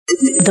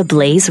the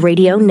Blaze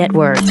Radio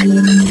Network.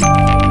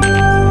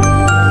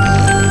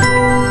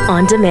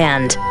 On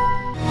demand.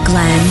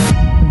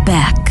 Glenn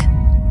Beck.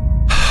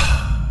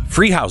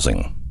 Free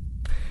housing,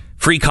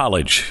 free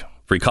college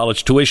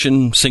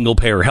tuition,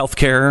 single-payer health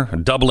care,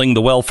 doubling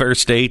the welfare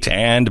state,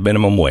 and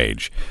minimum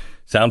wage.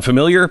 Sound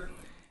familiar?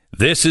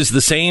 This is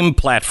the same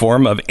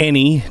platform of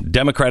any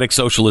Democratic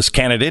Socialist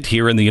candidate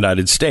here in the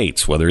United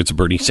States, whether it's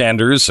Bernie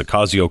Sanders,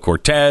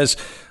 Ocasio-Cortez,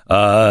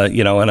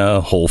 and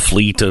a whole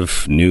fleet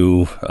of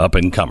new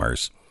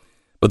up-and-comers.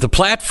 But the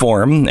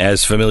platform,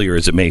 as familiar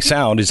as it may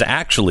sound, is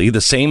actually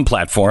the same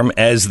platform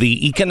as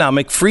the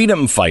Economic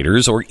Freedom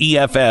Fighters, or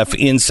EFF,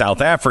 in South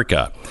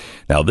Africa.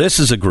 Now, this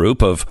is a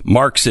group of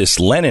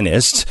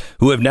Marxist-Leninists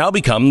who have now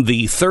become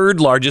the third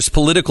largest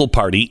political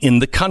party in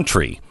the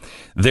country.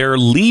 Their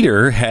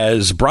leader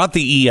has brought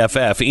the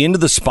EFF into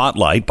the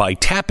spotlight by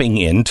tapping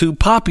into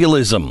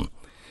populism.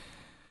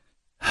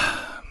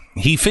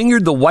 He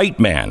fingered the white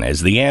man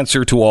as the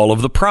answer to all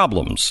of the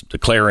problems,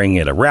 declaring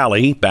at a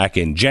rally back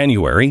in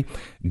January,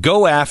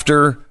 "Go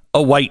after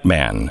a white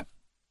man."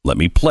 Let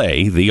me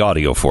play the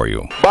audio for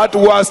you. But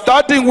we are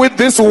starting with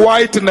this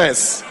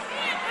whiteness.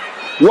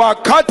 We are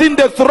cutting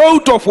the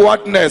throat of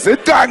whiteness.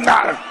 Whiteness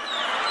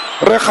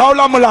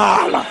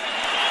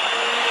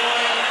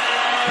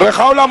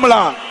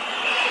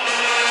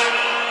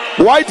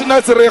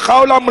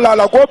regaula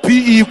mulala ko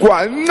PE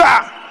kwa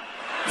nga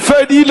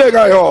fedile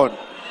ga yona.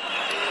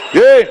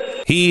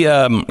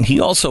 He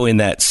also in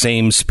that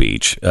same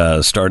speech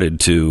started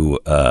to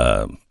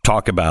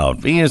talk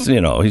about he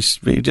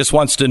just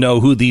wants to know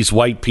who these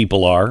white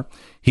people are.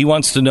 He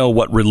wants to know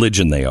what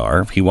religion they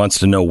are. He wants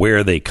to know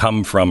where they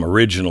come from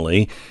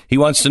originally. He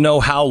wants to know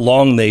how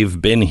long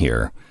they've been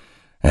here.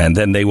 And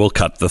then they will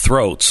cut the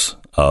throats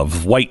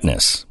of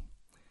whiteness.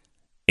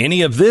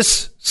 Any of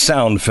this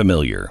sound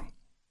familiar?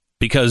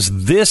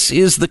 Because this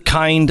is the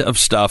kind of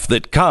stuff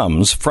that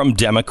comes from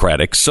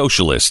Democratic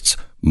Socialists,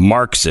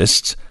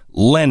 Marxists,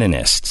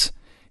 Leninists.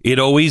 It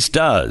always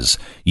does.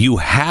 You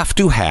have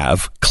to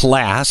have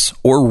class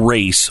or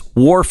race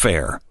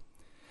warfare.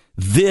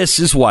 This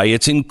is why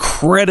it's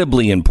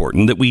incredibly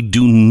important that we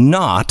do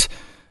not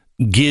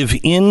give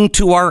in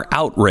to our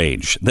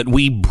outrage, that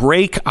we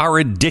break our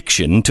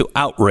addiction to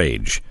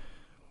outrage.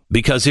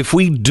 Because if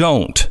we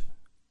don't,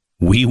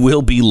 we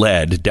will be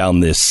led down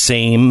this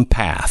same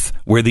path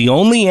where the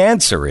only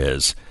answer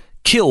is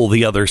kill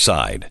the other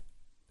side.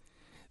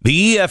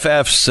 The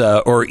EFF's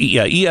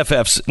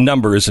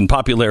numbers and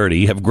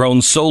popularity have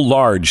grown so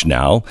large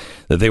now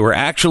that they were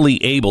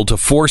actually able to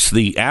force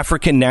the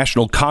African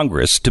National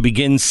Congress to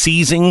begin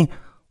seizing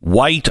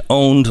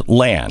white-owned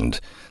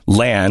land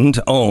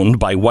owned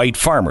by white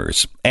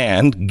farmers,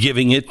 and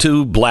giving it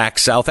to black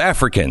South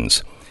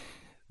Africans.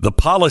 The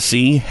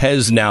policy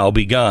has now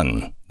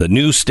begun. The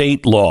new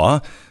state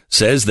law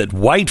says that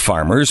white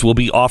farmers will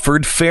be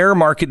offered fair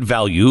market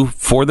value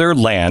for their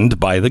land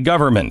by the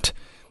government.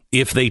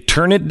 If they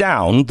turn it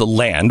down, the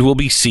land will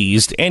be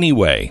seized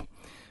anyway.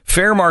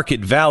 Fair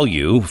market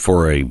value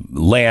for a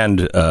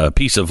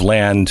piece of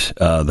land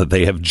that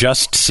they have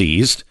just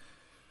seized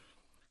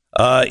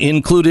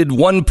included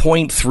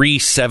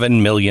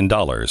 $1.37 million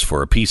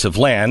for a piece of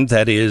land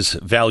that is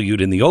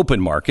valued in the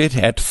open market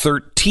at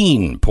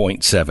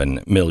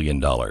 $13.7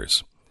 million.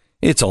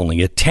 It's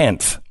only a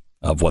tenth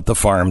of what the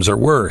farms are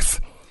worth.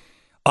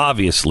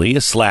 Obviously,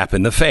 a slap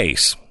in the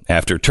face.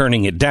 After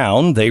turning it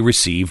down, they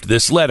received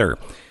this letter.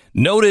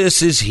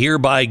 Notice is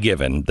hereby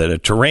given that a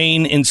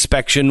terrain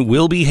inspection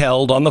will be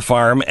held on the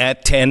farm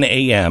at 10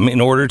 a.m. in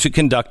order to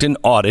conduct an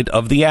audit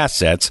of the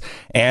assets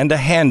and a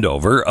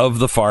handover of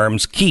the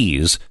farm's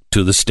keys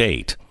to the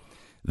state.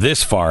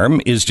 This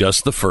farm is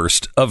just the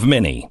first of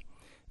many.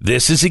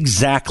 This is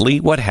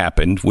exactly what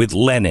happened with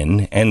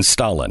Lenin and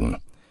Stalin.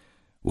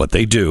 What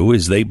they do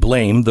is they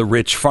blame the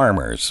rich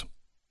farmers.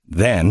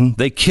 Then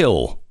they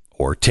kill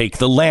or take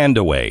the land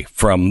away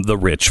from the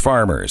rich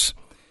farmers.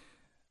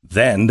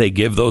 Then they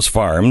give those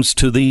farms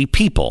to the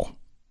people.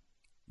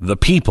 The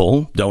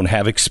people don't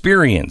have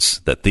experience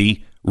that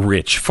the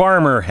rich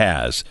farmer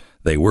has.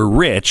 They were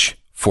rich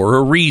for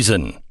a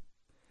reason.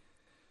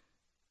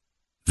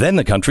 Then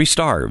the country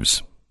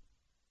starves.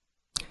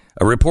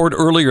 A report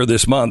earlier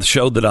this month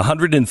showed that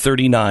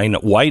 139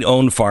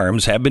 white-owned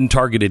farms have been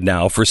targeted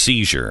now for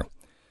seizure.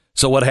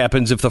 So what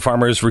happens if the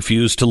farmers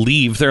refuse to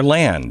leave their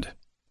land?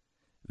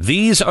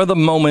 These are the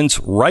moments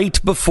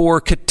right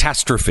before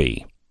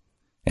catastrophe.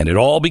 And it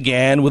all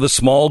began with a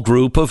small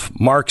group of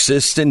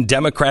Marxists and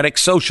Democratic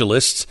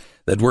Socialists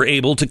that were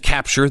able to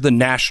capture the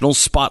national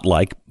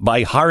spotlight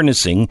by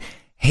harnessing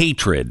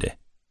hatred.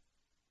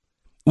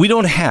 We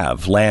don't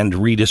have land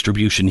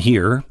redistribution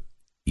here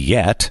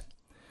yet,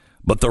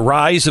 but the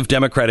rise of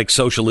democratic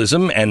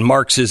socialism and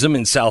Marxism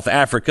in South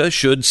Africa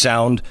should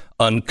sound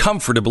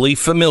uncomfortably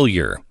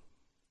familiar.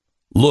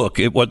 Look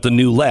at what the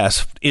New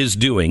Left is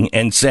doing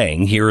and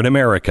saying here in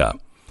America.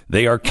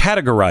 They are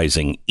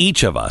categorizing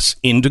each of us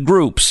into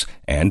groups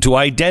and to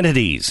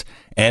identities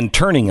and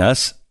turning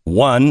us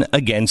one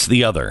against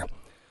the other.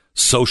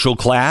 social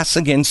class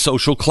against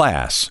social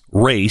class,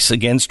 race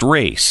against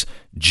race,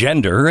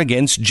 gender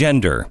against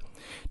gender.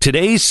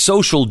 Today's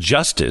social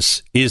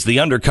justice is the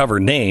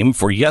undercover name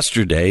for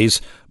yesterday's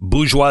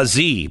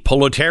bourgeoisie,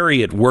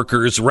 proletariat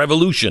workers'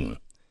 revolution.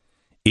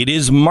 It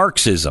is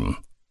Marxism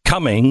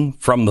coming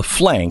from the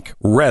flank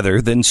rather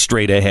than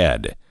straight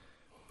ahead.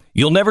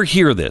 You'll never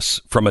hear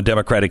this from a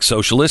democratic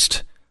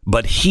socialist,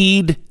 but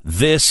heed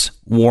this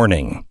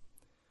warning.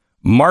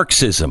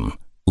 Marxism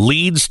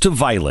leads to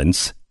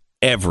violence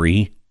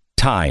every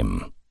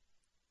time.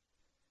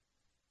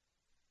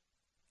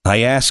 I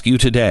ask you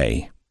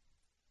today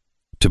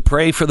to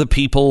pray for the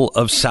people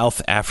of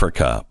South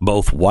Africa,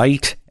 both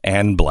white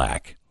and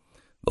black.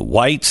 The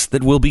whites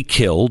that will be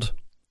killed,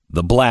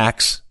 the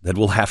blacks that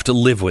will have to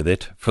live with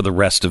it for the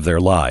rest of their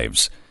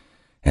lives,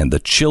 and the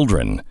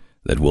children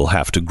that will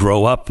have to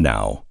grow up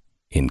now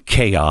in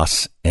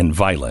chaos and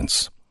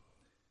violence.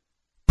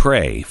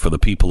 Pray for the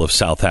people of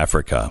South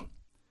Africa,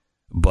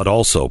 but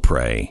also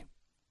pray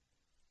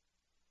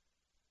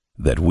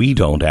that we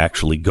don't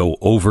actually go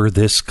over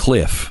this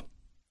cliff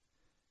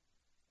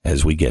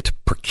as we get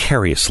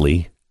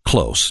precariously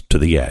close to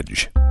the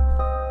edge.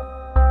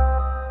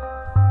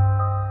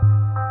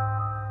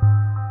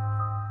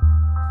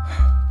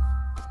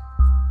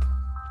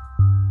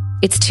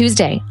 It's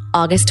Tuesday,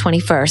 August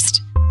 21st.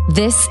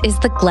 This is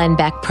the Glenn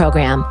Beck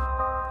Program.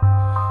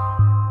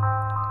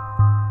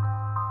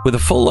 With a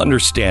full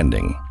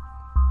understanding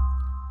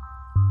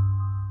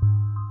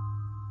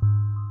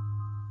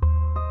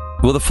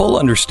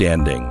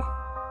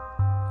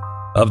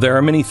of there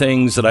are many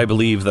things that I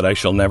believe that I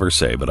shall never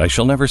say, but I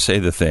shall never say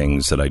the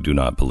things that I do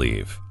not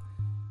believe.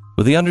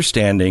 With the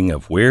understanding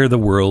of where the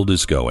world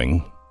is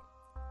going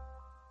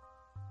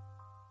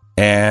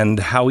and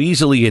how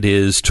easily it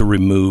is to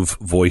remove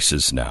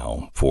voices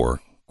now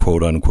for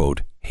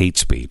quote-unquote hate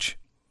speech,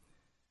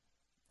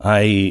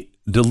 I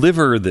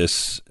deliver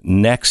this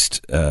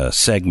next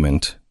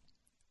segment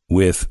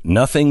with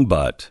nothing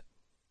but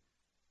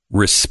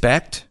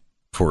respect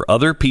for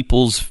other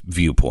people's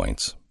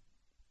viewpoints.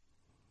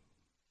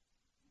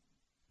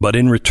 But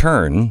in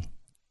return,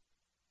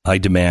 I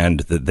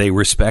demand that they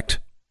respect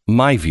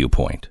my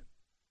viewpoint.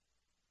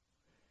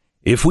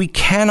 If we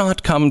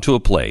cannot come to a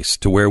place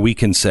to where we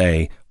can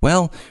say,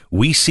 well,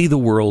 we see the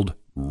world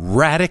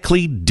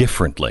radically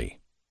differently,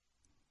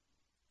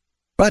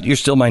 but you're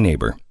still my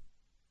neighbor.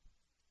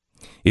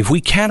 If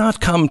we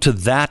cannot come to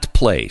that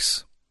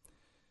place,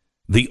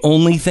 the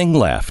only thing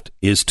left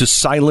is to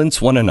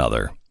silence one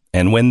another,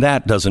 and when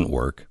that doesn't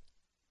work,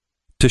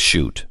 to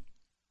shoot.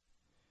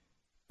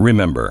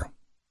 Remember,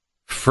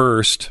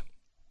 first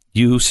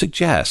you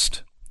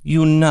suggest,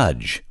 you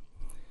nudge,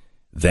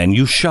 then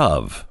you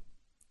shove,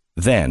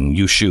 then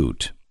you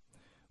shoot.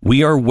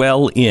 We are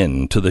well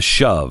into the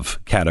shove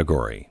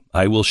category.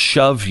 I will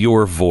shove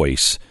your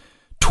voice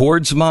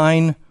towards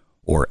mine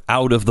or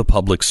out of the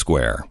public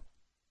square.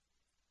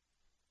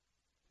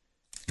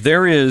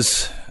 There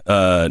is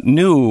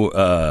new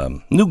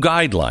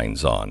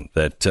guidelines on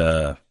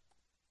that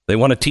they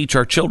want to teach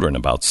our children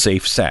about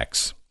safe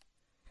sex.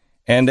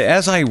 And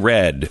as I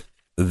read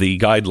the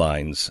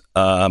guidelines,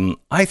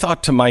 I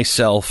thought to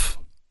myself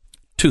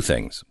two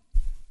things.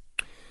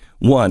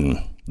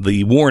 One,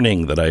 the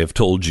warning that I have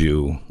told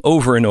you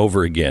over and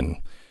over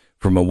again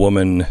from a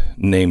woman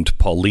named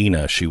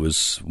Paulina. She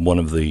was one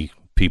of the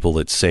people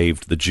that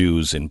saved the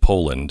Jews in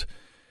Poland.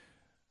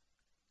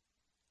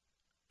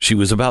 She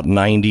was about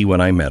 90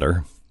 when I met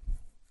her.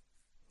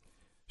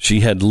 She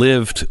had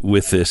lived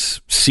with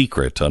this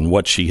secret on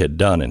what she had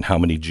done and how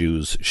many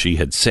Jews she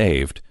had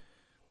saved.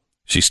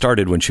 She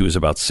started when she was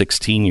about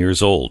 16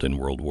 years old in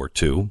World War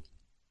II.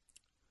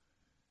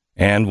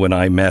 And when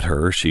I met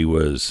her, she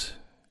was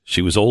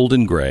old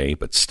and gray,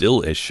 but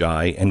still as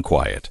shy and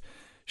quiet.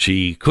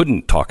 She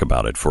couldn't talk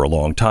about it for a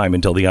long time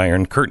until the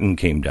Iron Curtain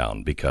came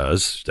down,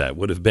 because that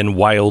would have been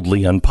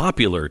wildly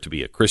unpopular to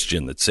be a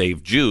Christian that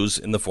saved Jews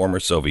in the former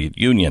Soviet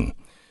Union.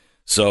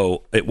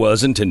 So it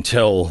wasn't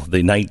until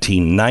the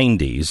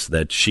 1990s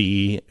that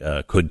she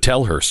could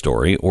tell her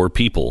story, or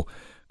people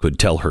could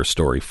tell her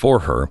story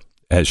for her,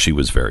 as she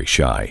was very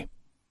shy.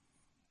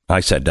 I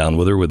sat down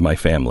with her with my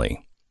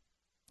family,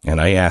 and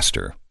I asked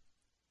her,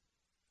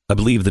 I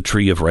believe the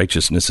tree of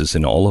righteousness is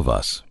in all of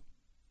us.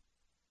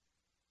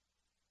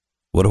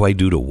 What do I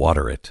do to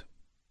water it?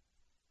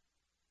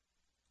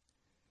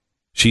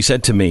 She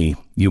said to me,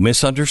 you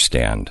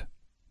misunderstand.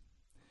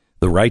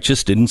 The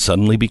righteous didn't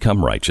suddenly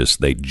become righteous.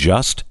 They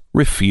just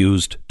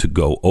refused to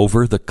go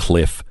over the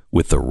cliff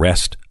with the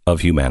rest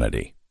of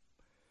humanity.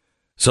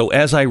 So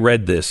as I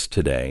read this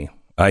today,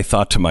 I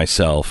thought to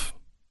myself,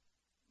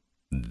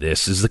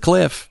 this is the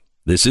cliff.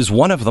 This is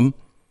one of them.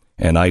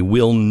 And I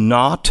will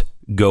not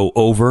go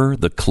over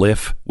the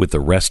cliff with the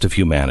rest of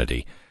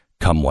humanity,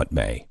 come what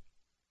may.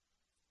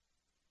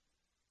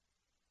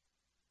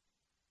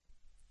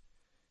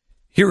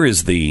 Here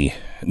is the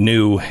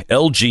new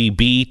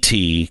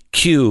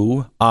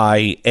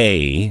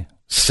LGBTQIA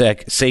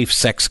safe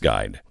sex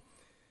guide.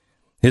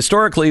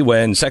 Historically,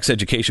 when sex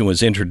education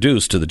was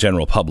introduced to the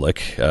general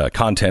public,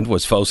 content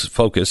was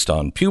focused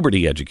on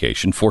puberty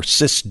education for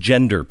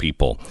cisgender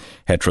people,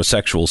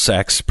 heterosexual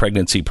sex,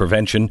 pregnancy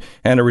prevention,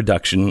 and a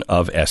reduction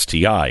of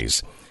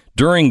STIs.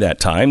 During that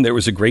time, there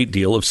was a great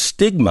deal of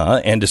stigma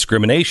and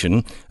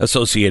discrimination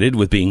associated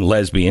with being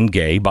lesbian,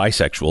 gay,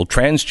 bisexual,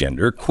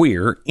 transgender,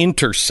 queer,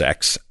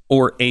 intersex,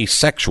 or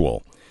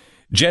asexual.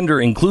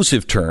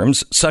 Gender-inclusive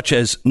terms such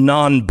as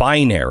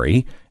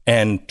non-binary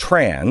and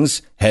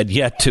trans had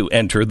yet to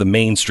enter the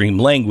mainstream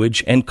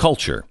language and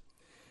culture.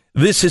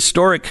 This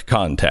historic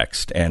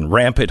context and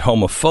rampant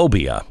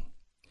homophobia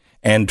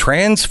and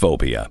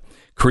transphobia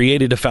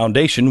created a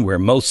foundation where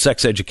most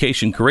sex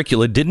education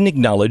curricula didn't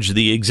acknowledge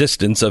the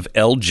existence of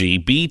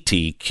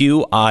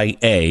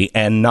LGBTQIA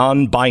and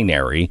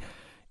non-binary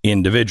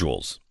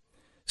individuals.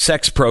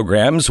 Sex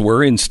programs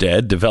were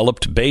instead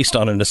developed based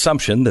on an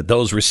assumption that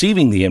those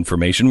receiving the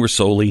information were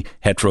solely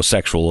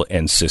heterosexual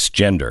and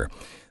cisgender.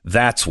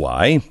 That's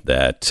why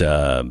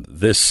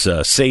this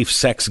safe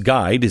sex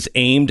guide is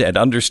aimed at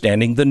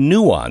understanding the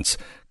nuance,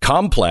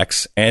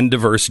 complex, and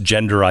diverse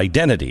gender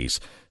identities,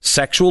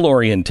 sexual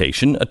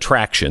orientation,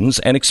 attractions,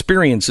 and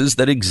experiences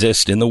that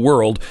exist in the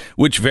world,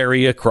 which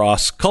vary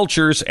across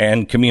cultures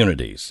and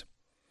communities.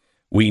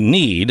 We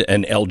need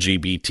an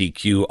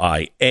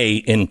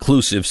LGBTQIA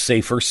inclusive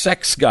safer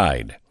sex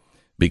guide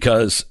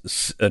because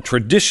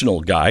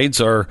traditional guides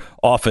are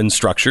often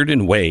structured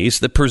in ways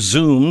that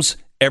presumes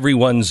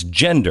everyone's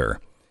gender: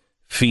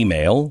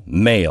 female,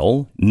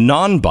 male,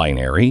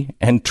 non-binary,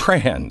 and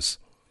trans.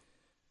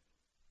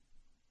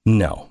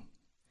 No.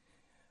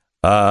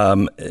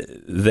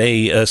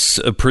 They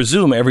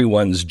presume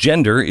everyone's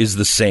gender is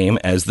the same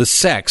as the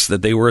sex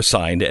that they were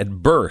assigned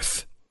at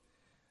birth: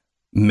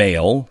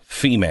 male,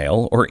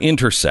 female, or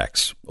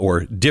intersex,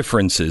 or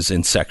differences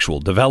in sexual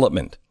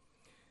development.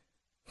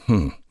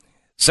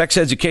 Sex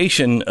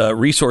education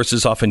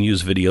resources often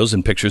use videos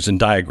and pictures and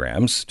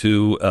diagrams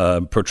to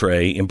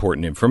portray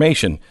important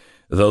information,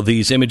 though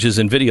these images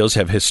and videos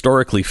have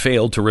historically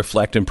failed to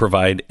reflect and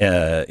provide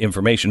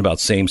information about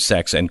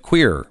same-sex and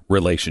queer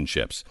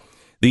relationships.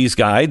 These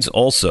guides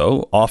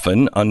also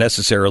often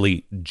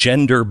unnecessarily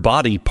gender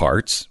body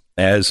parts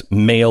as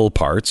male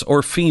parts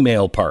or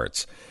female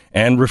parts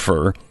and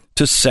refer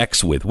to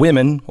sex with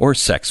women or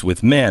sex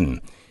with men,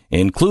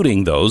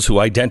 including those who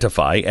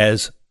identify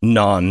as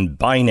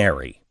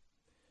non-binary.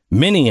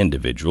 Many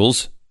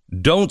individuals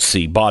don't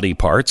see body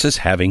parts as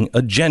having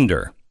a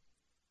gender.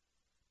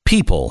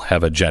 People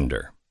have a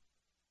gender.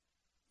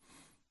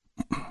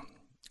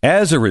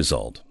 As a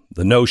result,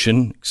 the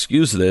notion,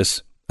 excuse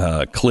this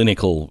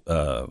clinical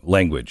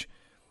language,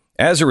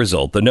 as a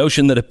result, the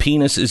notion that a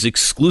penis is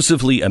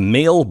exclusively a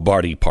male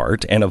body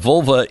part and a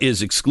vulva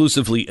is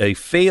exclusively a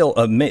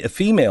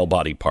female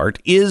body part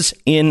is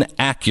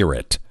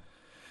inaccurate.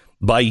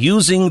 By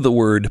using the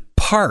word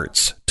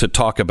parts to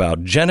talk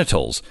about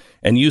genitals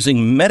and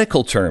using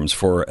medical terms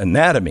for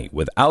anatomy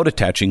without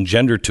attaching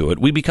gender to it,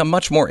 we become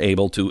much more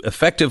able to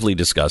effectively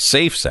discuss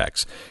safe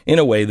sex in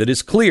a way that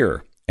is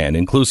clear and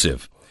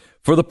inclusive.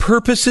 For the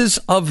purposes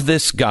of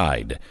this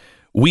guide,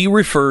 we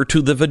refer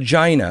to the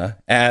vagina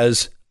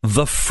as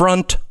the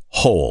front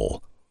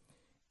hole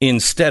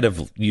instead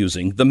of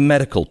using the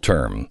medical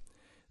term.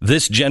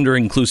 This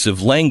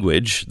gender-inclusive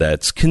language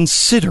that's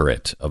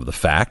considerate of the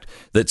fact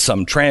that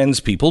some trans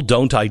people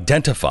don't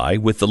identify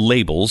with the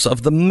labels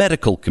of the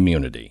medical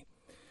community.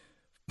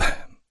 Okay,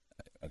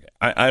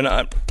 I'm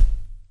not.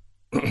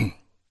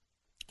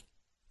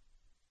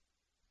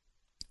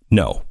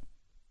 No.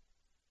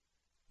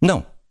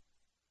 No.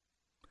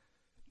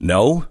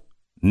 No.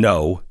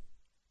 No.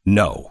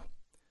 No.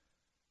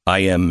 I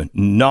am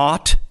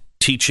not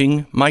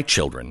teaching my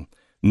children,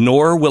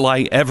 nor will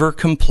I ever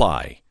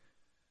comply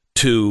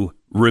to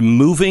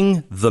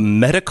removing the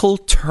medical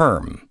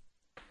term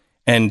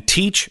and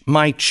teach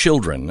my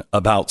children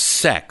about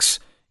sex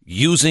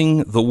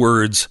using the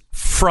words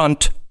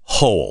front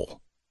hole.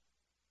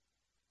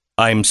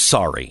 I'm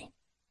sorry.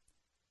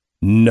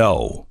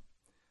 No.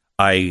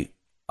 You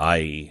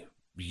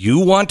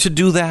want to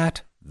do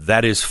that?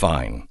 That is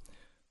fine.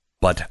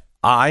 But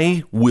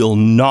I will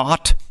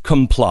not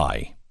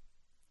comply.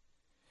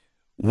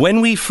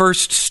 When we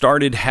first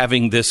started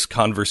having this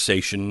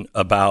conversation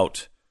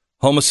about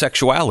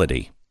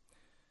homosexuality,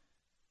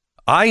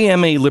 I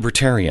am a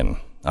libertarian.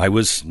 I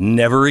was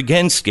never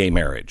against gay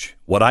marriage.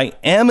 What I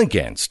am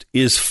against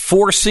is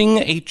forcing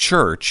a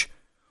church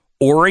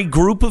or a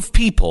group of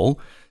people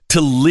to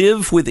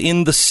live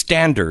within the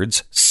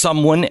standards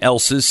someone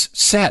else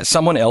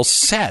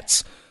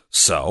sets.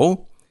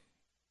 So,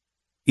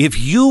 if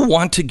you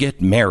want to get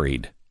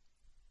married,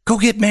 go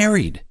get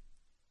married.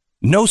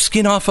 No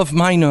skin off of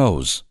my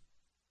nose.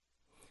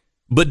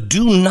 But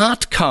do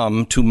not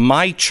come to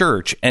my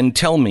church and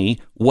tell me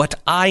what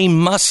I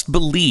must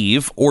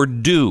believe or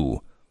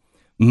do.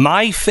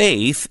 My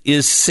faith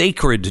is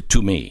sacred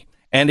to me,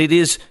 and it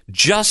is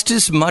just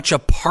as much a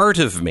part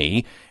of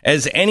me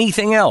as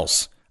anything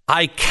else.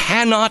 I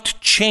cannot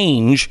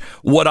change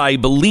what I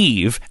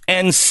believe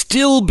and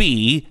still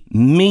be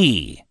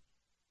me.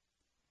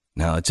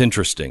 Now, it's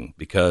interesting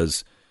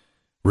because,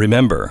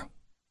 remember,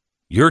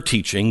 you're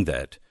teaching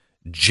that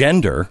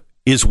gender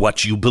is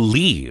what you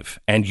believe,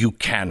 and you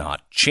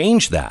cannot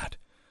change that.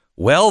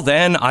 Well,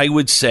 then I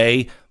would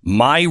say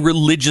my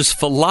religious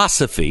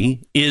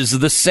philosophy is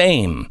the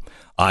same.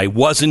 I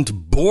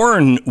wasn't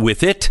born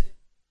with it.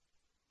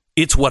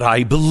 It's what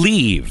I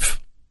believe.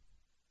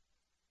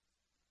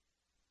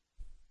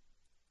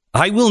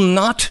 I will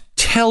not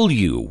tell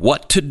you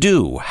what to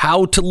do,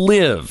 how to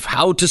live,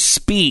 how to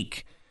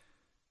speak.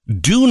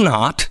 Do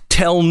not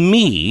tell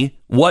me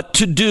what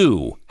to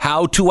do,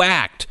 how to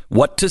act,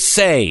 what to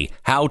say,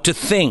 how to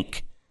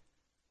think.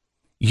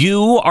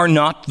 You are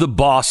not the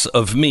boss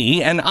of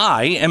me, and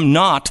I am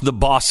not the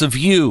boss of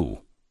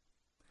you.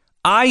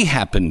 I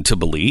happen to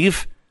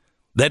believe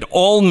that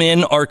all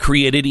men are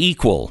created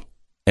equal,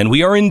 and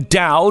we are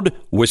endowed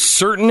with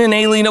certain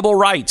inalienable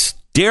rights.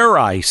 Dare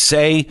I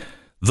say,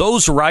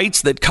 those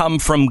rights that come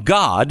from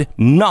God,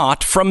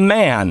 not from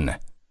man.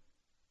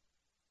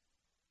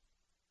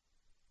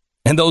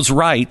 And those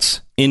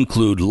rights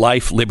include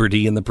life,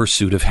 liberty, and the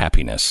pursuit of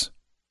happiness.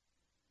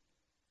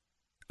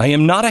 I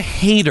am not a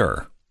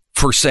hater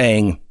for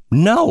saying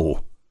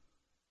no.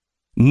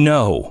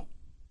 No.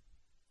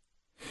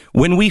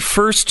 When we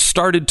first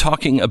started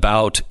talking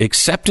about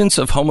acceptance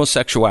of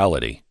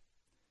homosexuality,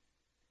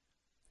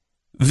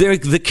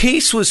 the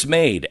case was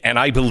made, and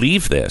I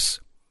believe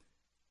this,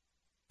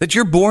 that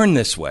you're born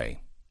this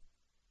way.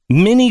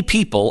 Many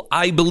people,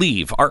 I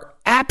believe, are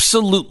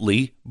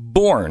absolutely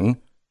born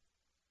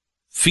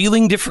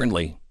feeling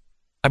differently.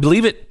 I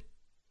believe it.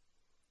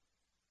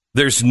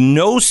 There's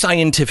no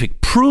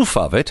scientific proof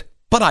of it,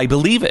 but I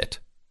believe it.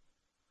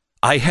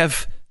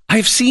 I've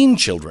seen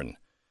children.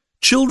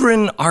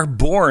 Children are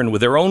born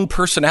with their own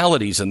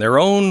personalities and their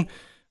own,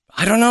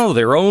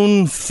 their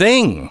own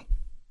thing.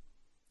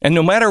 And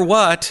no matter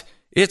what,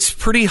 it's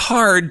pretty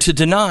hard to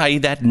deny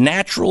that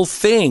natural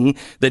thing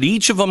that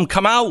each of them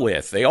come out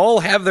with. They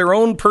all have their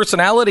own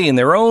personality and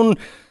their own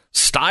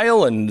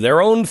style and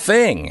their own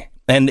thing.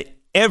 And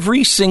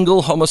every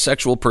single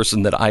homosexual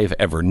person that I've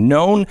ever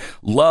known,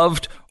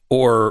 loved,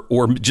 or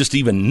just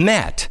even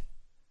met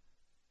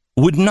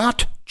would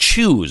not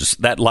choose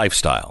that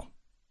lifestyle.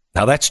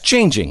 Now that's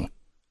changing.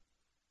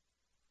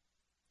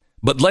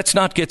 But let's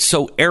not get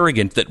so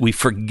arrogant that we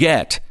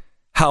forget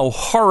how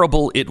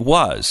horrible it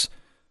was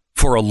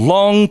for a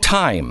long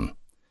time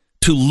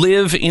to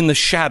live in the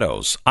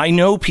shadows. I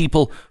know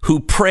people who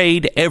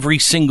prayed every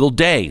single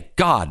day,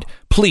 God,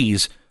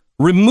 please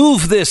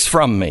remove this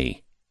from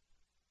me.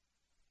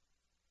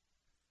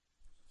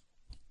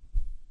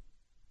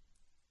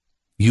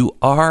 You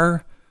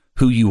are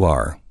who you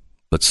are,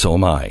 but so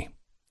am I.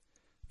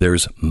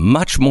 There's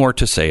much more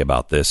to say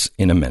about this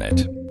in a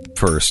minute.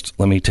 First,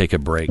 let me take a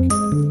break.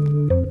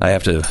 I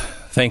have to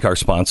thank our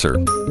sponsor.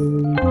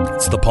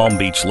 It's the Palm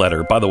Beach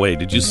Letter. By the way,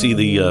 did you see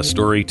the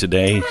story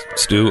today,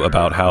 Stu,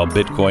 about how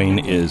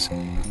Bitcoin is,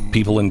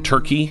 people in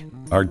Turkey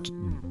are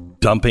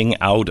dumping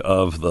out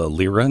of the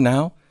lira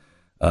now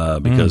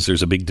because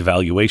there's a big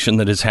devaluation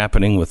that is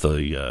happening with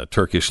the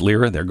Turkish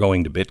lira. They're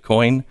going to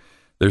Bitcoin.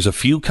 There's a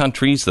few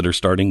countries that are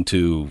starting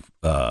to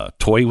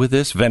toy with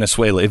this.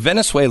 Venezuela. If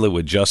Venezuela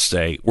would just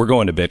say, we're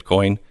going to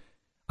Bitcoin,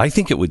 I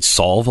think it would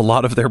solve a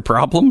lot of their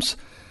problems.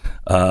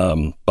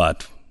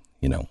 But,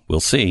 we'll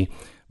see.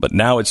 But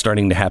now it's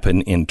starting to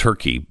happen in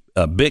Turkey.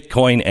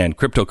 Bitcoin and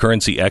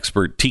cryptocurrency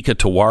expert Tika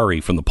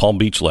Tawari from the Palm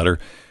Beach Letter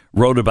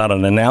wrote about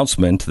an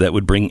announcement that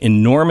would bring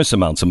enormous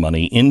amounts of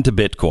money into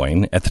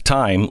Bitcoin. At the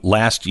time,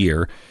 last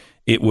year,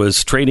 it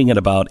was trading at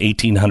about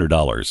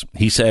 $1,800.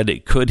 He said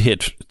it could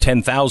hit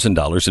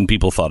 $10,000, and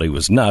people thought he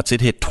was nuts.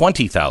 It hit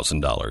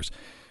 $20,000.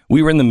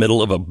 We were in the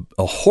middle of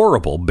a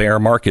horrible bear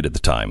market at the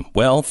time.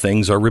 Well,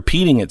 things are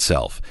repeating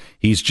itself.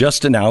 He's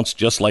just announced,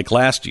 just like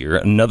last year,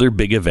 another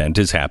big event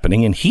is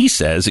happening, and he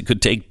says it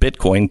could take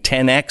Bitcoin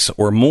 10x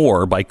or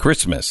more by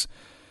Christmas.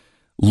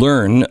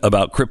 Learn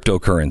about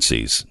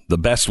cryptocurrencies, the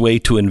best way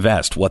to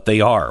invest, what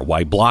they are,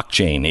 why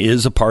blockchain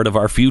is a part of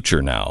our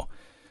future now.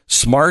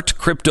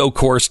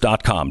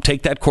 SmartCryptoCourse.com.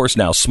 Take that course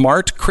now.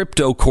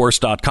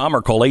 SmartCryptoCourse.com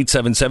or call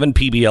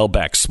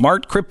 877-PBL-BECK.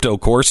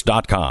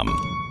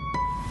 SmartCryptoCourse.com.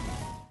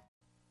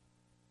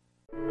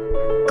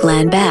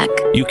 Glenn Beck.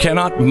 You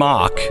cannot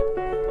mock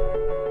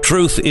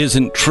truth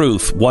isn't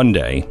truth one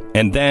day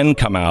and then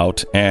come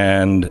out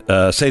and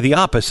say the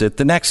opposite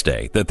the next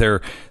day. That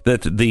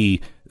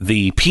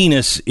the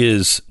penis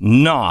is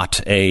not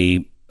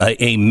a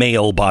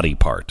male body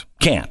part.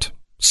 Can't.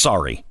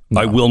 Sorry.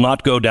 No. I will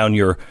not go down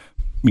your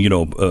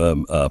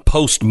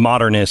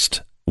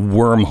postmodernist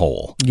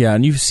wormhole. Yeah,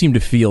 and you seem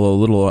to feel a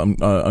little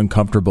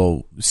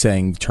uncomfortable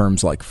saying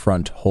terms like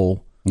front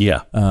hole.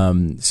 Yeah.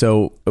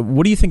 So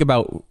what do you think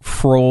about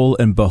frole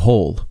and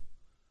behold?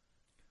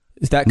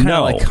 Is that kind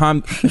of like...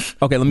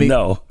 okay, let me...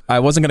 No. I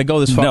wasn't going to go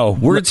this far. No,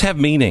 words have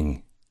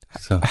meaning.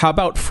 So. How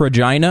about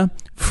fragina,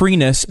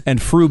 freeness,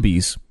 and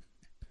frubies?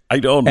 I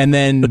don't... And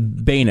then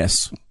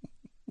banus.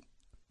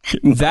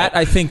 That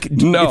I think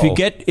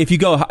if you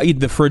go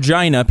the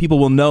fragina, people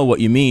will know what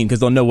you mean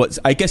because they'll know what.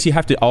 I guess you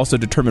have to also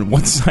determine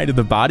what side of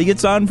the body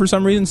it's on for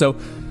some reason. So,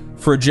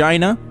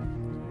 fragina,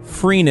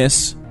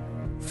 freeness,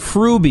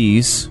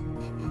 frubies,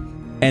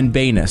 and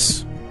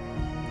banus.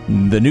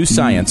 The new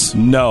science.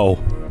 No.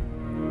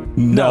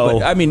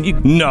 But, I mean,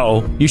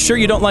 you sure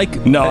you don't like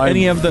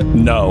any of the?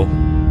 No.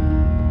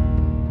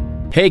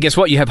 Hey, guess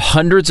what? You have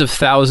hundreds of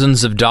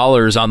thousands of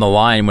dollars on the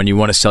line when you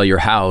want to sell your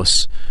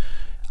house.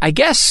 I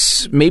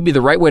guess maybe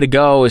the right way to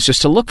go is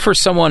just to look for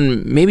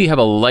someone maybe you have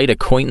a light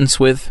acquaintance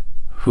with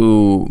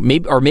who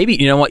maybe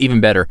you know what,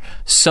 even better,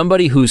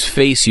 somebody whose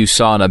face you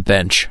saw on a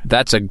bench.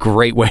 That's a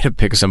great way to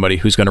pick somebody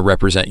who's going to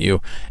represent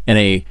you in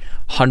a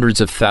hundreds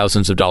of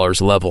thousands of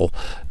dollars level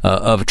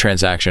of a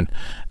transaction.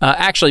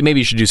 Actually, maybe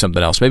you should do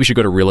something else. Maybe you should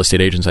go to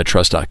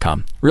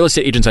realestateagentsitrust.com.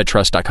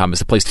 Realestateagentsitrust.com is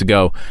the place to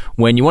go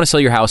when you want to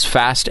sell your house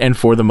fast and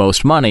for the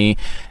most money.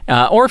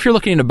 Or if you're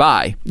looking to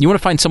buy, you want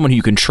to find someone who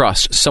you can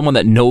trust, someone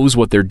that knows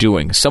what they're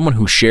doing, someone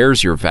who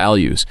shares your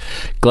values.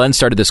 Glenn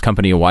started this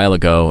company a while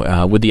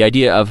ago with the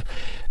idea of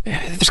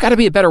there's got to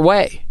be a better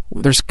way.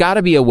 There's got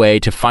to be a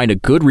way to find a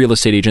good real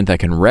estate agent that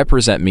can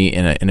represent me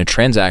in a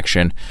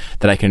transaction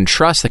that I can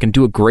trust, that can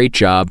do a great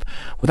job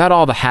without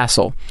all the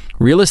hassle.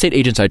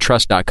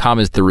 Realestateagentsitrust.com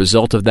is the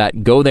result of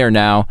that. Go there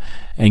now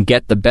and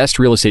get the best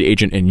real estate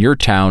agent in your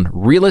town.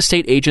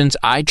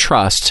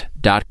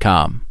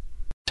 Realestateagentsitrust.com.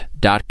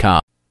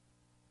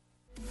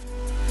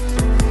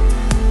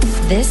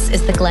 This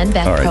is the Glenn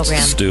Beck All right,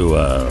 program. Stu,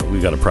 we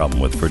got a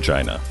problem with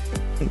vagina.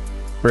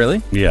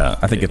 Really? Yeah.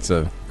 I think it's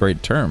a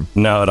great term.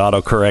 Now it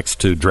autocorrects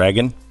to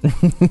dragon.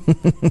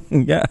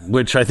 Yeah.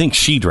 Which I think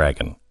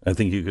she-dragon. I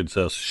think you could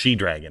say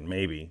she-dragon,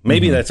 maybe.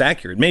 Maybe that's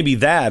accurate. Maybe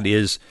that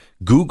is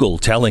Google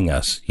telling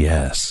us,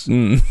 yes,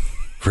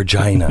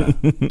 vagina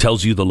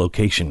tells you the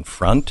location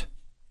front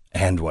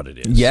and what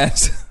it is.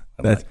 Yes.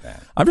 Like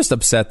that. I'm just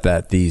upset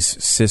that these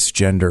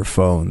cisgender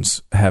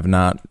phones have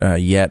not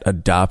yet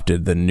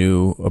adopted the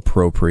new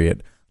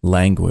appropriate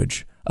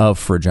language of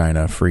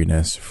fragina,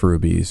 freeness,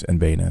 frubies, and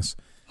banus.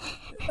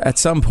 At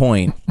some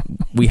point,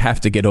 we have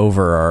to get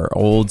over our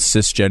old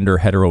cisgender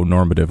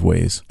heteronormative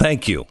ways.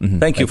 Thank you.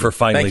 Thank you for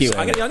finally Thank you.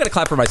 saying I'm going to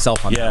clap for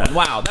myself on that one.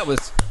 Wow, that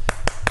was...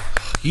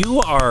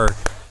 You are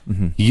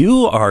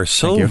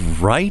so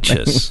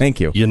righteous. Thank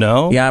you. You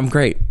know? Yeah, I'm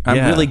great.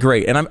 I'm really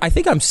great. And I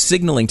think I'm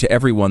signaling to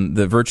everyone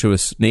the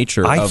virtuous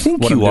nature of what I'm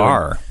doing. You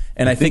are.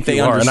 And I think they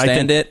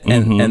understand it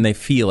and they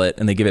feel it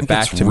and they give it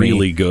back to me.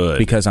 Really good.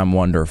 Because I'm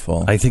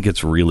wonderful. I think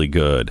it's really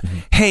good.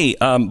 Hey,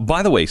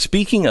 by the way,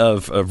 speaking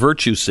of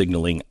virtue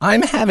signaling,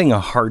 I'm having a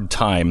hard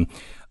time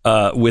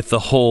with the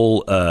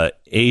whole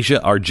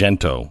Asia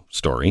Argento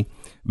story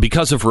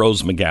because of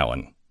Rose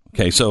McGowan.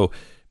 Okay, so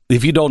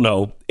if you don't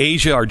know,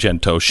 Asia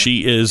Argento,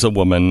 she is a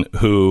woman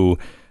who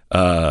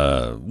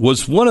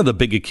was one of the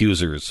big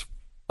accusers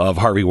of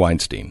Harvey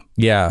Weinstein.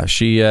 Yeah,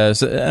 she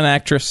is an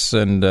actress,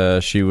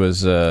 and she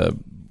was,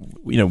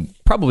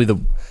 probably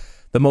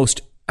the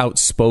most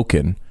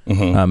outspoken.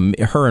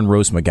 Her and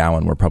Rose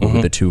McGowan were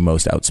probably the two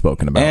most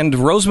outspoken about. And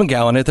Rose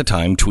McGowan at the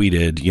time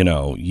tweeted,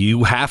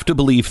 you have to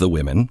believe the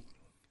women.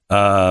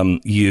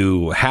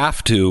 You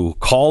have to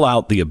call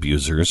out the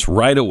abusers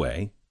right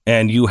away,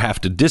 and you have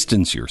to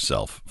distance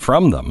yourself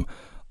from them.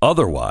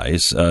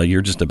 Otherwise,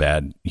 you're just a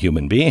bad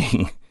human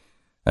being.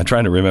 I'm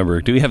trying to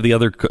remember. Do we have the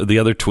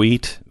other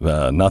tweet?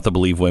 Not to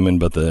believe women,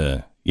 but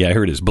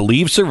here it is.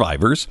 Believe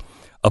survivors.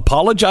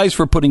 Apologize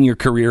for putting your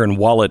career and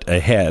wallet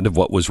ahead of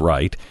what was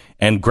right,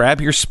 and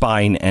grab your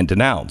spine and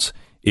denounce.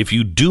 If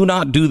you do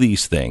not do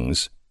these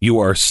things, you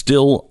are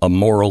still a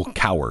moral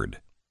coward.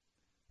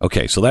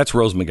 Okay, so that's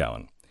Rose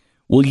McGowan.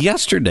 Well,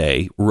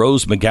 yesterday,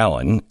 Rose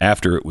McGowan,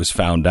 after it was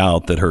found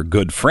out that her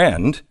good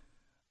friend,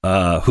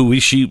 who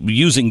is she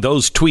using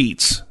those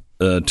tweets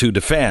to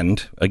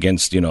defend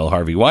against,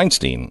 Harvey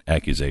Weinstein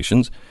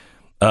accusations.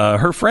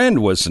 Her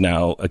friend was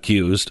now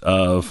accused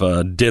of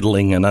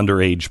diddling an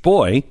underage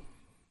boy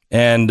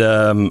and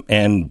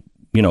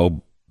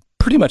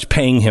pretty much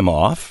paying him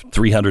off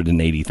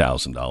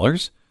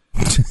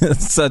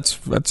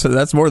 $380,000.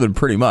 That's more than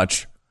pretty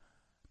much.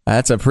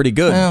 That's a pretty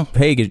good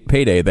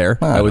payday there,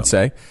 I would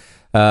say.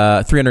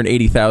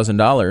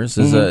 $380,000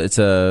 is it's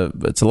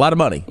a lot of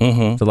money.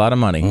 It's a lot of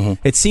money.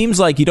 It seems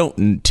like you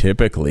don't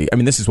typically. I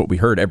mean, this is what we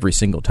heard every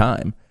single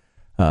time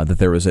that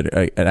there was an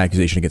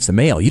accusation against the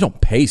male. You don't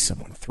pay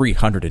someone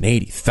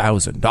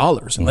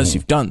 $380,000 unless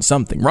you've done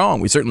something wrong.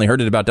 We certainly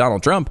heard it about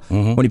Donald Trump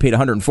when he paid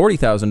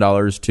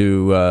 $140,000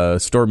 to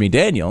Stormy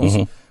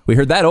Daniels. We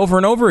heard that over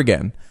and over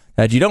again.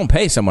 That you don't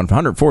pay someone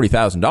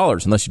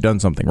 $140,000 unless you've done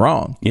something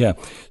wrong. Yeah.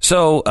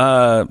 So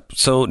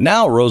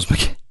now Rose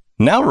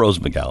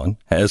McGowan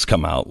has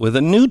come out with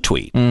a new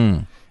tweet.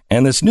 And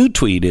this new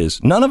tweet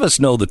is, none of us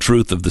know the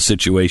truth of the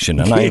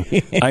situation, and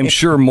I'm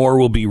sure more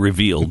will be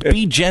revealed.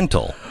 Be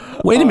gentle.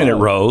 Wait a minute,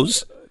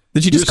 Rose.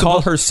 Did she just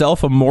call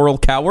herself a moral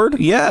coward?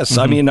 Yes.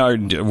 I mean,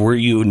 were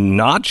you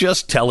not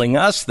just telling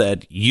us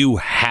that you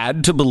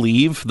had to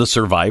believe the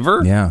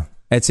survivor? Yeah.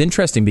 It's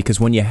interesting because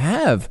when you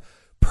have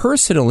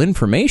personal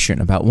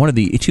information about one of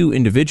the two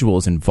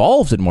individuals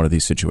involved in one of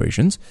these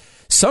situations,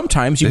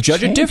 sometimes you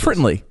judge it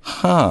differently.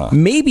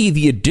 Maybe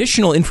the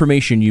additional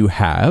information you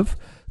have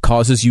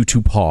causes you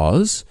to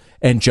pause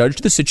and judge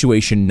the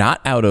situation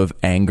not out of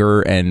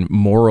anger and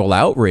moral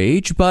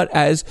outrage, but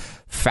as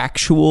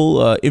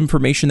factual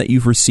information that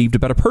you've received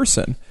about a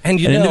person, an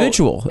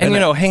individual. And,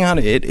 hang on.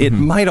 It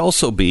might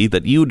also be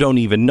that you don't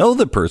even know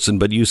the person,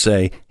 but you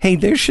say, hey,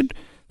 there should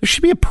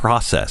be a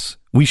process.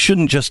 We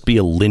shouldn't just be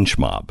a lynch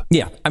mob.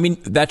 Yeah. I mean,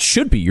 that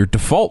should be your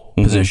default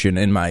position,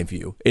 in my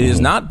view. It has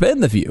not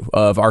been the view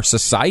of our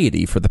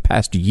society for the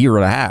past year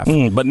and a half.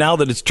 But now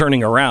that it's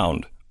turning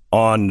around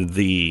on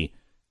the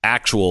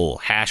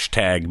actual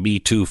hashtag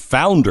 #MeToo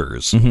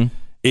founders,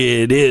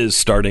 it is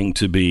starting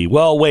to be,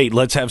 well, wait,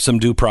 let's have some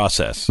due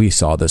process. We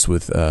saw this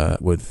with Al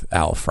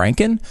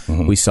Franken.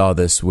 We saw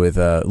this with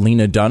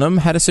Lena Dunham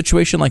had a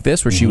situation like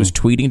this where she was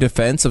tweeting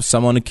defense of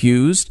someone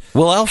accused.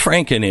 Well, Al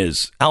Franken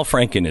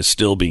is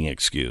still being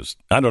excused.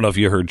 I don't know if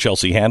you heard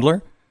Chelsea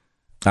Handler.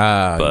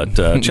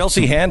 But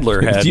Chelsea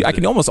Handler had... I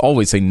can almost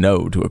always say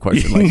no to a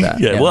question like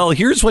that. Yeah. Well,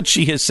 here's what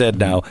she has said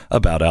now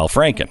about Al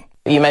Franken.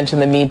 You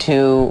mentioned the Me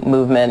Too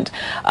movement.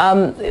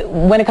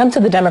 When it comes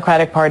to the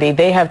Democratic Party,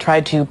 they have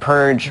tried to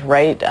purge,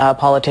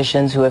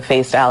 politicians who have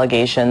faced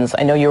allegations.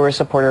 I know you were a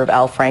supporter of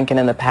Al Franken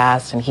in the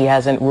past, and he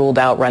hasn't ruled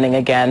out running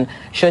again.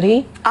 Should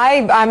he?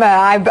 I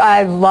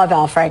love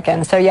Al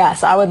Franken, so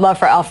yes, I would love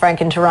for Al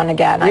Franken to run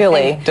again.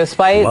 Really?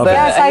 Despite,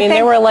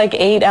 there were like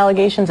 8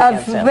 allegations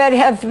against him. But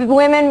have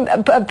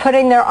women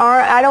putting their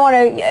arm? I don't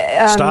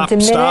want to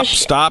diminish.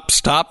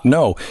 Stop.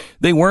 No,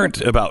 they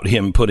weren't about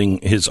him putting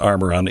his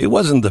arm around. It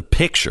wasn't the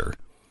picture.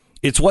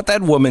 It's what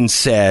that woman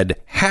said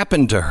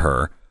happened to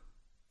her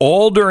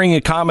all during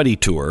a comedy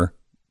tour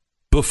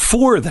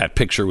before that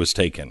picture was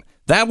taken.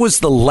 That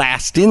was the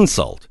last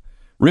insult.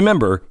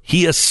 Remember,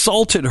 he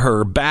assaulted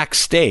her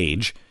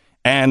backstage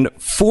and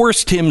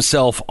forced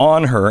himself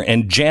on her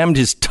and jammed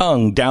his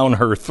tongue down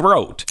her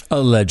throat.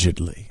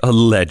 Allegedly.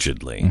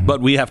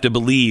 But we have to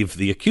believe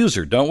the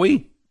accuser, don't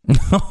we?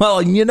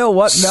 Well, you know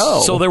what?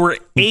 No. So there were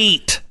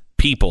 8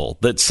 people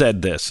that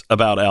said this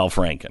about Al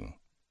Franken.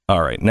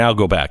 All right, now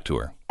go back to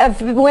her.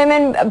 Of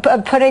women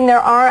putting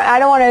their arm, I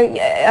don't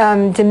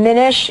want to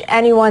diminish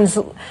anyone's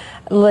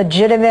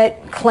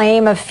legitimate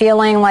claim of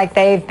feeling like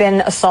they've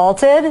been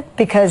assaulted,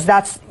 because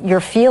that's your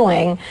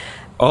feeling.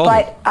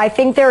 But I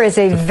think there is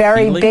a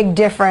very big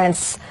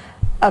difference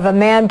of a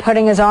man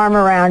putting his arm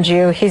around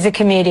you. He's a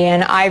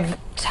comedian. I've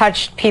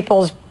touched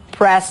people's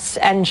breasts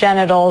and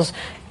genitals.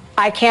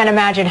 I can't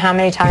imagine how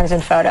many times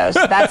in photos.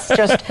 That's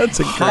just,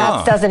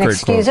 that doesn't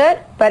excuse it,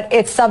 but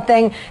it's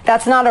something,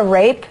 that's not a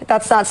rape,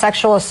 that's not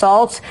sexual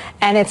assault,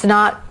 and it's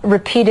not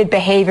repeated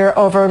behavior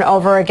over and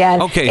over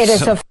again. Okay,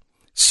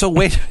 so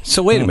wait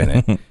a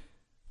minute.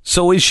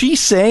 So is she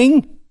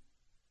saying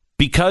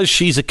because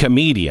she's a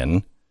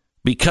comedian,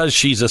 because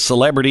she's a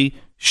celebrity,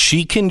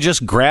 she can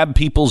just grab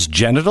people's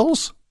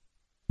genitals?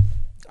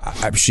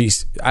 I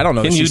don't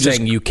know if she's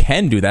saying you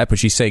can do that, but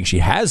she's saying she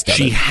has done it.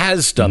 She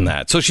has done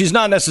that. So she's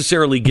not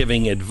necessarily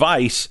giving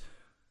advice,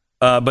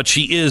 but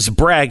she is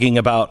bragging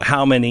about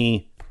how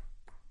many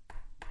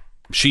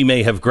she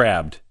may have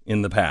grabbed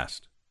in the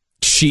past.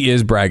 She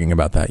is bragging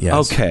about that,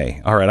 yes. Okay.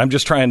 All right. I'm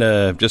just trying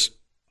to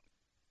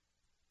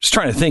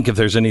think if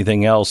there's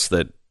anything else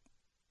that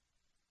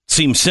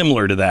seems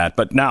similar to that.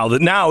 But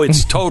now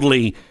it's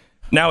totally...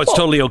 Now it's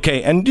totally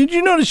okay. And did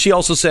you notice she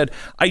also said,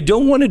 I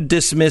don't want to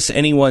dismiss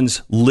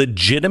anyone's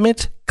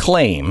legitimate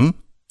claim.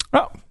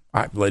 Oh,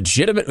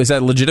 legitimate? Was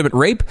that legitimate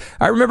rape?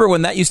 I remember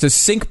when that used to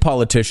sink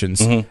politicians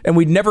and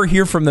we'd never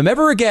hear from them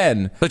ever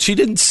again. But she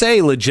didn't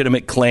say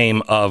legitimate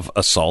claim of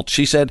assault.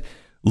 She said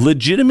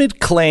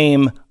legitimate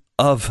claim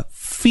of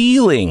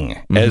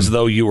feeling as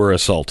though you were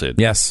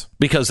assaulted. Yes.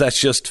 Because that's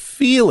just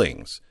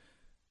feelings.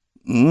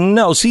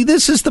 No, see,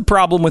 this is the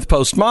problem with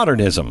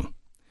postmodernism.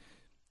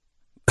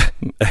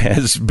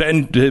 As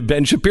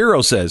Ben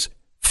Shapiro says,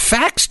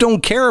 facts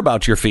don't care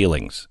about your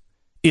feelings.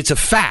 It's a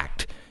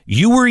fact.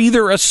 You were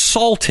either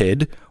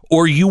assaulted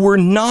or you were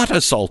not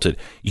assaulted.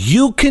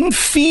 You can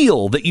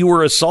feel that you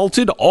were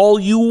assaulted all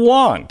you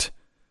want,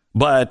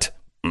 but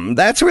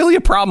that's really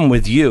a problem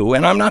with you,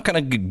 and I'm not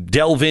going to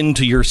delve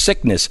into your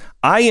sickness.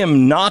 I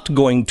am not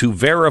going to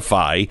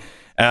verify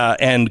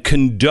and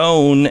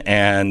condone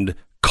and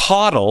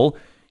coddle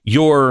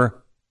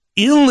your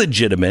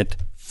illegitimate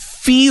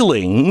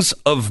feelings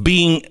of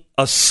being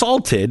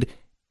assaulted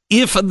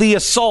if the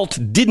assault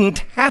didn't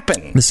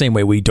happen. The same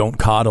way we don't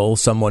coddle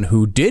someone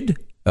who did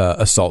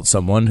assault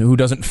someone who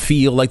doesn't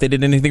feel like they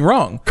did anything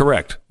wrong.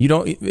 Correct. You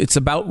don't. It's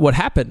about what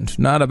happened,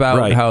 not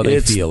about how they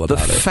feel about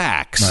it. It's the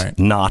facts,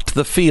 not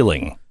the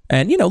feeling.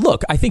 And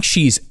look, I think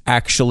she's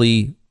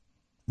actually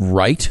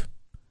right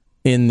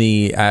in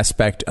the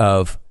aspect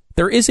of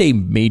there is a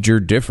major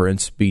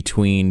difference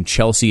between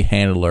Chelsea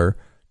Handler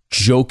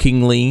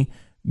jokingly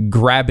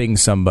grabbing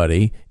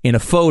somebody in a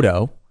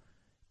photo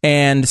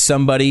and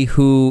somebody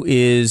who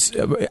is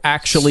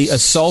actually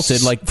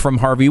assaulted, like from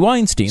Harvey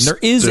Weinstein. There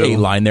is a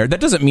line there. That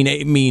doesn't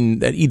mean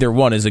that either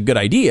one is a good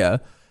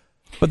idea.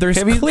 But there's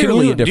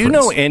clearly a difference. Do you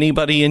know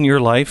anybody in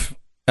your life?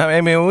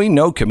 I mean, we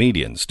know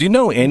comedians. Do you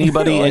know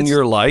anybody in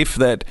your life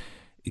that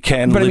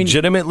can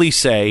legitimately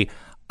say,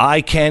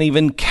 I can't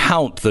even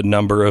count the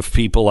number of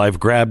people I've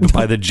grabbed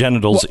by the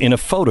genitals in a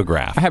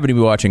photograph? I happened to be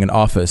watching an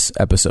Office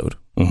episode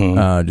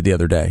the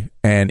other day.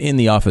 And in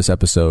the Office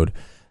episode,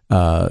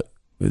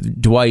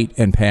 Dwight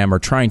and Pam are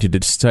trying to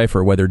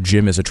decipher whether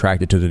Jim is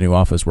attracted to the new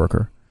office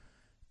worker.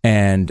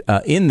 And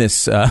in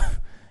this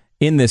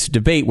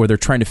debate where they're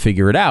trying to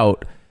figure it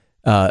out,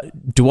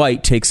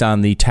 Dwight takes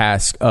on the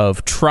task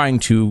of trying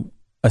to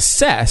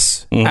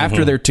assess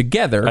after they're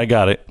together. I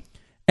got it.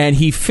 And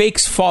he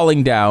fakes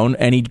falling down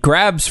and he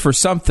grabs for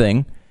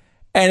something.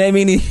 And I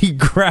mean, he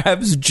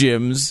grabs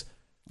Jim's,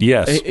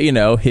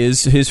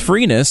 his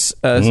freeness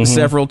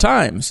several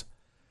times.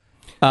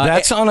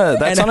 That's on a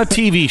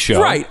TV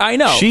show. Right. I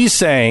know. She's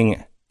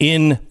saying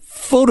in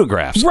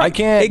photographs. Right. I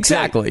can't.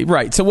 Exactly.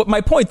 Right. So what my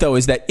point though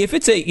is that if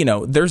it's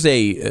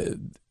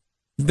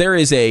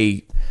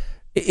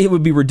it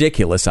would be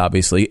ridiculous,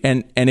 obviously.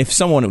 And if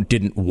someone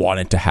didn't want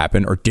it to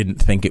happen or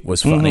didn't think it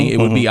was funny, it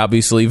would be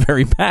obviously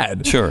very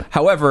bad. Sure.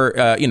 However,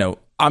 I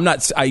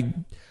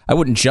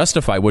wouldn't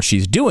justify what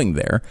she's doing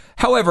there.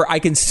 However, I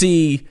can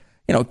see,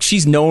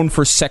 she's known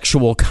for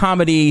sexual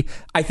comedy.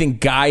 I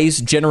think guys,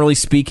 generally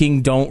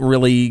speaking, don't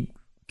really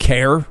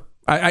care.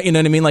 You know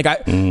what I mean? Like I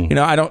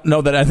don't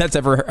know that that's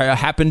ever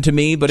happened to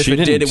me, but if it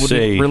did, it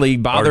wouldn't really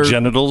bother. Our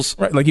genitals,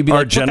 right? Like you'd be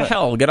like, "What the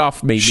hell? Get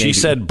off me!" She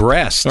said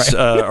breasts. Right.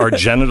 Our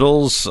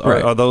genitals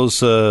are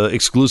those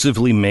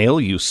exclusively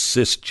male? You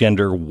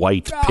cisgender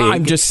white pig.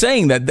 I'm just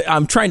saying that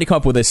I'm trying to come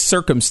up with a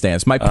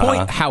circumstance. My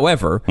point,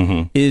 however,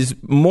 is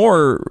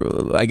more,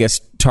 I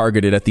guess,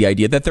 targeted at the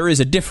idea that there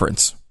is a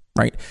difference.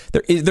 Right.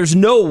 There's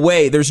no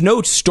way, there's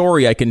no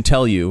story I can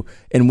tell you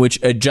in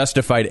which a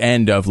justified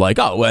end of like,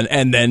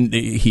 and then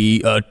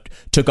he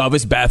took off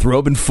his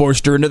bathrobe and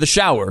forced her into the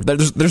shower.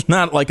 There's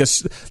not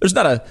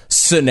a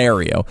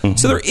scenario.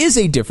 So there is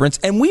a difference.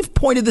 And we've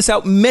pointed this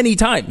out many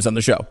times on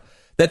the show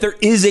that there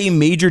is a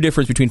major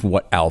difference between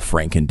what Al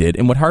Franken did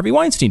and what Harvey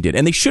Weinstein did.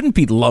 And they shouldn't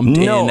be lumped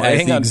in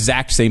as the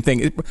exact same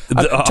thing.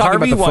 I'm talking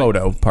about the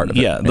photo part of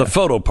it. Yeah, the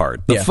photo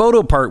part. The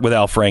photo part with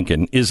Al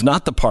Franken is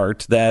not the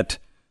part that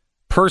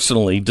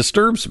personally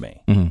disturbs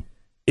me.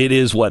 It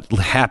is what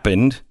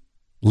happened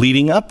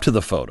leading up to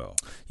the photo.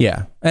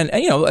 Yeah. And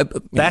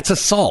that's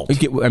assault.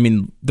 I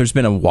mean, there's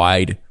been a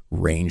wide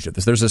range of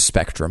this. There's a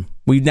spectrum.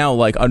 We now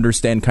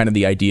understand kind of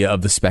the idea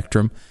of the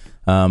spectrum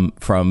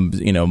from,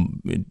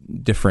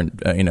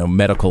 different,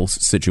 medical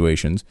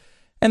situations.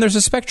 And there's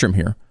a spectrum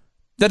here.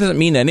 That doesn't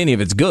mean that any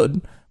of it's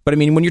good. But I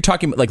mean, when you're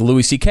talking like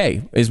Louis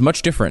C.K. is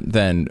much different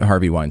than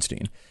Harvey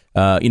Weinstein.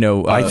 I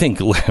think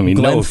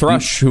Glenn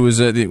Thrush, who was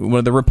one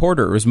of the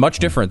reporters, was much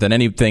different than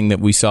anything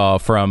that we saw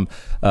from,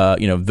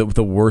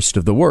 the worst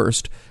of the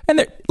worst.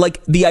 And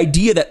the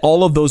idea that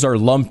all of those are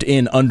lumped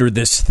in under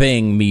this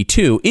thing, Me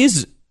Too,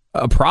 is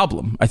a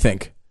problem, I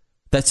think,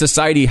 that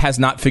society has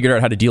not figured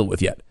out how to deal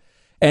with yet.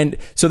 And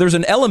so there's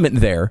an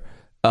element there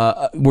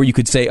where you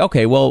could say,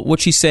 okay, well, what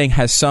she's saying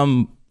has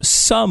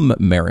some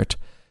merit.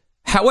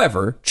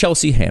 However,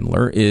 Chelsea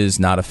Handler is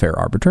not a fair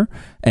arbiter,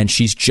 and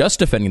she's just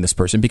defending this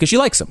person because she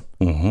likes him.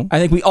 I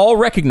think we all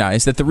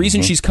recognize that the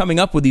reason she's coming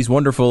up with these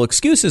wonderful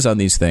excuses on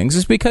these things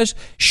is because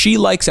she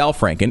likes Al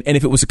Franken, and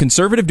if it was a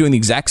conservative doing the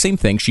exact same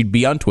thing, she'd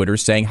be on Twitter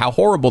saying how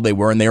horrible they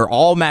were, and they are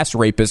all mass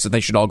rapists, and they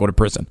should all go to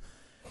prison.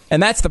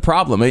 And that's the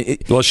problem.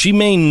 Well, she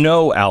may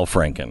know Al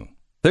Franken.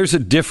 There's a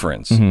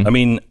difference. I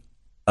mean,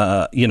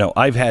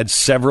 I've had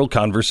several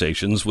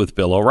conversations with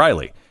Bill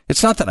O'Reilly.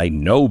 It's not that I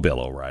know Bill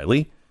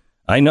O'Reilly.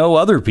 I know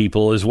other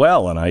people as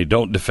well, and I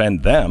don't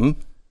defend them.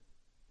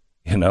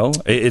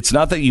 It's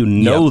not that you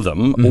know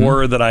them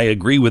or that I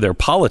agree with their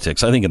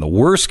politics. I think in the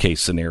worst case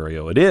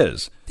scenario, it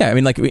is. Yeah, I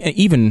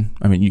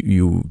mean,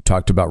 you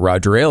talked about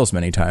Roger Ailes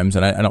many times,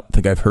 and I don't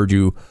think I've heard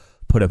you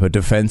put up a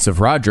defense of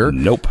Roger.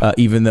 Nope.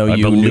 Even though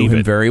you knew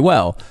him very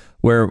well.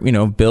 Where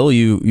Bill,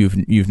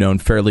 you've known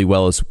fairly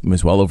well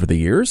as well over the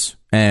years,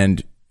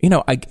 and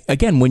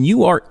again, when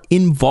you are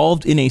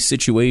involved in a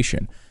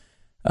situation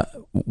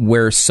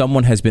where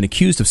someone has been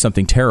accused of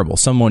something terrible,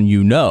 someone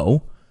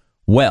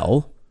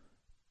well,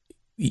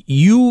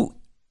 you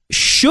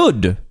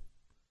should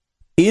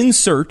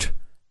insert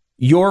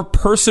your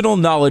personal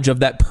knowledge of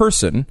that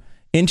person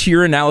into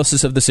your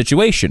analysis of the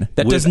situation.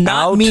 That does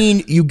not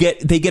mean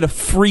they get a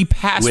free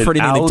pass for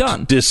anything they've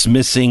done.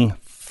 Dismissing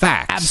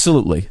facts.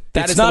 Absolutely.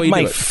 It's not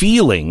my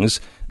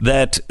feelings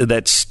that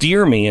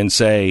steer me and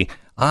say,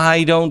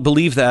 I don't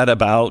believe that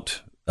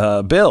about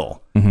Bill.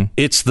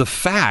 It's the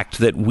fact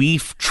that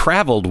we've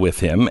traveled with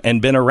him and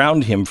been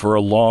around him for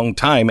a long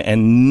time,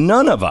 and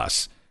none of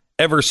us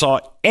ever saw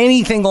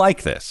anything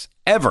like this,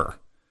 ever,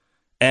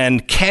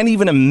 and can't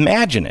even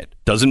imagine it.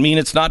 Doesn't mean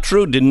it's not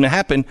true, didn't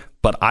happen,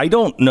 but I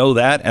don't know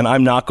that, and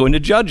I'm not going to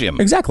judge him.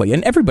 Exactly.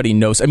 And everybody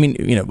knows. I mean,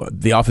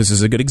 The Office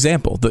is a good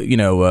example.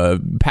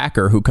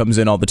 Packer, who comes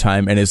in all the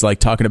time and is like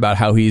talking about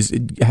how he's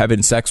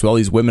having sex with all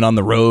these women on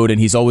the road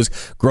and he's always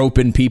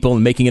groping people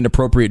and making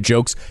inappropriate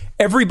jokes.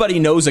 Everybody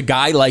knows a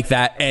guy like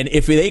that. And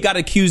if they got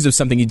accused of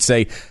something, you'd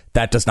say,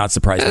 that does not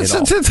surprise me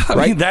at all.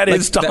 I mean, that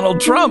is Donald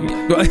Trump.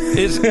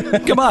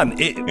 Come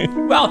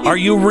on. Are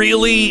you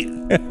really?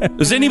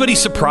 Was anybody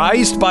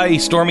surprised by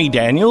Stormy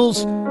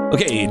Daniels?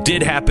 Okay, it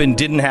did happen,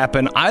 didn't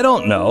happen. I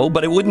don't know,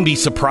 but it wouldn't be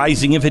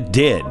surprising if it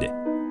did.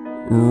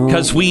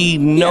 Because we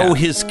know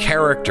his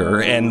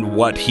character and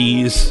what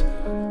he's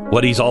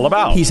all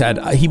about.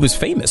 He was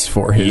famous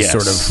for his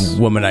sort of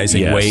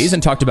womanizing ways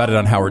and talked about it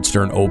on Howard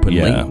Stern openly.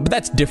 Yeah. But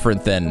that's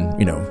different than,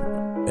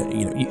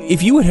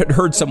 if you had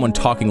heard someone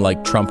talking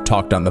like Trump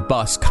talked on the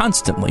bus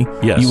constantly,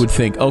 you would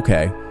think,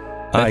 okay,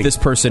 this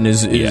person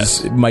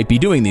is might be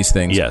doing these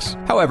things. Yes.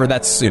 However,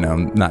 that's,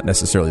 not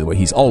necessarily the way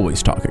he's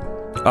always talking.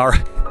 All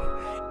right.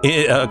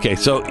 Okay,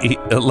 so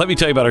let me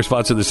tell you about our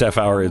sponsor this half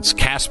hour. It's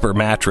Casper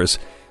Mattress.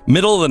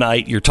 Middle of the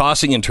night, you're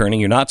tossing and turning,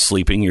 you're not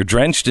sleeping, you're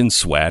drenched in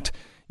sweat.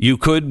 You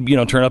could,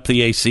 turn up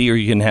the AC or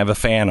you can have a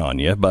fan on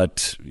you,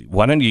 but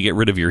why don't you get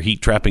rid of your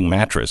heat-trapping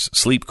mattress?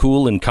 Sleep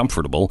cool and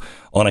comfortable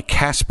on a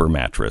Casper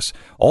mattress.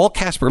 All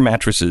Casper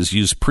mattresses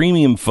use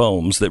premium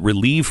foams that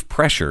relieve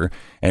pressure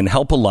and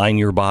help align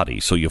your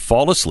body so you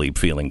fall asleep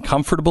feeling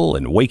comfortable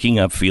and waking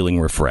up feeling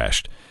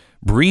refreshed.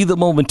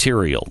 Breathable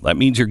material. That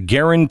means you're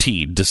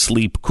guaranteed to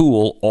sleep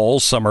cool all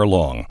summer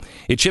long.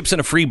 It ships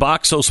in a free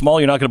box so small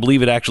you're not going to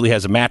believe it actually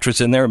has a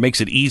mattress in there. It makes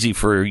it easy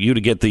for you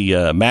to get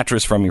the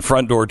mattress from your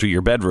front door to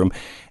your bedroom.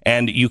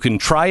 And you can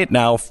try it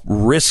now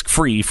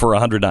risk-free for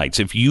 100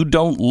 nights. If you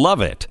don't love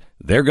it,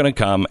 they're going to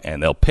come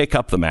and they'll pick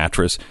up the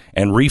mattress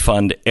and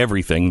refund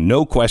everything,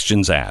 no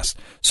questions asked.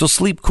 So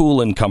sleep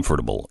cool and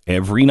comfortable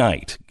every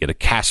night. Get a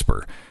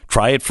Casper.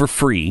 Try it for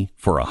free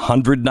for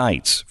 100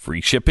 nights. Free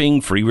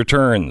shipping, free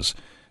returns.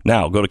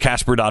 Now, go to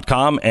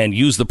Casper.com and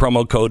use the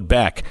promo code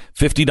BECK.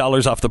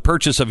 $50 off the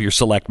purchase of your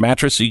select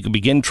mattress so you can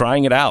begin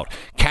trying it out.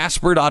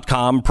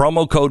 Casper.com,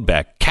 promo code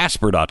BECK.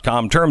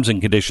 Casper.com, terms and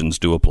conditions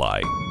do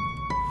apply.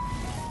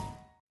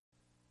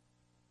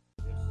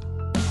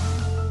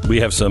 We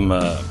have some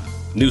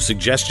new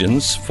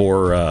suggestions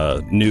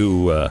for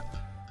new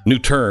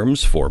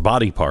terms for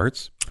body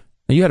parts.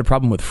 You had a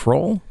problem with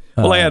Froll?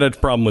 Well, I had a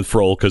problem with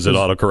Froll because it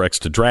autocorrects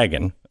to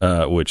dragon,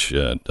 which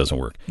doesn't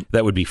work.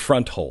 That would be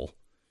front hole.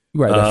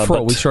 Right,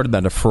 Froll. We shortened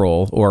that to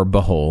Froll or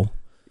Behole.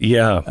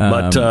 Yeah,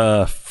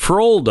 but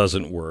Froll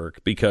doesn't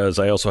work because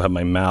I also have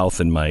my mouth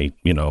and my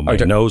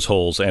nose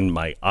holes and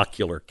my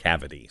ocular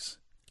cavities.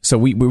 So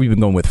we've been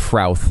going with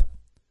Frouth.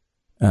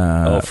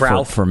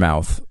 Frouth for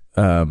mouth.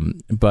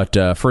 But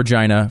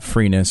Fragina,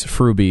 Freenus,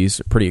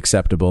 Frubies, pretty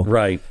acceptable.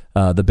 Right.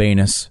 The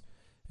Banus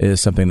is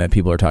something that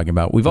people are talking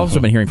about. We've also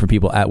been hearing from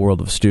people at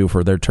World of Stew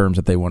for their terms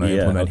that they want to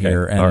implement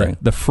here. And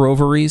the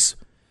Froveries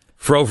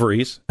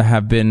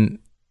have been,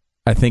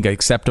 I think,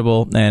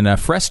 acceptable. And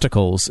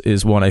Fresticles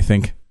is one, I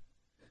think.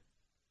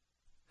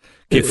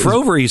 Okay,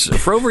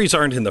 Froveries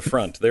aren't in the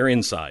front. They're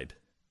inside.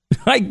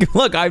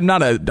 Look, I'm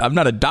not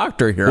a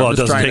doctor here. Well, it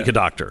doesn't take a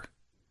doctor.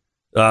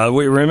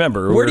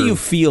 Remember. Where do you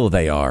feel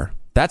they are?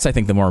 That's, I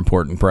think, the more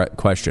important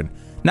question.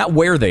 Not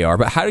where they are,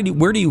 but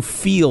where do you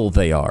feel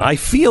they are? I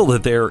feel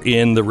that they're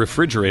in the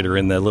refrigerator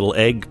in the little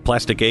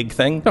plastic egg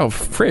thing. Oh,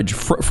 fridge.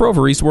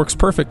 Froveries works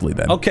perfectly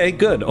then. Okay,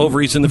 good.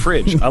 Ovaries in the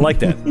fridge. I like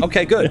that.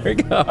 Okay, good. There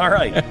you go. All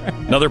right.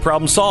 Another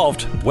problem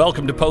solved.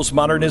 Welcome to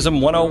Postmodernism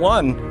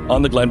 101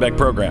 on the Glenn Beck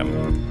program.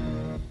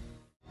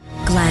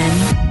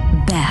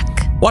 Glenn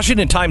Beck.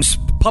 Washington Times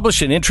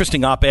published an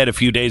interesting op-ed a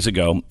few days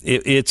ago.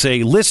 It's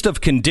a list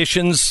of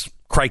conditions,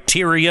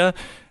 criteria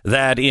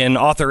that, in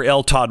author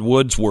L. Todd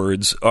Wood's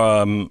words,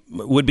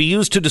 would be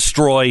used to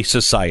destroy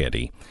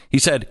society. He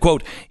said,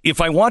 quote,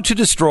 "If I want to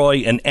destroy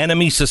an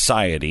enemy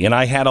society and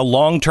I had a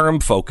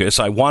long-term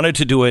focus, I wanted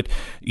to do it,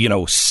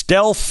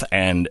 stealth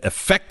and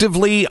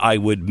effectively, I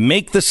would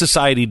make the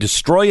society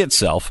destroy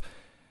itself,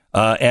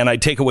 and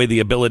I'd take away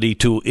the ability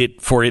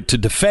for it to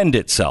defend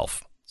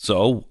itself.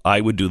 So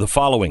I would do the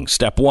following.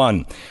 Step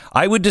 1,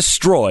 I would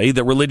destroy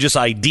the religious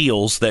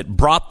ideals that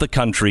brought the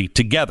country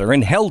together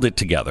and held it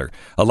together,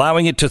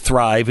 allowing it to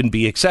thrive and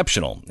be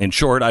exceptional. In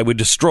short, I would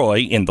destroy,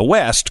 in the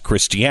West,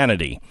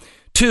 Christianity.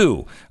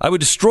 2, I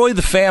would destroy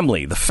the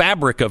family, the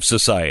fabric of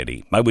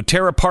society. I would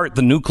tear apart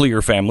the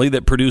nuclear family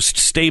that produced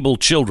stable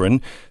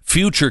children,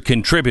 future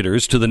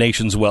contributors to the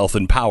nation's wealth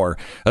and power.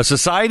 A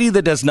society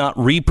that does not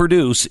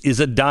reproduce is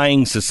a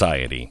dying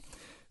society.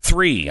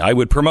 3, I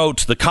would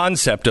promote the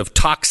concept of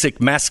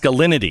toxic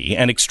masculinity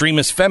and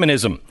extremist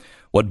feminism.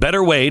 What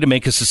better way to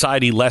make a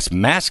society less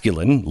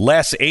masculine,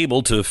 less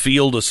able to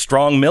field a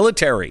strong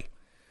military?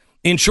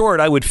 In short,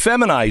 I would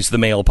feminize the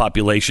male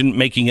population,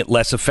 making it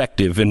less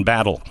effective in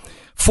battle.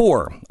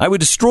 4, I would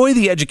destroy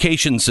the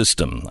education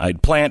system.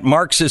 I'd plant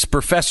Marxist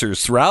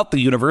professors throughout the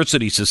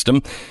university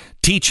system,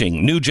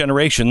 teaching new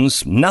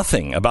generations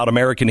nothing about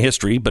American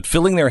history, but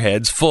filling their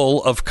heads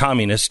full of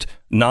communist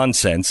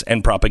nonsense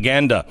and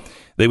propaganda.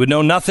 They would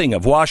know nothing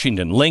of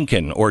Washington,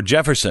 Lincoln, or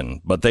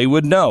Jefferson, but they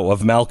would know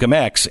of Malcolm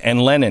X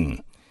and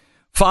Lenin.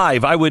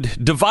 5, I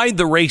would divide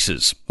the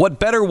races. What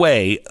better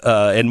way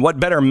and what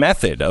better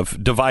method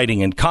of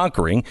dividing and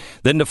conquering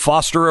than to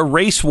foster a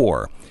race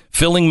war,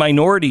 filling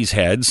minorities'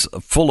 heads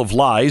full of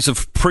lies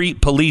of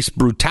police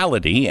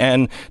brutality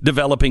and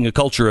developing a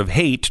culture of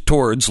hate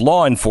towards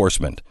law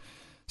enforcement.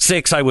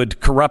 6, I would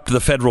corrupt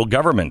the federal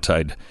government.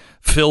 I'd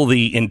fill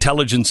the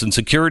intelligence and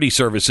security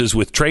services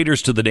with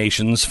traitors to the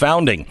nation's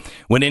founding.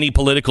 When any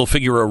political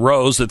figure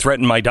arose that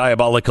threatened my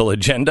diabolical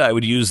agenda, I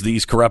would use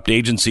these corrupt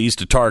agencies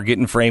to target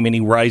and frame any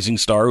rising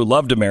star who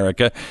loved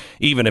America,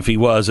 even if he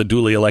was a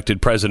duly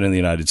elected president of the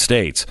United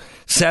States.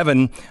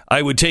 7,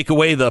 I would take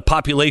away the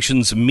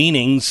population's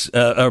means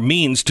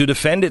to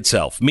defend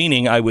itself,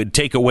 meaning I would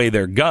take away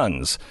their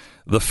guns.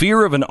 The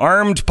fear of an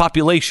armed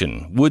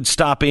population would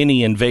stop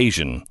any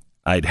invasion.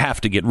 I'd have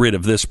to get rid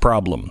of this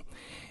problem.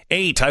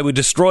 8, I would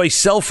destroy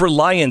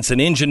self-reliance and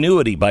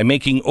ingenuity by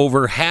making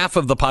over half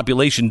of the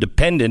population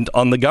dependent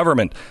on the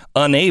government,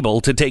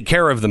 unable to take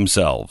care of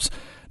themselves.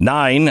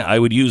 9, I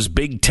would use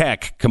big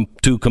tech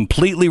to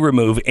completely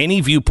remove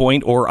any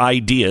viewpoint or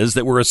ideas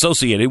that were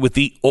associated with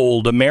the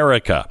old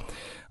America.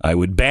 I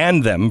would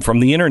ban them from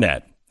the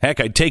internet.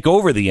 Heck, I'd take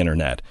over the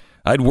internet.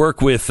 I'd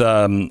work with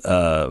tyrannical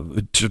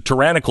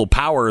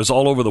powers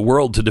all over the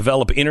world to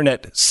develop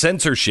internet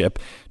censorship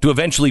to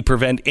eventually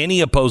prevent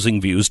any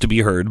opposing views to be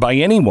heard by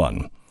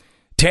anyone.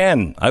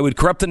 10, I would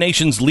corrupt the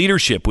nation's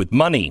leadership with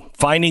money,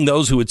 finding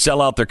those who would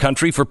sell out their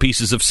country for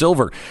pieces of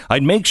silver.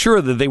 I'd make sure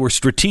that they were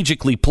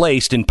strategically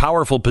placed in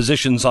powerful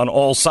positions on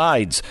all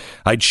sides.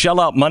 I'd shell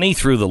out money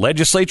through the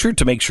legislature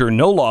to make sure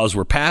no laws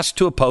were passed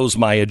to oppose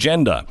my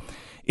agenda.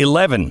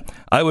 11,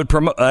 I would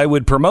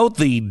promote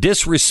the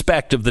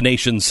disrespect of the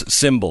nation's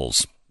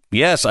symbols.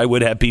 Yes, I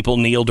would have people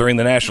kneel during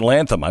the national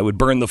anthem. I would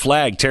burn the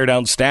flag, tear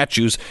down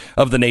statues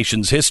of the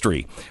nation's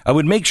history. I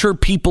would make sure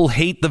people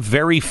hate the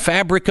very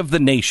fabric of the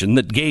nation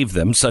that gave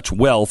them such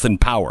wealth and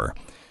power.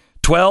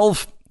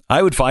 12,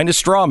 I would find a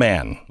straw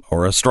man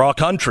or a straw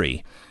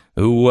country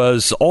who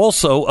was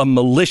also a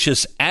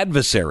malicious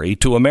adversary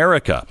to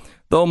America,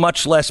 though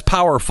much less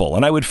powerful,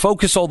 and I would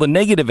focus all the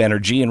negative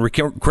energy and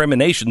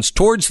recriminations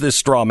towards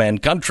this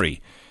strawman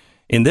country.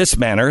 In this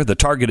manner, the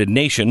targeted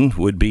nation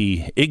would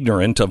be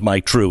ignorant of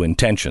my true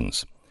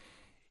intentions.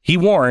 He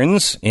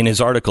warns in his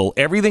article,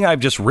 everything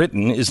I've just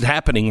written is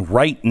happening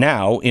right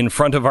now in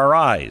front of our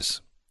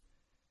eyes.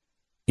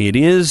 It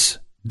is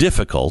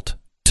difficult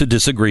to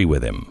disagree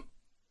with him.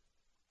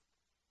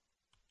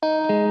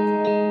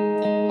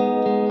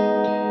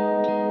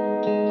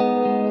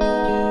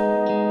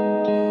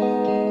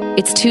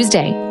 It's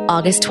Tuesday,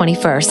 August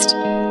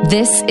 21st.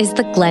 This is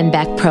the Glenn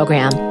Beck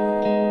Program.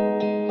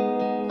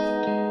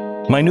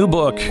 My new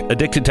book,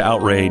 Addicted to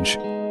Outrage,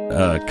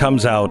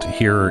 comes out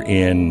here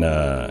in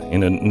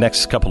the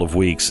next couple of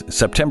weeks.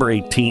 September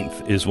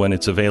 18th is when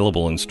it's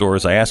available in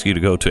stores. I ask you to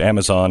go to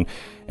Amazon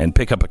and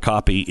pick up a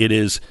copy. It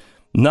is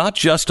not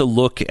just a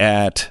look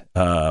at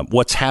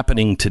what's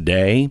happening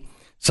today.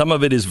 Some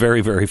of it is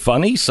very, very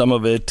funny. Some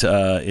of it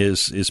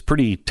is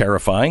pretty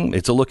terrifying.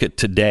 It's a look at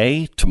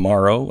today,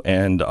 tomorrow,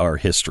 and our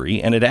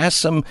history. And it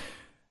asks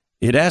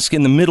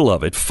in the middle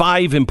of it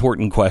 5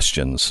 important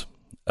questions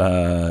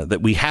that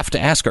we have to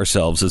ask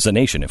ourselves as a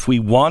nation. If we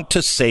want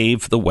to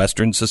save the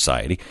Western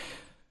society,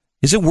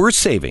 is it worth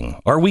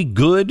saving? Are we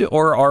good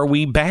or are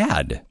we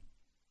bad?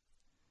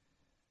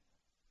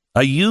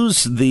 I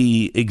use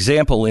the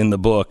example in the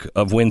book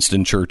of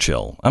Winston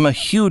Churchill. I'm a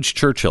huge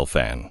Churchill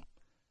fan.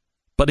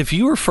 But if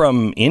you were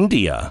from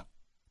India,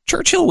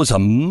 Churchill was a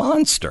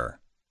monster.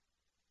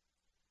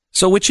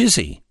 So which is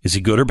he? Is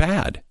he good or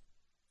bad?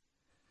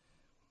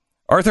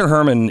 Arthur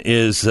Herman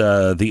is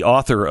the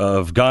author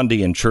of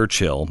Gandhi and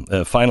Churchill,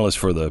 a finalist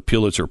for the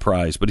Pulitzer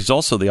Prize, but he's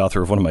also the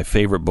author of one of my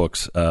favorite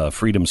books,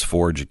 Freedom's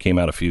Forge. It came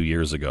out a few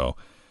years ago.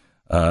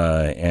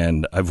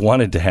 And I've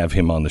wanted to have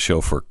him on the show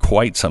for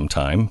quite some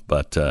time,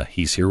 but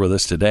he's here with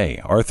us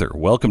today. Arthur,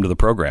 welcome to the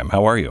program.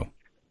 How are you?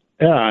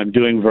 Yeah, I'm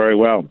doing very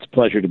well. It's a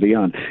pleasure to be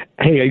on.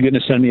 Hey, are you going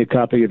to send me a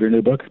copy of your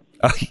new book?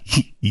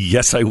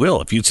 Yes, I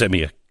will. If you'd send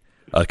me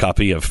a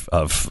copy of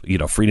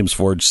Freedom's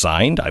Forge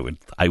signed, I would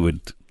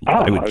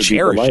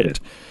cherish it.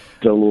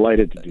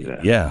 Delighted to do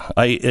that.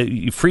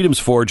 Yeah, Freedom's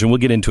Forge, and we'll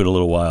get into it in a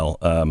little while.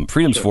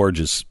 Freedom's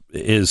Forge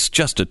is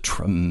just a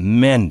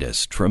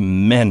tremendous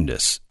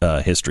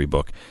history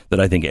book that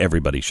I think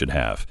everybody should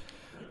have.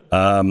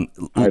 I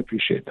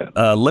appreciate that.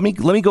 Let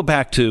me go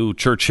back to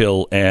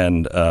Churchill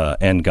and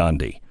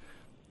Gandhi.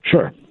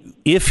 Sure.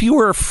 If you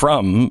are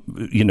from,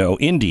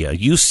 India,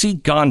 you see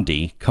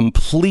Gandhi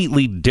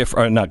completely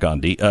different. Not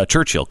Gandhi,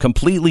 Churchill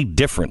completely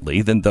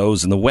differently than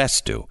those in the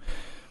West do.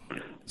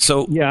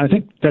 So yeah, I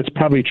think that's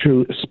probably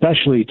true,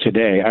 especially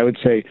today. I would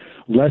say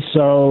less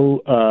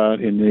so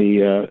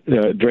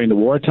during the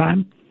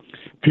wartime,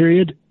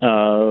 period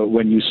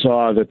when you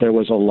saw that there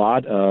was a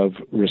lot of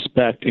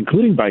respect,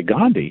 including by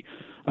Gandhi,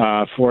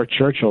 for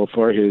Churchill,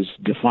 for his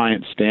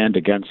defiant stand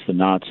against the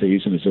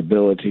Nazis and his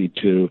ability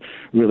to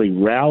really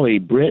rally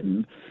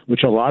Britain,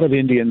 which a lot of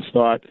Indians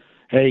thought,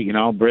 hey, you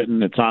know,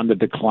 Britain, it's on the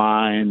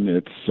decline,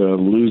 it's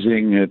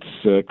losing its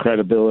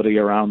credibility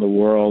around the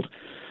world,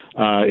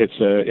 it's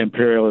an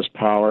imperialist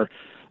power.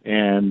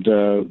 And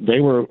they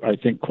were, I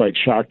think, quite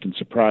shocked and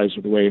surprised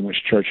with the way in which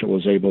Churchill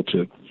was able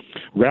to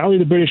rally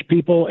the British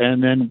people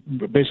and then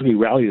basically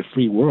rally the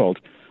free world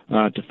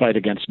to fight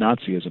against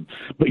Nazism.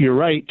 But you're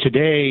right,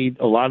 today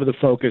a lot of the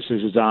focus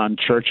is on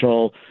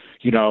Churchill,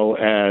 you know,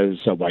 as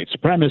a white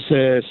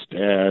supremacist,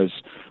 as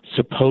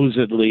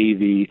supposedly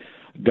the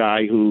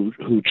guy who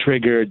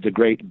triggered the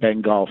Great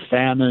Bengal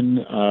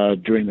Famine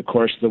during the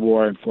course of the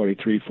war in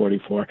 43,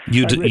 44.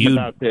 You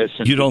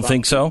don't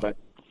think so?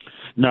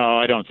 No,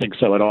 I don't think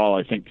so at all.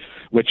 I think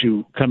what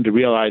you come to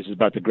realize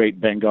about the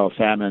Great Bengal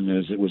Famine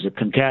is it was a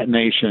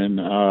concatenation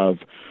of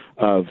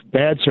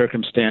bad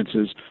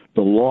circumstances,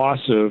 the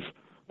loss of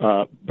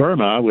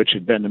Burma, which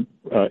had been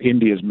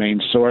India's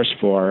main source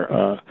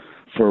for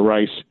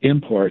rice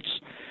imports,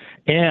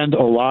 and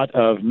a lot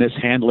of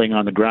mishandling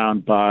on the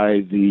ground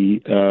by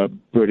the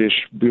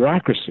British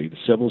bureaucracy. The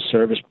civil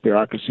service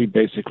bureaucracy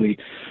basically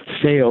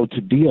failed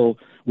to deal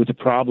with the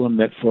problem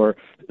that for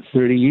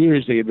 30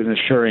 years they had been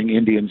assuring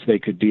Indians they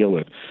could deal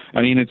with.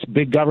 I mean, it's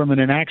big government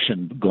in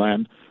action,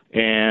 Glenn,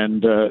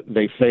 and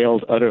they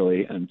failed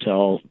utterly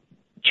until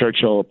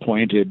Churchill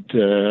appointed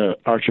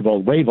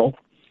Archibald Wavell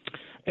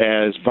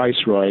as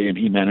viceroy, and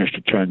he managed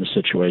to turn the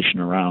situation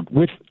around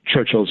with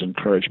Churchill's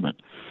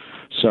encouragement.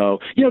 So,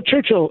 you know,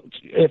 Churchill,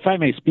 if I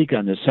may speak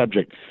on this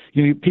subject,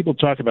 you know, people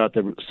talk about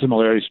the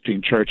similarities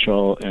between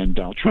Churchill and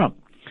Donald Trump.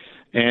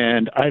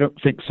 And I don't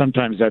think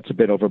sometimes that's a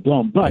bit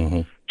overblown. But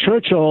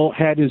Churchill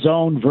had his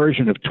own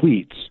version of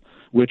tweets,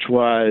 which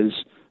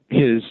was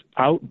his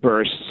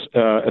outbursts,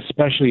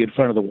 especially in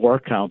front of the War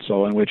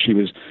Council, in which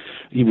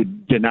he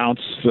would denounce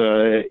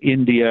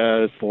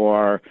India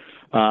for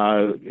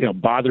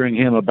bothering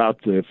him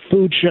about the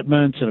food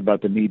shipments and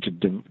about the need to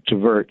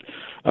divert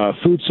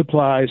food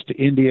supplies to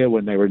India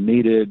when they were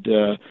needed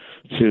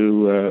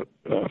for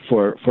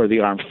the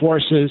armed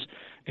forces.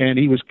 And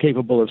he was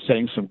capable of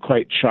saying some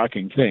quite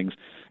shocking things.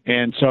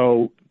 And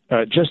so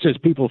just as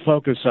people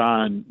focus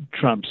on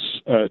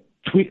Trump's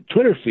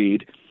Twitter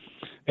feed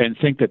and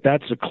think that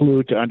that's a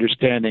clue to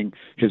understanding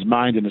his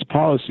mind and his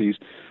policies,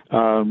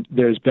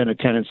 there's been a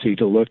tendency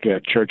to look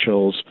at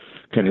Churchill's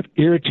kind of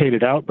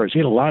irritated outbursts. He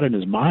had a lot in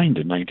his mind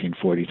in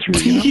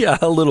 1943. You know? Yeah,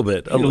 a little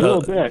bit. A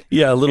little bit.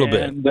 Yeah, a little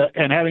bit.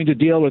 And having to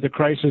deal with a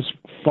crisis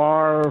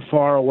far,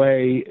 far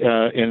away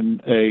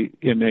in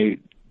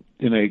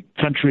a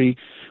country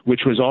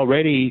which was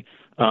already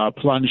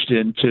plunged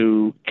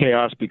into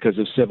chaos because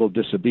of civil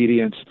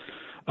disobedience,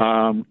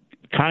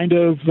 kind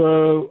of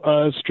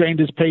strained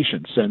his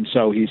patience. And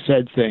so he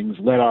said things,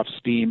 let off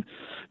steam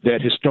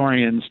that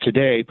historians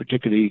today,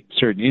 particularly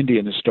certain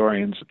Indian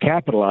historians,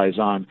 capitalize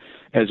on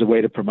as a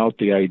way to promote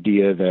the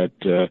idea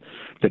that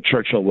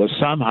Churchill was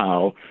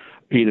somehow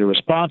either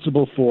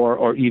responsible for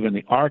or even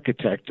the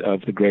architect of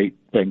the Great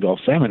Bengal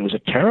Famine. It was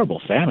a terrible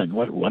famine.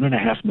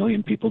 1.5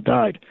 million people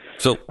died.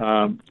 So,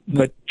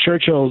 but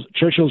Churchill's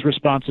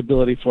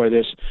responsibility for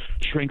this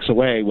shrinks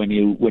away when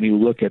you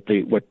look at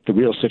what the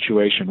real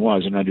situation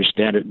was and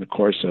understand it in the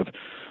course of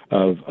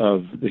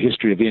the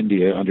history of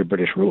India under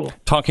British rule.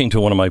 Talking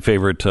to one of my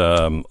favorite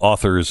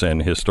authors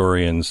and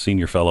historians,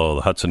 senior fellow of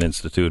the Hudson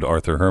Institute,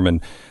 Arthur Herman,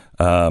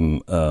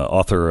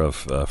 author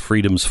of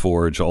Freedom's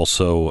Forge,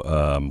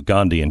 also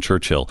Gandhi and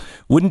Churchill.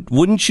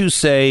 Wouldn't you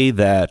say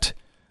that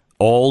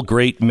all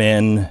great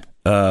men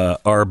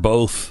are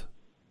both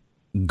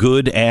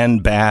good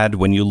and bad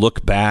when you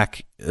look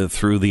back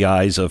through the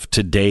eyes of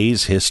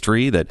today's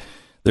history? That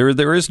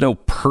there is no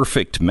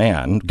perfect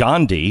man.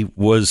 Gandhi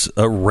was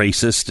a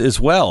racist as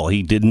well.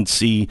 He didn't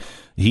see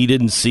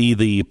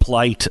the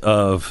plight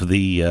of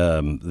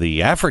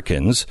the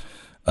Africans,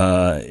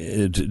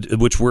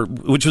 which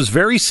was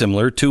very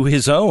similar to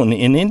his own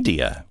in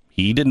India.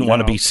 He didn't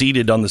want to be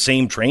seated on the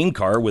same train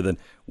car with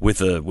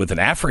an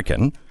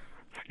African.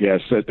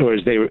 Yes, or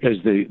as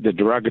the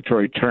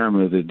derogatory term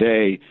of the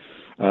day,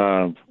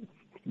 the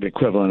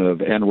equivalent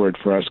of N-word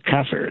for us,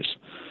 Kafirs.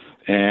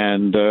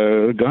 And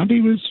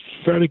Gandhi was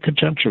fairly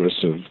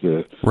contemptuous of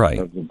the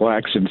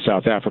blacks in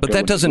South Africa. But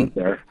that doesn't.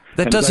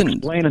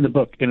 Explain in the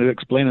book.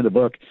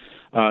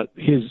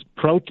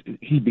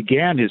 He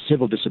began his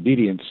civil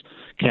disobedience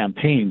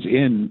campaigns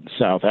in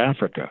South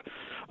Africa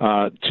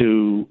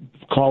to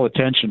call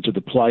attention to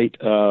the plight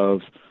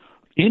of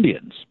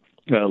Indians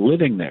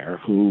living there,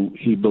 who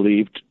he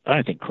believed,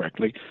 I think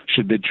correctly,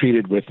 should be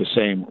treated with the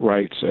same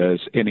rights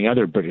as any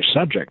other British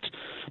subjects.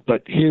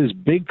 But his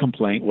big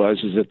complaint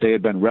was that they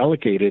had been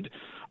relegated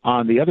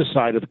on the other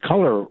side of the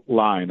color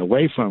line,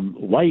 away from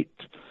white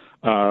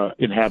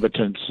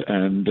inhabitants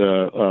and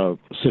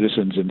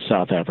citizens in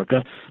South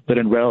Africa, but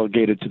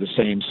relegated to the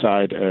same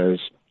side as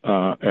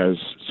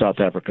South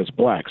Africa's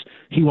blacks.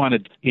 He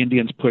wanted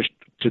Indians pushed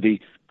to the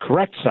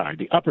correct side,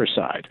 the upper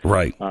side.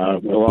 Right.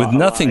 With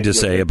nothing to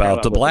say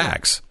about the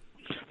blacks.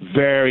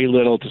 Very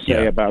little to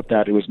say about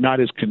that. It was not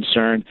his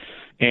concern,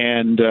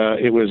 and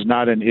it was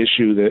not an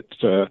issue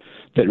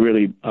that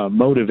really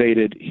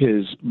motivated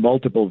his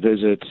multiple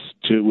visits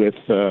with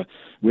the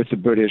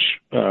British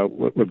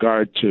with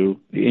regard to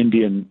the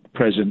Indian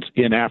presence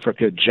in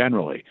Africa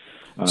generally.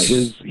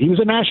 He was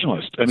a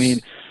nationalist. I mean,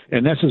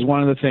 and this is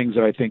one of the things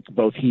that I think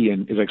both he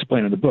and, as I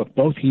explain in the book,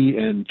 both he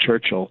and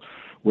Churchill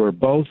were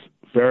both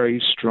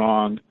very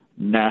strong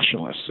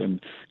nationalists.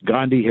 And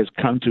Gandhi has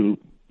come to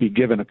be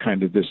given a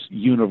kind of this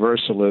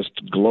universalist,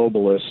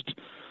 globalist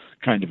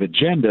kind of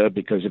agenda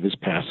because of his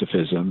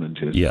pacifism and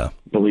his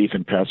belief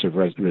in passive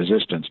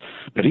resistance.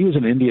 But he was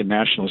an Indian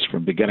nationalist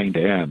from beginning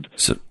to end.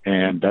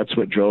 And that's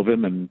what drove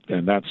him,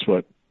 and that's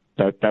what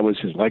that was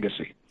his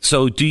legacy.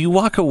 So do you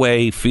walk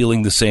away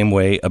feeling the same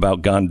way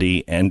about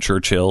Gandhi and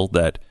Churchill,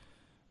 that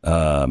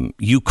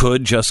you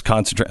could just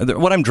concentrate?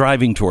 What I'm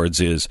driving towards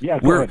is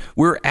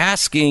we're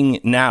asking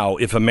now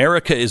if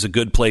America is a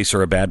good place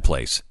or a bad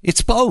place.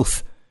 It's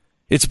both.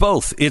 It's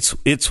both.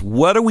 It's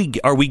what are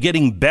we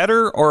getting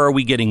better or are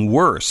we getting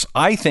worse?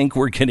 I think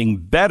we're getting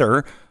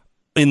better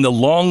in the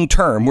long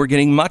term. We're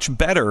getting much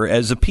better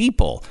as a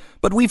people.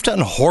 But we've done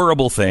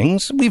horrible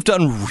things. We've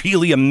done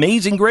really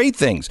amazing, great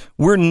things.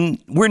 We're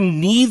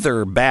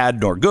neither bad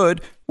nor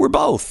good. We're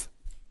both.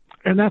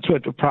 And that's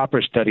what a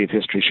proper study of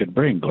history should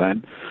bring,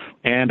 Glenn,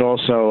 and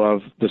also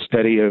of the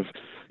study of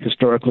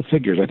historical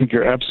figures. I think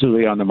you're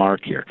absolutely on the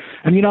mark here.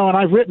 And, and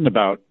I've written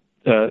about,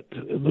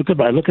 look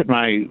at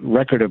my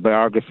record of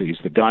biographies,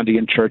 the Gandhi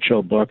and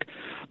Churchill book,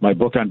 my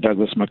book on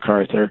Douglas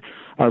MacArthur,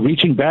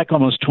 reaching back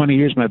almost 20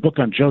 years, my book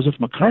on Joseph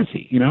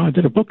McCarthy. I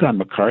did a book on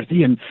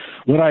McCarthy, and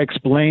what I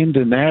explained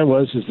in there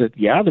is that,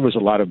 there was a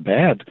lot of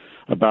bad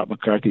about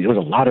McCarthy. There was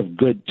a lot of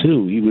good,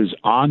 too. He was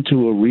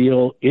onto a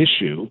real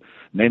issue,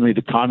 namely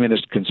the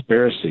communist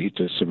conspiracy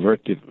to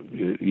subvert the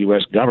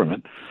U.S.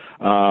 government,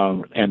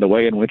 and the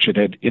way in which it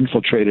had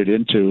infiltrated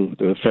into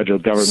the federal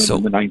government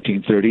in the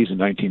 1930s and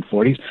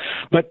 1940s.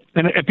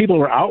 And people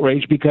were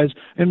outraged because,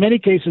 in many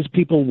cases,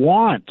 people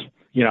want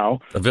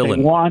a villain.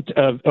 They want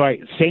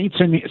saints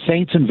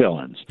and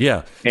villains.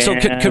 Yeah. So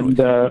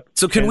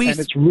can we? And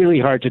it's really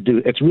hard to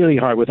do. It's really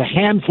hard with a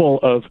handful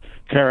of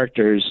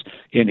characters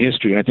in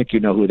history. And I think you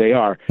know who they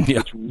are. Yeah.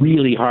 It's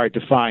really hard to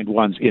find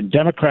ones in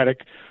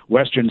democratic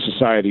Western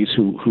societies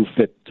who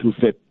fit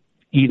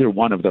either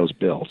one of those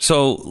bills.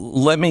 So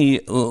let me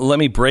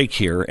break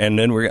here, and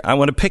then I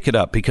want to pick it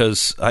up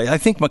because I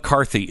think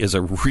McCarthy is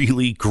a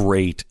really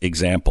great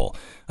example.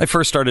 I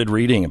first started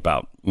reading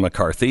about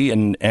McCarthy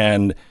and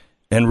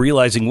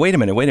realizing, wait a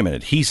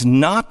minute, he's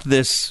not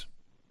this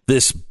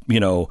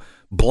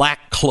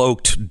black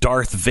cloaked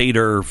Darth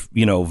Vader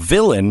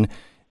villain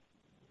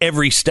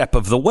every step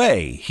of the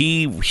way.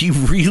 He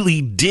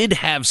really did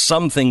have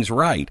some things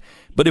right.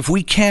 But if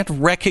we can't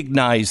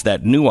recognize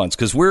that nuance,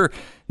 because we're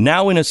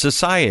now in a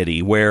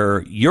society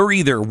where you're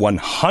either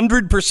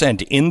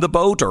 100% in the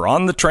boat or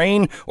on the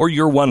train, or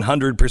you're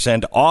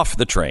 100% off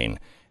the train.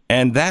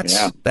 And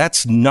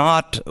that's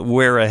not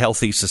where a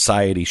healthy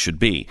society should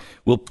be.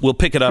 We'll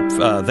pick it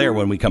up there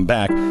when we come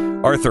back.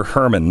 Arthur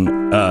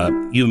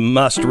Herman, you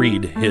must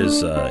read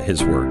his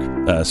work,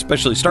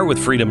 especially start with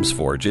Freedom's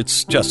Forge.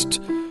 It's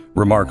just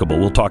remarkable.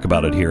 We'll talk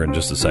about it here in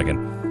just a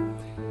second.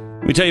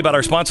 Let me tell you about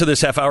our sponsor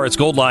this half hour. It's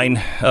Goldline.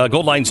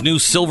 Goldline's new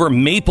Silver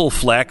Maple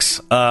Flex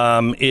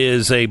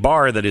is a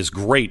bar that is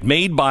great,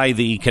 made by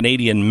the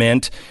Canadian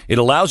Mint. It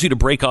allows you to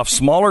break off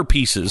smaller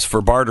pieces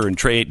for barter and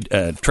trade.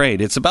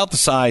 It's about the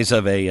size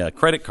of a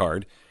credit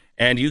card,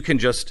 and you can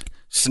just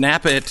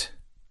snap it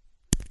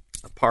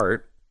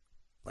apart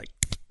like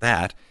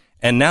that.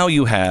 And now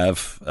you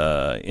have,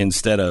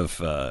 instead of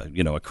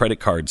a credit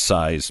card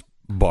size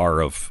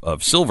bar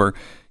of silver,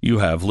 you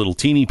have little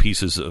teeny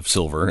pieces of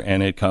silver,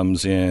 and it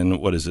comes in,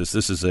 what is this?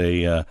 This is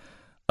a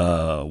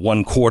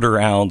 1/4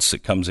 ounce.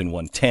 It comes in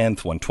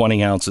 1/10,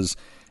 120 ounces.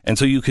 And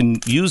so you can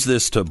use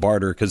this to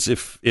barter, because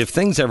if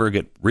things ever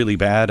get really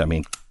bad, I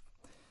mean,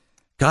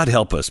 God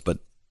help us. But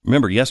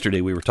remember,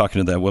 yesterday we were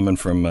talking to that woman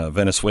from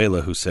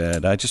Venezuela who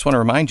said, I just want to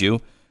remind you,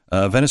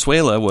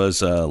 Venezuela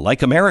was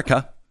like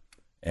America,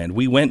 and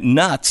we went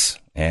nuts,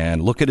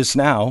 and look at us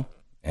now,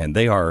 and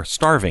they are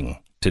starving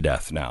to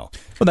death now.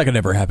 Well, that could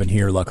never happen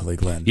here, luckily,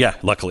 Glenn. Yeah,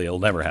 luckily it'll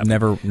never happen.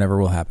 Never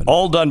will happen.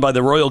 All done by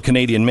the Royal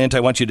Canadian Mint.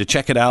 I want you to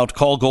check it out.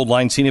 Call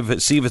Goldline, see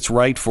if it's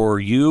right for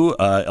you.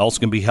 Else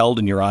can be held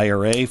in your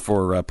IRA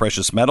for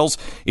precious metals.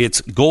 It's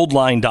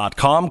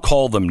goldline.com.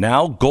 Call them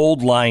now.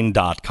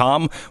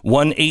 Goldline.com.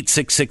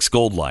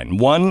 1-866-GOLDLINE.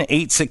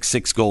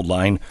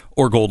 1-866-GOLDLINE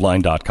or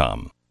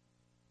goldline.com.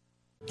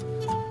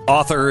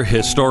 Author,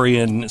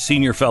 historian,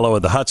 senior fellow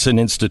at the Hudson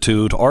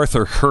Institute,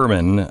 Arthur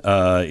Herman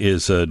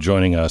is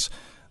joining us.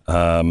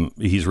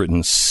 He's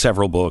written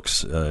several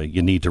books.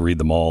 You need to read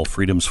them all.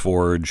 Freedom's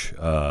Forge,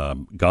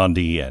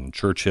 Gandhi, and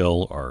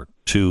Churchill are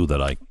two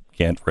that I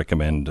can't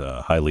recommend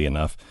highly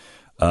enough.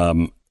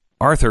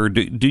 Arthur,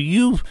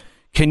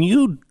 can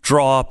you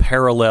draw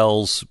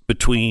parallels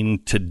between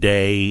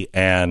today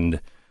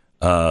and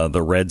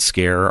the Red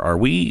Scare. Are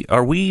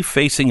we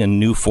facing a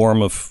new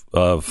form of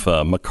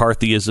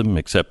McCarthyism,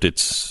 except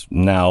it's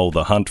now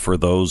the hunt for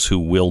those who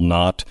will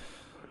not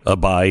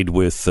abide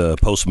with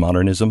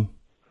postmodernism?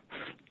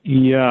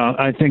 Yeah,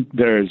 I think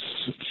there's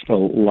a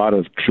lot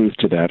of truth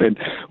to that. And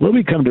what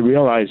we come to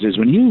realize is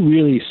when you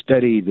really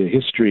study the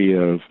history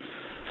of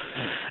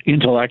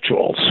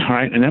intellectuals,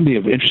 right? And that'd be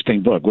an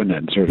interesting book,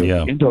 wouldn't it? Sort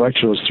of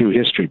intellectuals through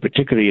history,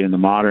 particularly in the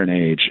modern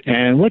age.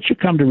 And what you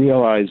come to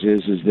realize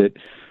is that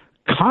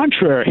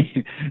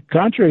contrary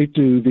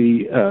to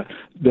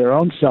their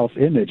own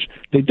self-image,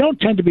 they don't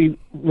tend to be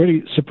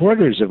really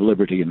supporters of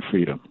liberty and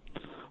freedom.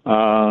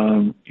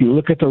 You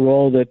look at the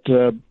role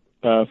that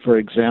for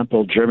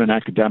example, German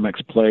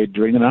academics played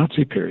during the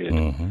Nazi period,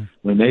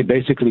 when they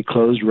basically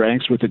closed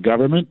ranks with the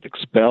government,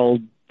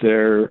 expelled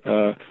their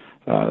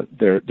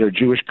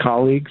Jewish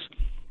colleagues,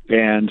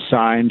 and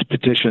signed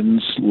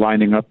petitions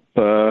lining up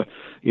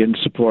in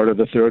support of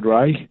the Third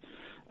Reich.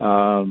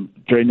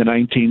 During the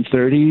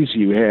 1930s,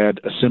 you had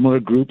a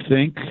similar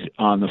groupthink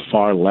on the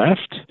far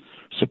left,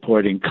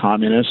 supporting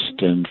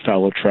communist and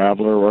fellow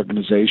traveler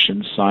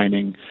organizations,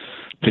 signing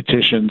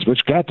petitions,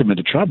 which got them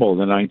into trouble in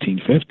the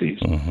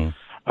 1950s.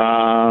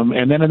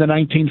 And then in the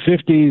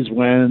 1950s,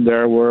 when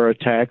there were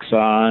attacks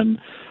on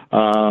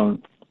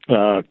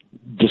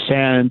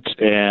dissent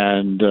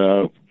and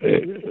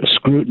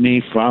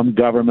scrutiny from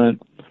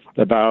government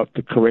about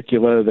the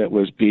curricula that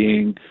was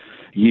being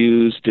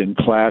used in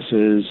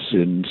classes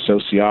in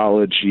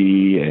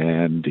sociology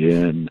and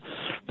in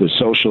the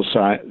social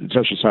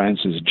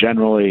sciences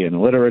generally,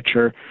 and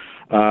literature,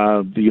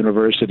 the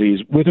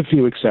universities, with a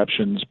few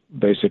exceptions,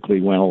 basically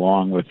went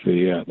along with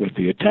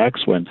the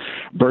attacks. When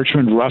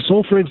Bertrand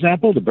Russell, for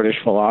example, the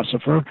British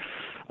philosopher,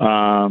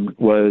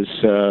 was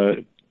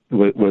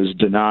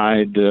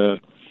denied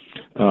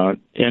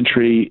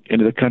entry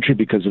into the country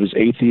because of his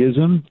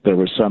atheism, there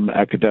were some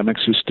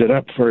academics who stood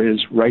up for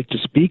his right to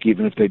speak,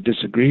 even if they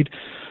disagreed,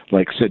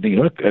 like Sidney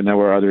Hook, and there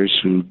were others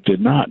who did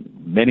not,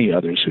 many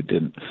others who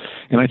didn't.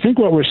 And I think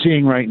what we're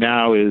seeing right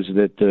now is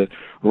that the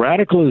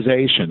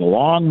radicalization, the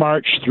long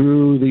march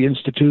through the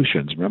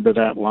institutions, remember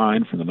that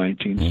line from the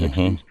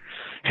 1960s,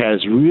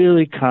 has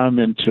really come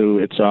into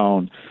its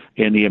own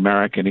in the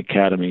American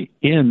academy,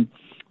 in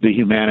the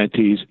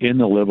humanities, in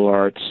the liberal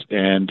arts,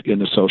 and in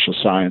the social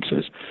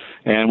sciences.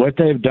 And what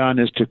they've done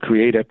is to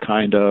create a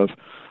kind of,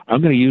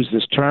 I'm going to use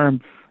this term,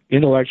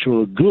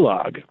 intellectual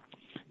gulag,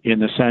 in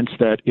the sense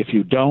that if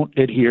you don't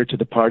adhere to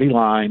the party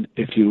line,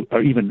 if you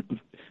or even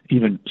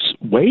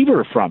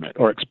waver from it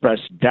or express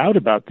doubt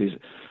about the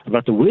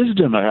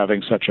wisdom of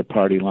having such a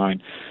party line,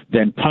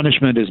 then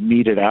punishment is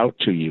meted out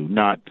to you,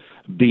 not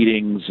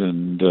beatings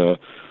and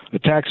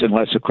attacks,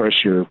 unless, of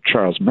course, you're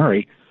Charles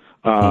Murray,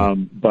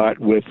 but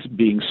with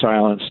being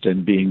silenced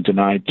and being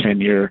denied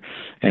tenure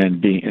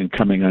and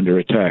coming under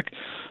attack.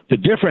 The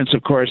difference,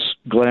 of course,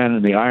 Glenn,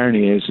 and the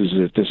irony is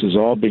that this is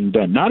all being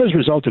done not as a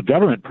result of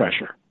government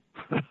pressure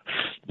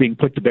being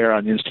put to bear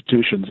on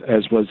institutions,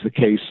 as was the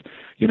case,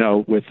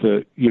 with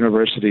the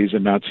universities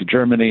in Nazi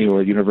Germany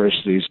or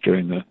universities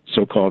during the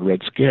so-called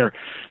Red Scare.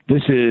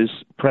 This is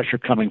pressure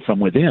coming from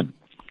within,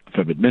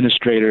 from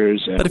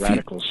administrators and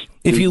radicals.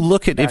 If you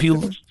look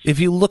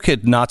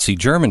at Nazi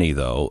Germany,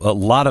 though, a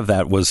lot of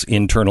that was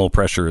internal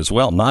pressure as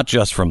well, not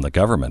just from the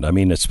government. I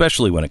mean,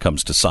 especially when it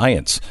comes to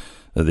science.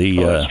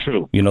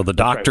 The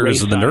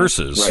doctors and the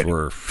nurses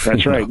were.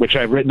 That's right, which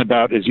I've written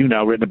about, as you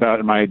know, in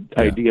my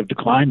Idea of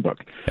Decline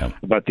book,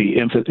 about the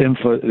influence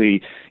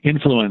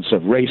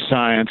of race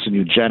science and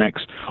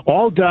eugenics,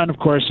 all done, of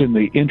course, in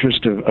the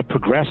interest of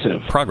progress,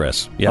 and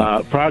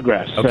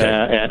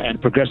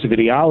progressive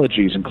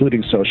ideologies,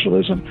 including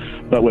socialism,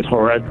 but with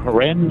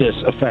horrendous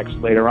effects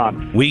later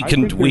on.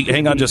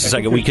 Hang on just a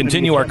second. We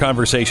continue our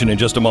conversation in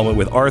just a moment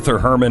with Arthur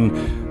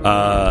Herman,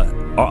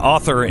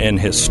 author and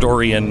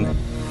historian.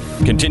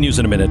 Continues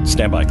in a minute.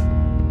 Stand by.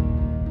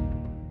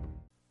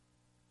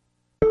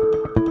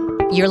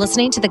 You're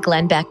listening to the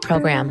Glenn Beck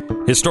Program.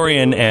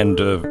 Historian and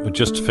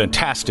just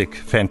fantastic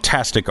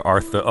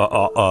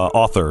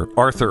author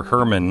Arthur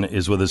Herman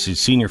is with us.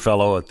 He's senior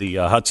fellow at the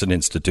Hudson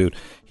Institute.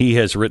 He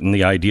has written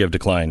The Idea of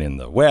Decline in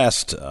the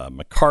West,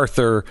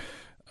 MacArthur,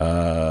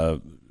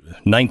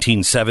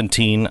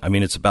 1917. I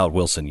mean, it's about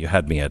Wilson. You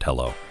had me at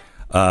hello.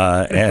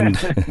 And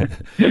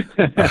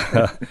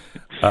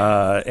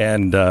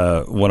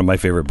one of my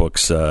favorite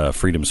books,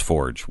 Freedom's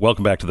Forge.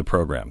 Welcome back to the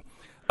program.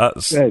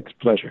 It's a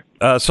pleasure.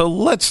 So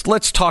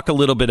let's talk a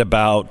little bit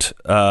about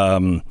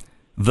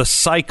the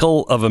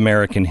cycle of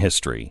American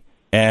history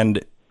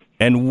and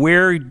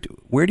where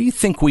do you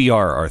think we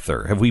are,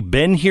 Arthur? Have we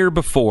been here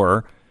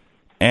before,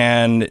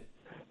 and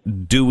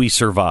do we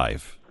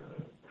survive?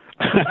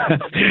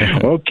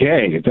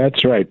 Okay,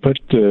 that's right. Put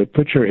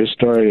your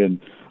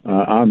historian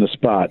on the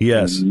spot.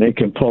 Yes. And make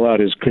him pull out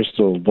his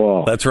crystal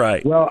ball. That's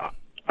right. Well,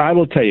 I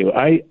will tell you,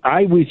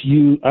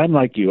 I'm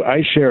like you.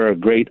 I share a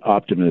great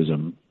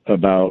optimism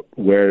about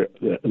where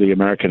the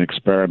American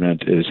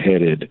experiment is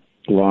headed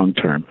long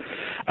term.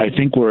 I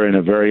think we're in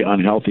a very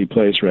unhealthy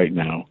place right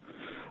now.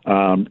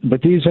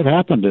 But these have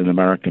happened in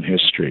American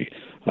history.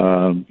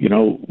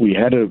 We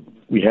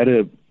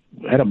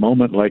had a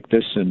moment like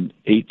this in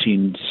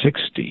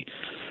 1860.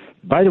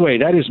 By the way,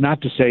 that is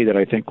not to say that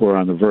I think we're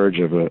on the verge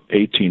of a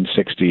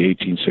 1860,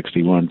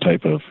 1861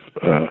 type of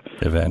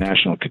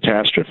national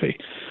catastrophe.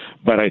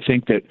 But I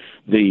think that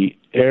the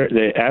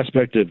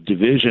aspect of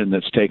division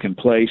that's taken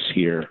place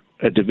here,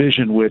 a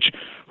division which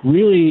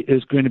really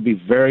is going to be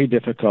very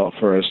difficult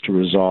for us to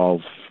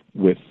resolve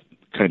with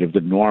kind of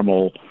the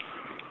normal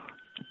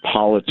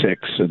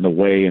politics and the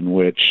way in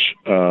which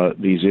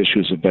these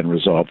issues have been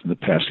resolved in the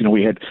past.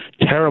 We had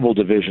terrible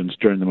divisions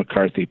during the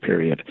McCarthy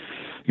period.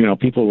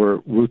 People were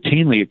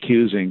routinely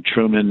accusing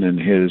Truman and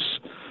his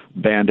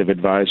band of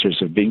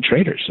advisors of being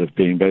traitors, of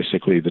being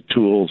basically the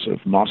tools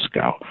of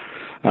Moscow.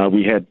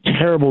 We had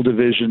terrible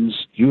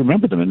divisions. You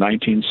remember them in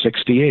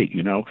 1968.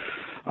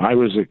 I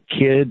was a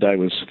kid. I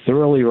was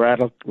thoroughly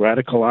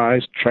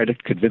radicalized, tried to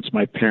convince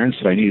my parents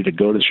that I needed to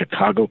go to the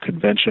Chicago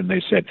Convention.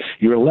 They said,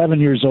 "You're 11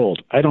 years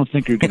old. I don't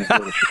think you're going to go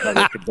to the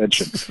Chicago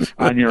Convention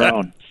on your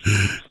own."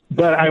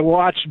 But I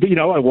watched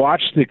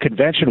the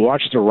convention,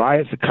 watched the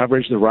riots, the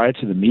coverage of the riots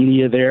in the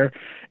media there.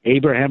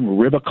 Abraham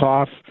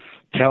Ribicoff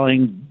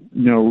telling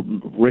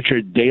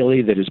Richard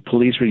Daley that his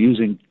police were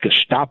using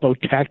Gestapo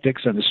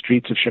tactics on the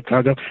streets of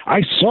Chicago.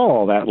 I saw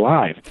all that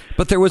live.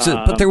 But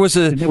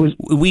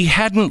we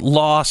hadn't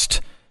lost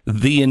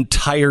the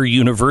entire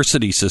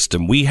university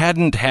system. We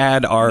hadn't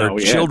had our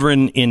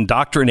children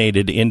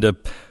indoctrinated into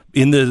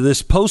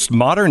this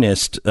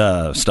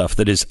postmodernist stuff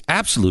that is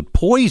absolute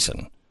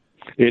poison.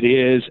 It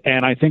is,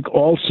 and I think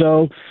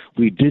also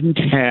we didn't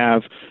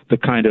have the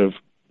kind of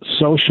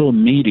social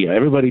media.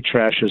 Everybody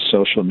trashes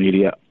social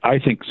media. I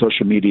think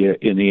social media,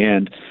 in the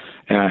end,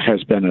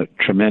 has been a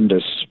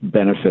tremendous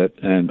benefit,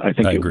 and I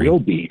think it will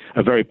be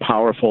a very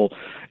powerful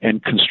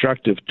and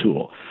constructive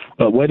tool.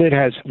 But what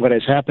has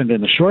happened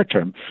in the short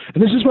term,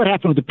 and this is what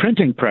happened with the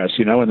printing press,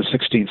 in the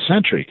 16th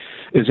century,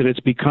 is that it's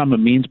become a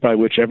means by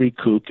which every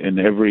kook and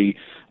every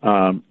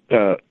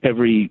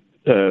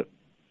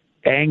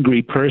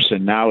angry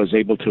person now is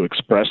able to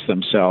express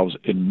themselves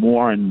in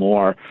more and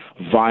more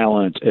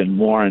violent and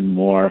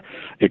more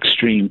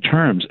extreme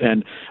terms.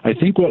 And I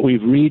think what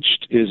we've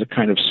reached is a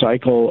kind of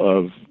cycle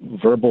of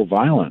verbal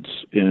violence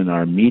in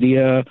our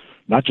media,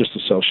 not just the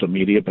social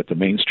media, but the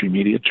mainstream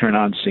media. Turn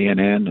on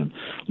CNN and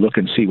look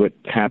and see what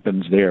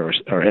happens there, or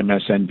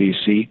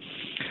MSNBC.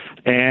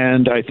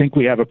 And I think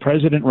we have a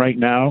president right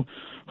now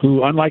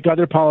who, unlike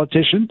other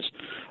politicians,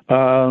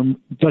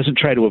 doesn't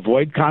try to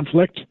avoid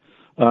conflict.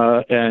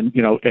 And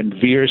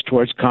veers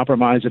towards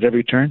compromise at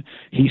every turn.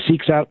 He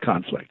seeks out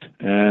conflict.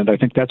 And I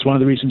think that's one of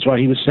the reasons why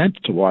he was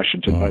sent to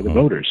Washington by the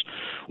voters,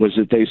 was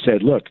that they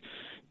said, look,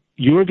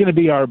 you're going to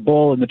be our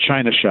bull in the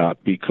china shop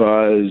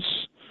because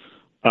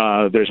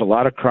there's a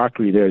lot of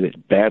crockery there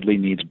that badly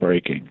needs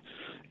breaking.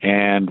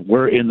 And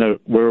we're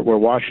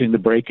washing the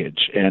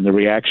breakage. And the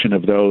reaction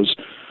of those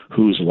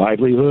whose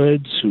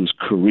livelihoods, whose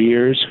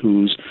careers,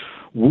 whose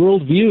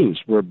worldviews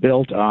were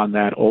built on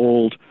that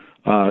old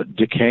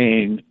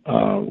decaying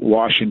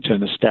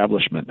Washington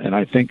establishment, and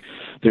I think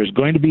there's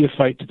going to be a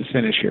fight to the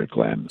finish here,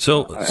 Glenn.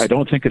 So I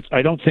don't think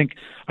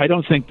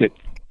that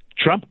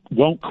Trump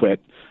won't quit.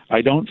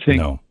 I don't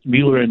think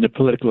Mueller and the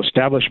political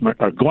establishment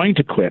are going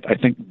to quit. I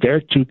think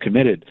they're too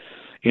committed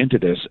into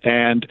this,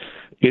 and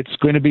it's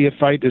going to be a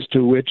fight as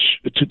to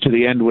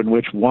the end in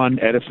which one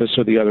edifice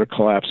or the other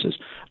collapses.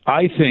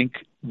 I think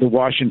the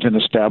Washington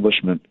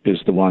establishment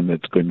is the one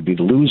that's going to be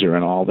the loser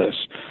in all this,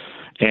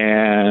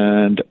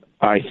 and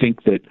I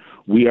think that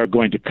we are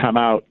going to come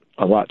out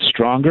a lot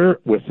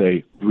stronger with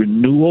a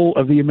renewal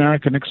of the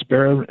American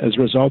experiment as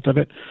a result of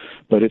it,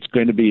 but it's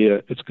going to be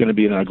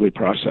an ugly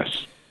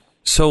process.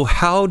 So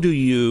how do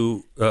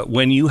you,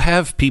 when you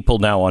have people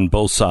now on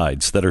both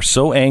sides that are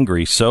so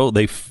angry, so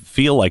they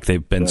feel like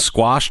they've been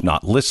squashed,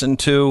 not listened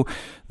to,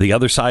 the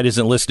other side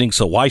isn't listening,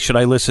 so why should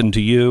I listen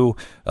to you?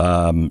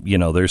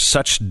 There's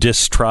such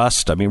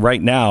distrust. I mean,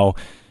 right now,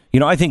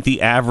 I think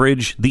the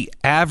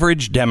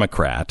average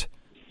Democrat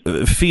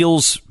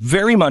feels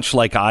very much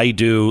like I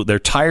do. They're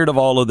tired of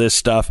all of this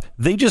stuff.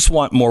 They just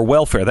want more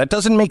welfare. That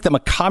doesn't make them a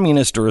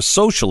communist or a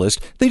socialist.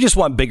 They just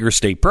want bigger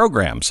state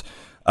programs.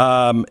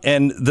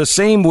 And the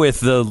same with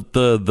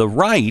the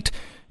right.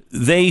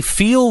 They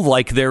feel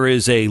like there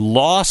is a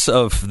loss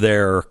of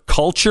their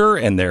culture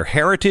and their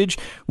heritage,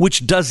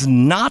 which does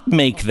not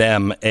make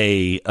them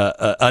a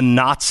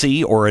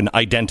Nazi or an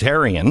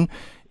identitarian.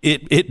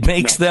 It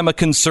makes them a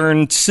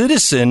concerned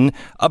citizen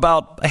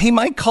about, hey,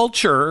 my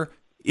culture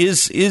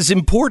is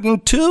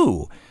important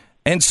too.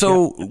 And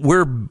so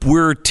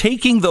we're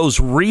taking those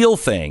real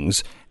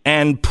things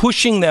and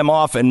pushing them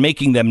off and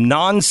making them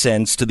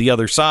nonsense to the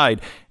other side.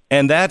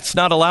 And that's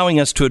not allowing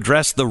us to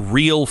address the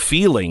real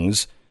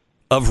feelings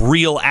of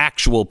real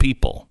actual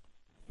people.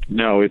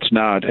 No, it's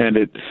not, and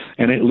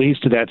it leads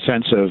to that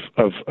sense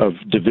of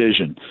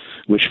division,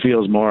 which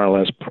feels more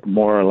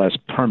or less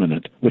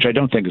permanent. Which I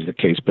don't think is the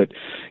case, but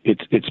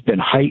it's been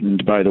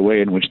heightened by the way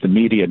in which the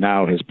media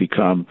now has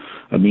become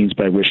a means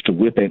by which to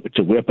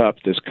whip up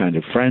this kind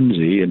of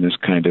frenzy and this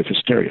kind of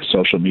hysteria,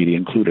 social media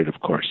included, of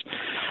course.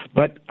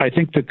 But I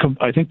think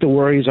the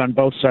worries on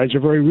both sides are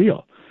very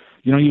real.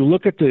 You know, you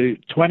look at the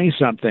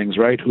 20-somethings,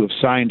 right, who have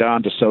signed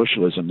on to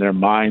socialism, their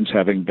minds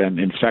having been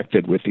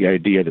infected with the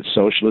idea that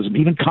socialism,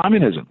 even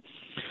communism,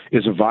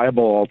 is a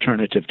viable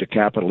alternative to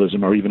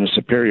capitalism or even a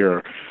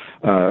superior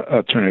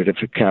alternative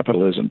to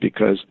capitalism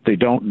because they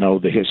don't know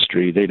the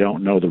history, they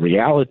don't know the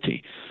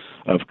reality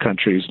of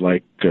countries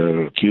like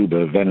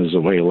Cuba,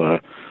 Venezuela,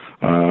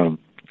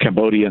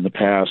 Cambodia in the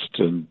past,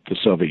 and the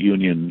Soviet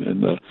Union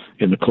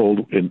in the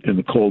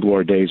Cold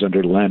War days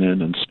under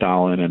Lenin and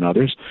Stalin and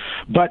others.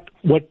 But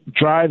what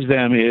drives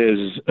them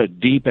is a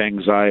deep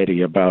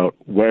anxiety about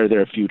where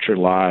their future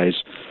lies.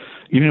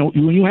 You know,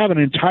 when you have an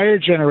entire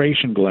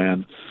generation,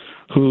 Glenn,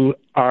 who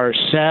are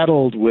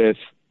saddled with,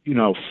 you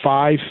know,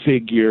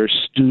 5-figure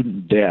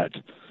student debt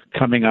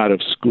coming out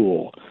of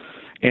school,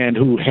 and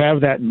who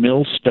have that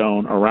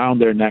millstone around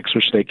their necks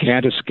which they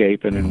can't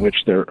escape, and in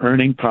which their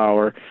earning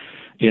power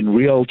in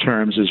real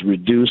terms is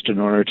reduced in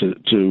order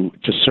to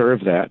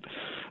serve that,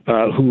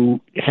 who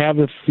have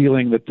a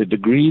feeling that the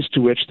degrees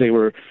to which they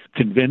were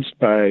convinced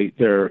by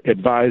their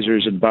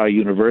advisors and by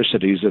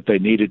universities that they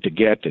needed to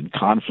get in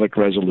conflict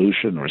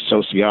resolution or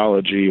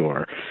sociology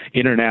or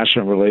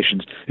international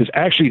relations is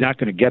actually not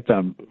going to get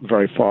them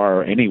very far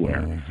or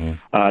anywhere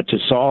to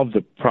solve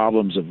the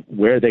problems of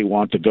where they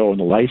want to go in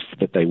the life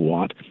that they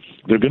want.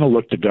 They're going to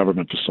look to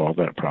government to solve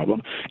that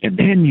problem. And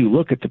then you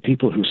look at the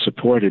people who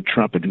supported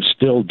Trump and who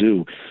still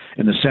do,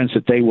 in the sense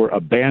that they were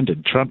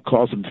abandoned. Trump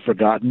calls them the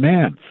forgotten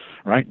man,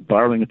 right?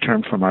 Borrowing a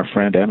term from our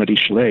friend Amity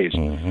Shlaes.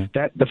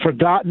 That the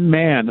forgotten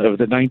man of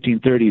the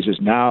 1930s is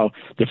now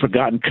the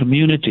forgotten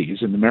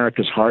communities in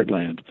America's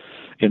heartland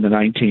in the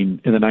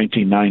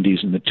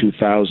 1990s and the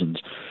 2000s.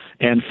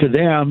 And for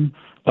them,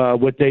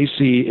 what they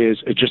see is,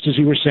 just as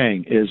you were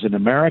saying, is an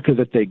America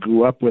that they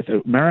grew up with,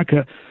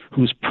 America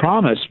whose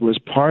promise was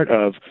part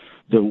of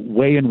the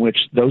way in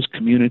which those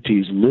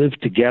communities lived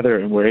together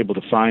and were able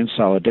to find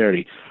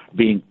solidarity,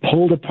 being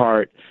pulled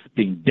apart,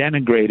 being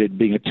denigrated,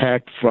 being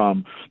attacked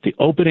from the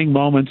opening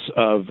moments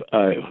of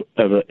an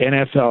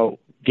NFL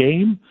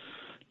game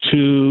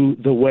to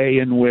the way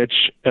in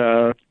which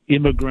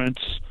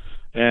immigrants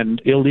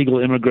and illegal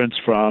immigrants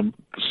from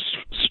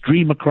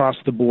stream across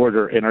the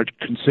border and are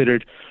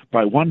considered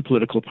by one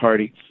political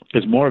party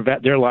as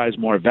their lives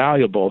more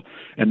valuable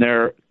and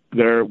their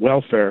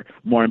welfare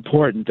more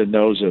important than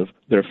those of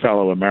their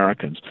fellow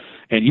Americans.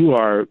 And you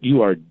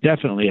are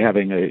definitely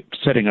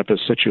setting up a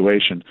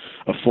situation,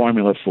 a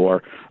formula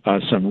for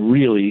some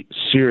really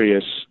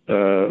serious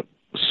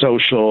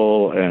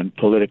social and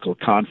political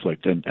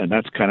conflict, and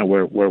that's kind of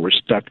where we're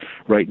stuck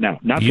right now.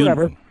 Not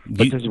forever,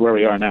 but this is where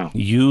we are now.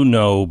 You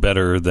know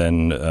better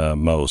than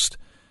most.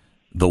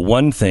 The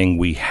one thing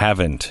we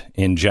haven't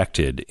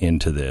injected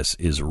into this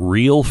is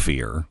real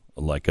fear,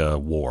 like a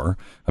war.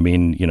 I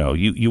mean, you know,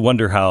 you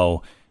wonder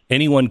how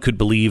anyone could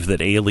believe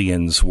that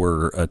aliens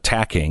were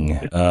attacking,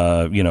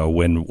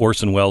 when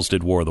Orson Welles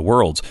did War of the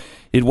Worlds.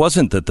 It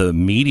wasn't that the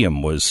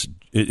medium was,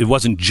 it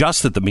wasn't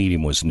just that the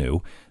medium was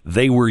new.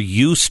 They were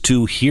used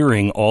to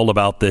hearing all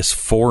about this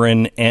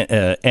foreign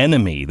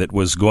enemy that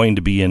was going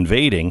to be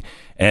invading,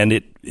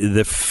 and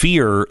the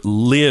fear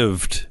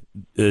lived,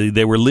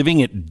 they were living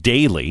it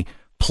daily.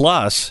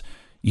 Plus,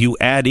 you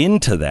add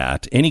into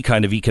that any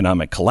kind of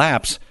economic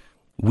collapse.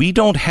 We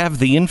don't have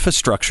the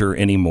infrastructure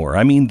anymore.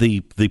 I mean,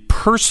 the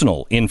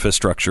personal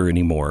infrastructure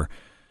anymore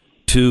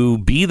to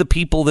be the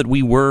people that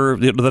we were,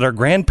 that our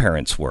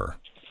grandparents were.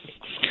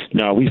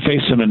 No, we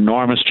face some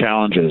enormous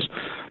challenges,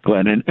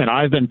 Glenn. And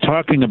I've been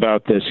talking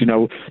about this. You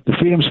know, The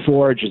Freedom's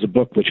Forge is a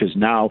book which is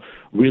now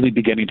really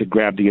beginning to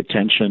grab the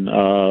attention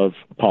of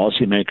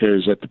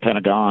policymakers at the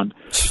Pentagon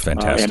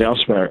and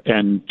elsewhere.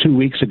 And 2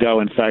 weeks ago,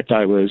 in fact,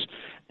 I was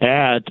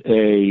at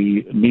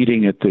a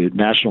meeting at the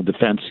National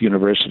Defense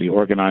University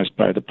organized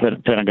by the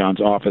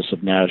Pentagon's Office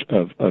of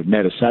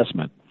Net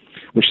Assessment,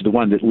 which is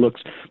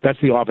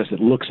that's the office that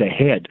looks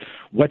ahead,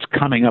 what's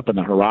coming up on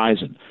the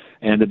horizon.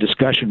 And the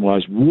discussion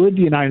was, would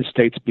the United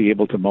States be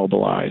able to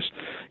mobilize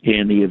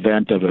in the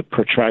event of a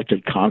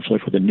protracted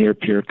conflict with a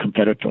near-peer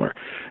competitor?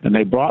 And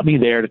they brought me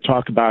there to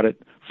talk about it.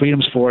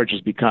 Freedom's Forge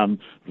has become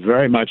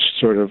very much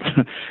sort of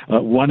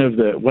one of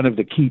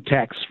the key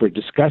texts for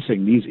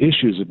discussing these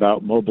issues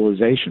about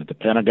mobilization at the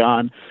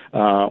Pentagon,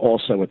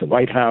 also at the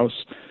White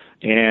House.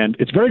 And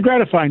it's very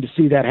gratifying to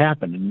see that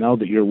happen and know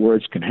that your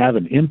words can have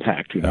an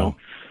impact,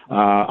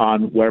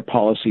 on where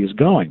policy is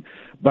going.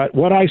 But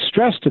what I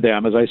stressed to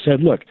them is I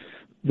said, look,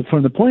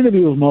 from the point of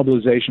view of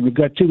mobilization, we've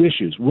got two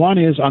issues. One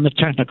is on the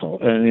technical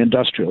and the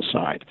industrial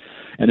side.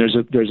 And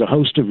there's a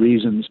host of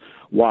reasons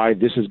why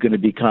this is going to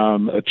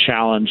become a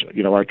challenge.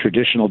 You know, our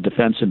traditional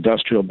defense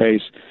industrial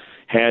base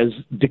has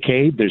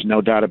decayed. There's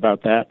no doubt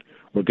about that.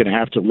 We're going to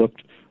have to look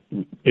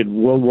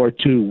in World War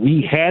II,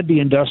 we had the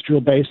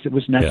industrial base that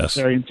was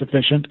necessary and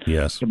sufficient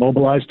to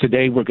mobilize.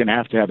 Today, we're going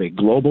to have a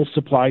global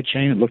supply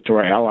chain and look to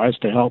our allies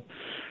to help.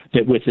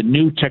 That with the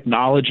new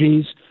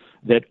technologies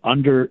that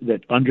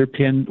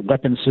underpin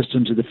weapon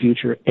systems of the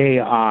future,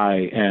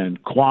 AI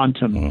and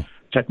quantum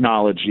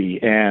technology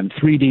and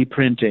 3D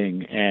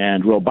printing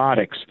and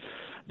robotics,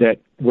 that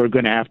we're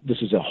going to have.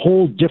 This is a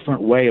whole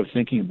different way of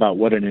thinking about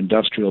what an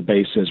industrial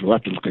base is. We'll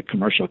have to look at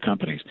commercial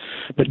companies.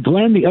 But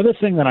Glenn, the other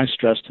thing that I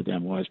stressed to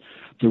them was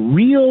the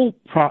real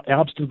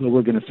obstacle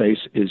we're going to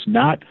face is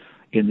not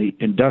in the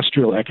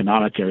industrial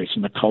economic area, it's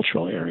in the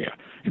cultural area.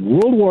 In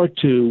World War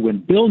II, when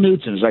Bill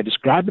Knudsen, as I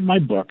described in my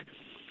book,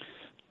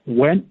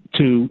 went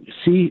to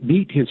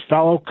meet his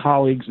fellow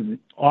colleagues in the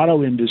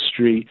auto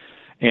industry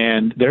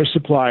and their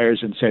suppliers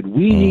and said,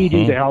 we need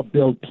you to help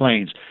build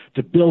planes,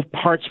 to build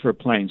parts for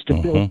planes,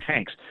 to build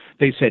tanks.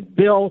 They said,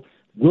 Bill,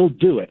 we'll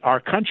do it.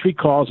 Our country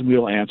calls and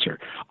we'll answer.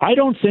 I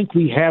don't think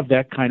we have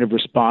that kind of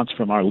response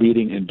from our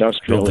leading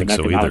industrial and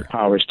economic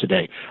powers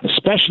today,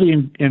 especially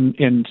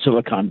in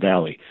Silicon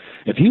Valley.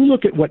 If you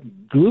look at what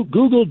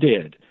Google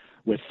did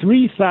with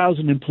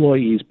 3,000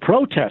 employees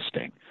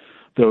protesting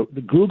the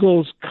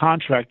Google's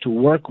contract to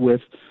work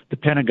with the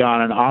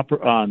Pentagon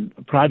on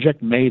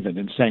Project Maven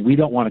and saying, we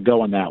don't want to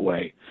go in that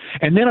way.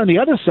 And then on the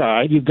other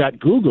side, you've got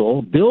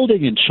Google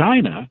building in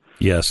China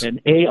an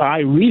AI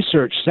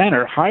research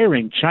center,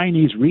 hiring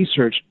Chinese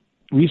research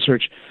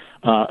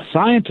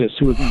scientists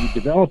who are going to be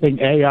developing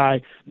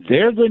AI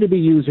they're going to be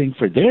using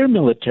for their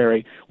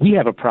military. We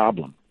have a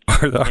problem.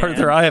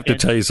 Arthur, I have to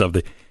tell you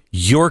something.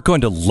 You're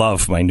going to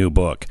love my new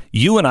book.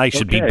 You and I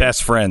should be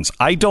best friends.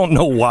 I don't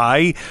know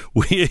why.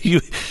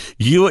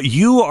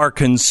 You are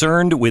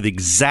concerned with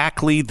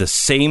exactly the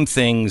same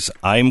things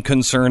I'm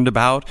concerned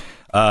about.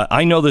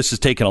 I know this has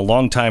taken a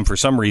long time for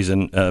some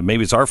reason.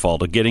 Maybe it's our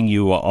fault of getting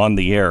you on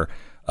the air.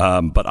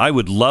 But I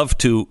would love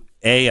to.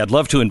 I'd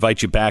love to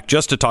invite you back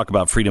just to talk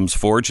about Freedom's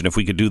Forge, and if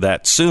we could do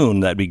that soon,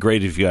 that'd be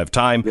great if you have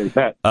time.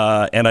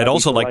 And I'd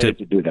also like to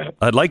do that.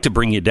 I'd like to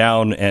bring you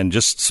down and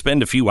just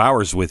spend a few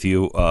hours with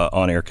you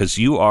on air, because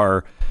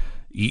your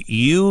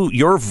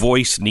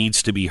voice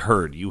needs to be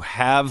heard. You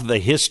have the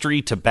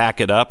history to back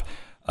it up,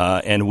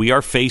 and we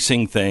are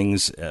facing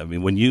things. I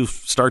mean, when you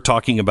start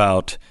talking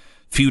about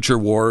future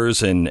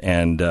wars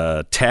and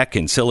tech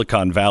in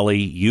Silicon Valley,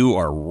 you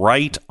are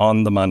right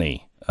on the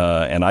money,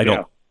 and I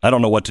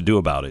don't know what to do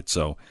about it.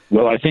 So,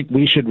 well, I think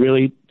we should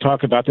really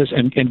talk about this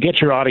and get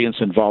your audience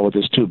involved with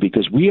this too,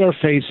 because we are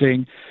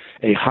facing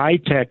a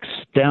high-tech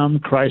STEM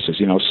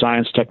crisis,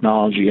 science,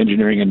 technology,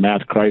 engineering, and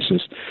math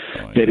crisis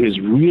that is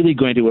really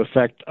going to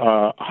affect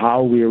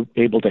how we're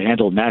able to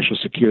handle national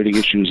security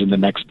issues in the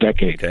next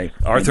decade. Okay,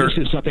 Arthur, and this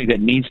is something that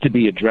needs to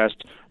be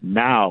addressed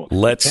now.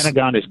 The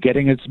Pentagon is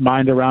getting its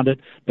mind around it,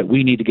 but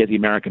we need to get the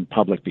American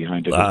public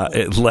behind it.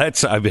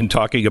 I've been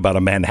talking about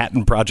a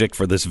Manhattan Project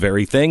for this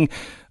very thing.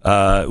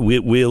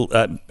 We'll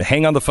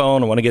hang on the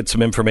phone. I want to get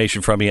some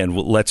information from you, and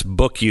let's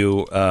book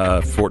you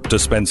to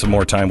spend some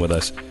more time with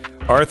us.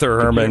 Arthur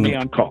Herman,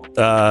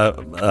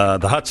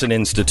 the Hudson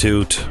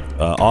Institute,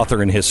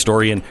 author and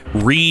historian.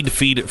 Read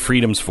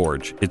Freedom's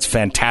Forge. It's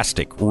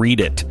fantastic. Read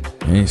it.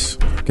 Nice.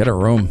 Get a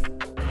room.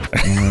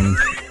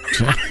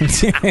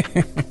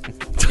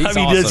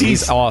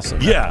 He's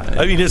awesome. Yeah.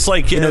 I mean, it's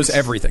like he knows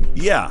everything.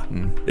 Yeah.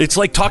 It's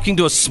like talking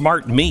to a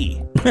smart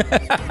me.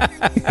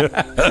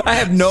 I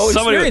have no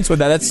experience with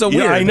that. That's so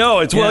weird. I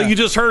know. Well, you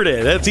just heard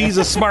it. He's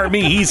a smart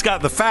me. He's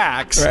got the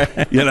facts.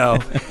 Right.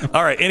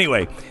 All right.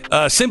 Anyway,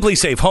 Simply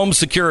Safe Home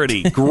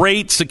Security.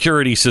 Great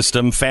security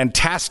system.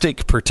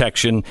 Fantastic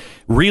protection.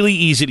 Really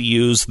easy to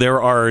use.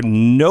 There are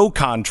no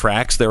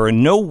contracts. There are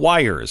no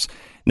wires.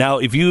 Now,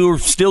 if you're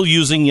still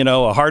using, a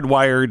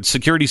hardwired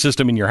security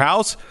system in your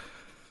house,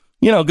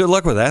 good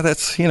luck with that.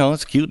 That's,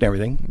 it's cute and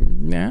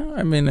everything. Yeah,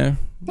 I mean...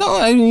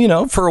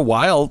 for a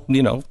while,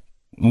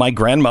 my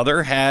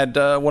grandmother had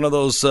one of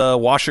those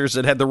washers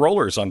that had the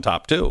rollers on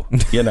top, too.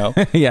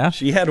 Yeah.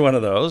 She had one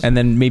of those. And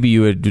then maybe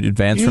you would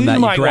advance from that.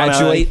 You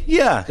graduate.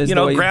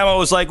 Grandma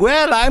was like,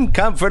 well, I'm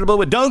comfortable,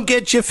 but don't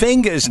get your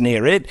fingers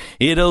near it.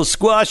 It'll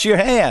squash your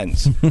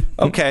hands.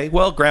 Okay,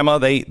 well, Grandma,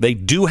 they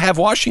do have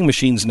washing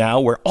machines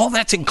now where all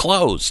that's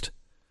enclosed.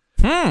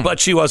 But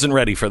she wasn't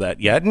ready for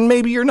that yet. And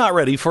maybe you're not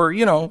ready for,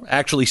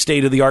 actually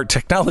state-of-the-art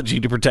technology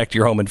to protect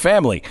your home and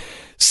family.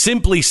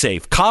 Simply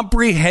Safe,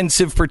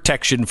 comprehensive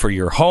protection for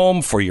your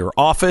home, for your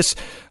office,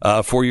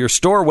 for your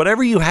store,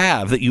 whatever you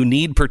have that you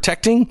need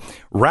protecting.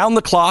 Round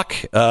the clock,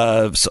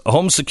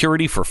 home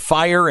security for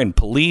fire and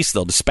police.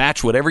 They'll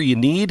dispatch whatever you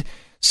need.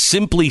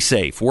 Simply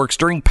Safe works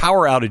during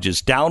power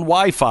outages, down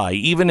Wi-Fi,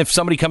 even if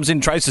somebody comes in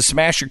and tries to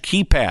smash your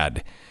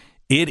keypad.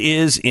 It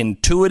is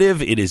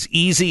intuitive. It is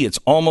easy. It's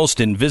almost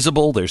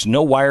invisible. There's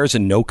no wires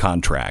and no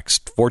contracts.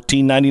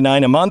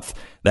 $14.99 a month.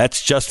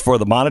 That's just for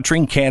the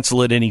monitoring.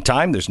 Cancel at any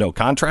time. There's no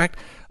contract.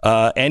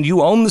 And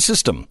you own the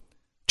system.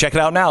 Check it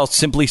out now.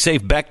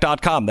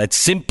 SimpliSafeBeck.com.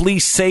 That's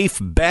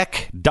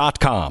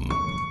SimpliSafeBeck.com.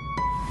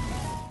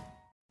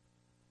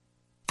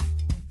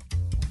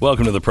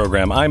 Welcome to the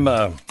program.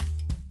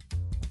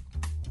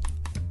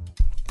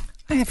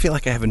 I feel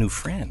like I have a new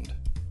friend.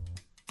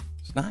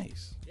 It's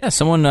nice. Yeah,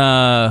 someone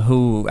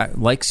who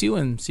likes you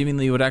and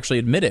seemingly would actually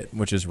admit it,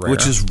 which is rare.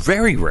 Which is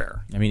very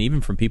rare. I mean, even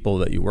from people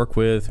that you work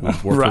with,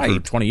 who've worked with for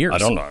 20 years. I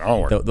don't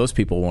know. Those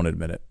people won't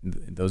admit it.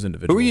 Those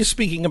individuals. Who are you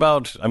speaking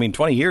about? I mean,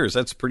 20 years,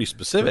 that's pretty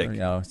specific. Sure,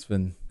 yeah, it's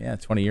been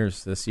 20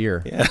 years this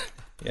year.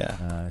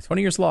 Yeah.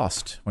 20 years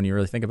lost when you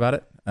really think about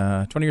it.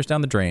 20 years down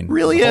the drain.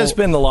 Really has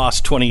been the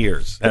lost 20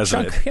 years,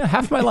 hasn't it? Yeah,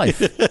 half my life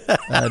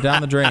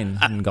down the drain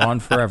and gone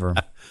forever.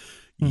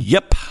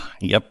 Yep.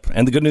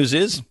 And the good news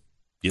is,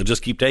 you'll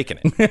just keep taking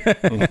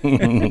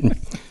it.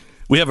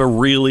 We have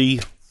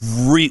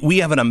we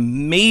have an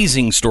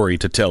amazing story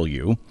to tell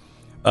you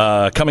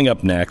coming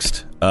up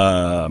next.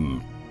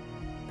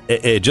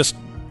 Just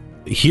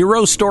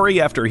hero story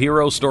after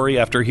hero story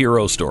after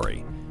hero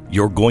story.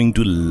 You're going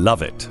to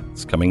love it.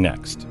 It's coming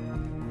next.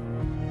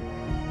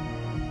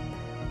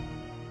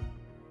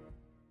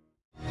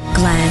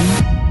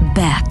 Glenn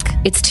Beck.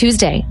 It's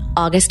Tuesday,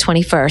 August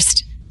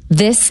 21st.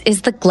 This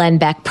is the Glenn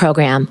Beck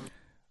Program.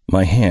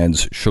 My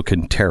hands shook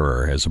in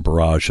terror as a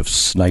barrage of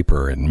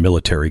sniper and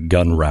military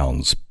gun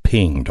rounds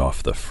pinged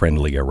off the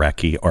friendly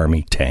Iraqi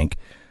army tank,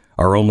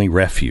 our only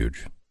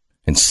refuge,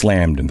 and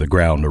slammed into the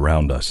ground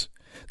around us.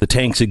 The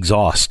tank's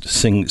exhaust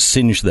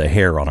singed the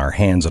hair on our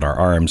hands and our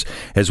arms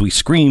as we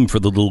screamed for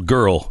the little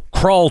girl,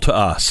 "Crawl to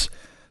us!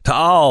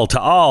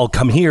 Ta'al,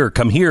 come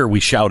here, we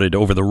shouted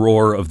over the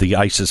roar of the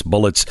ISIS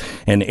bullets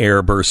and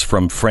air bursts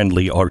from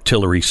friendly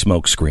artillery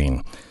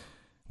smokescreen.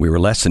 We were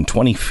less than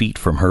 20 feet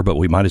from her, but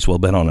we might as well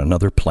have been on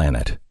another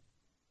planet.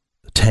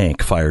 The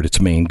tank fired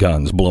its main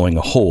guns, blowing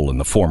a hole in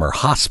the former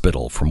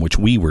hospital from which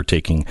we were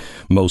taking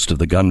most of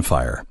the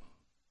gunfire.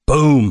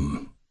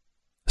 Boom!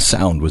 The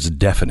sound was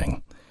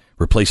deafening,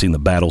 replacing the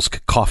battle's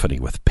cacophony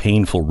with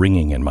painful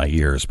ringing in my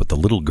ears, but the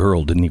little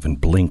girl didn't even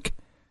blink.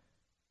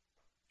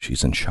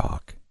 She's in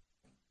shock.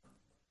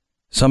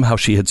 Somehow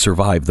she had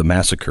survived the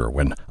massacre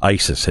when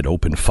ISIS had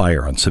opened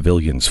fire on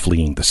civilians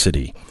fleeing the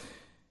city.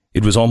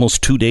 It was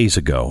almost 2 days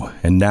ago,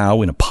 and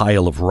now in a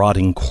pile of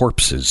rotting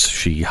corpses,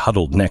 she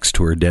huddled next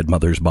to her dead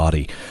mother's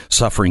body,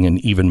 suffering an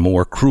even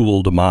more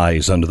cruel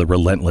demise under the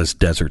relentless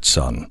desert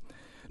sun.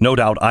 No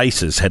doubt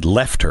ISIS had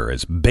left her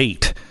as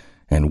bait,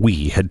 and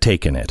we had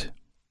taken it.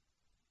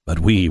 But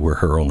we were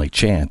her only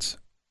chance.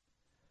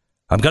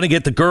 "I'm going to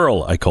get the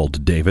girl," I called to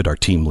David, our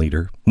team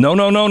leader.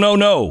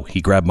 No, he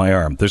grabbed my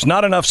arm. "There's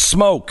not enough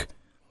smoke."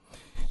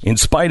 In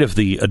spite of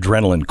the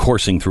adrenaline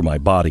coursing through my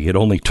body, it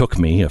only took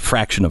me a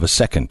fraction of a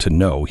second to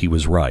know he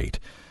was right.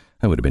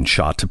 I would have been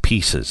shot to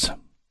pieces.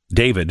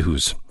 David,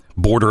 who's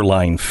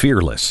borderline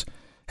fearless,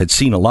 had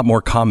seen a lot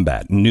more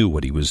combat and knew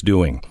what he was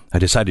doing. I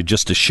decided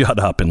just to shut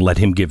up and let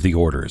him give the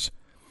orders.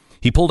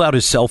 He pulled out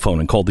his cell phone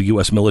and called the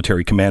U.S.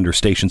 military commander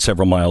stationed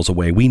several miles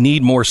away. "We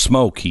need more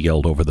smoke," he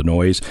yelled over the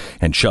noise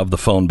and shoved the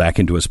phone back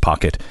into his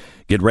pocket.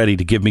 "Get ready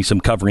to give me some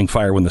covering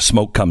fire when the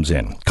smoke comes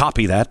in."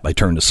 "Copy that." I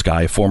turned to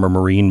Sky, a former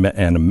Marine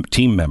and a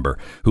team member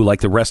who,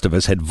 like the rest of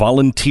us, had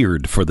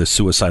volunteered for this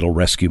suicidal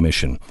rescue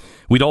mission.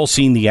 We'd all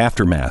seen the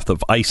aftermath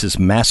of ISIS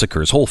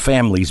massacres, whole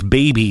families,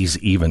 babies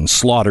even,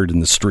 slaughtered in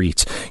the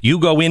streets. "You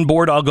go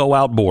inboard, I'll go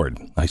outboard,"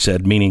 I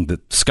said, meaning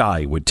that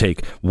Sky would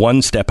take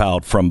one step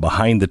out from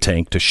behind the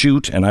tank to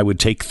shoot, and I would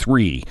take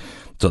 3,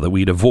 so that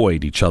we'd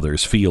avoid each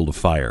other's field of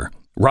fire.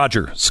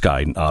 "Roger,"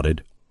 Sky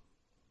nodded.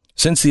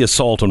 Since the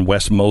assault on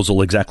West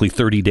Mosul exactly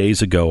 30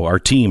 days ago, our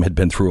team had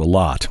been through a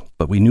lot,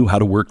 but we knew how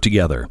to work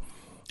together.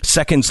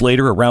 Seconds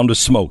later, a round of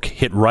smoke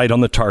hit right on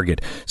the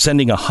target,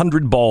 sending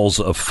 100 balls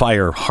of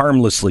fire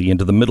harmlessly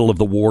into the middle of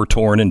the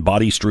war-torn and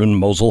body-strewn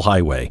Mosul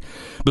highway.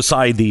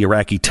 Beside the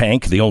Iraqi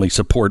tank, the only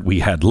support we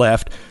had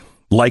left,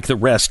 like the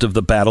rest of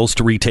the battles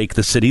to retake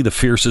the city, the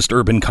fiercest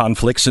urban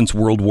conflict since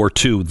World War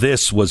II,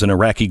 this was an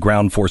Iraqi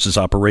ground forces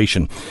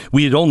operation.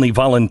 We had only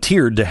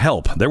volunteered to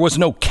help. There was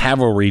no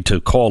cavalry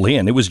to call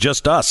in. It was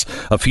just us,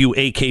 a few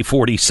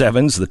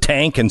AK-47s, the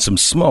tank, and some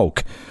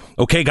smoke.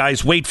 "Okay,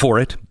 guys, wait for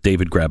it."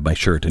 David grabbed my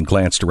shirt and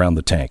glanced around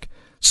the tank.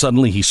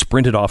 Suddenly, he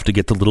sprinted off to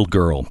get the little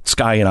girl.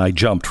 Sky and I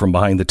jumped from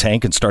behind the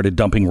tank and started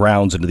dumping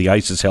rounds into the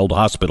ISIS-held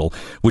hospital,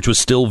 which was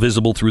still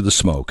visible through the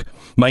smoke.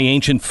 My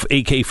ancient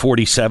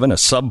AK-47, a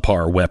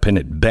subpar weapon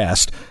at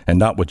best, and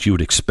not what you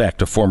would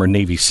expect a former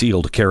Navy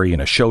SEAL to carry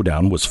in a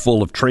showdown, was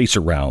full of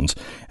tracer rounds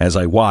as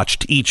I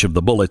watched each of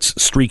the bullets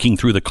streaking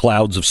through the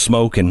clouds of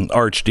smoke and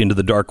arched into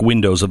the dark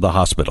windows of the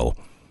hospital.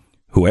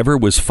 Whoever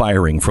was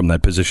firing from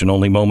that position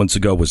only moments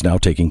ago was now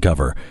taking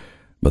cover.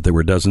 But there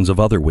were dozens of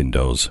other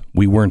windows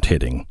we weren't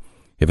hitting.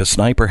 If a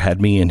sniper had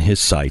me in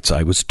his sights,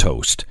 I was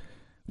toast.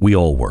 We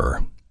all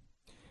were.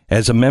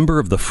 As a member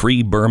of the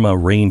Free Burma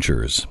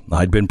Rangers,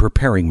 I'd been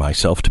preparing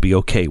myself to be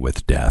okay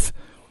with death,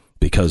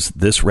 because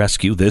this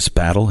rescue, this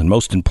battle, and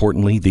most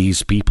importantly,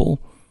 these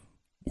people,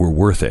 were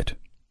worth it.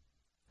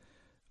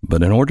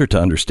 But in order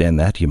to understand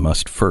that, you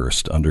must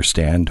first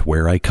understand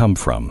where I come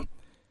from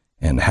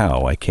and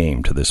how I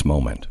came to this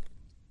moment.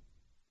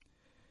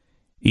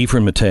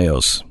 Ephraim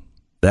Mateos,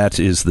 that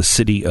is The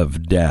City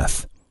of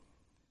Death.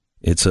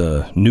 It's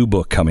a new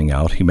book coming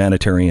out,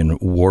 Humanitarian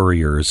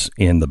Warriors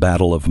in the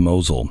Battle of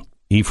Mosul.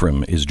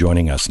 Ephraim is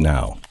joining us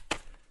now.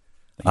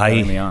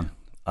 having me on.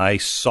 I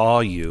saw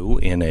you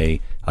in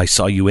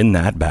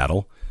that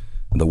battle.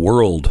 The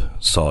world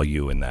saw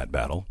you in that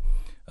battle.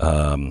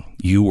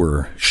 You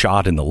were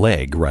shot in the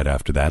leg right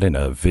after that in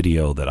a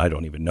video that I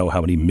don't even know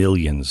how many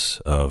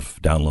millions of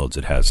downloads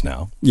it has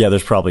now. Yeah,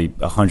 there's probably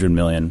 100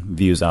 million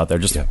views out there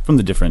just from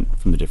the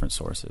different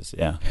sources.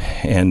 Yeah,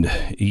 and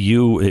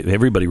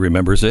everybody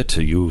remembers it.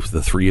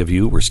 The three of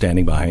you were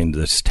standing behind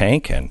this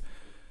tank, and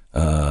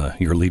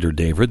your leader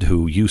David,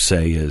 who you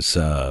say is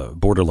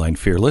borderline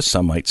fearless,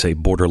 some might say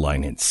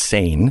borderline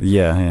insane.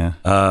 Yeah,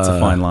 it's a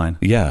fine line.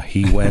 Yeah,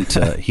 he went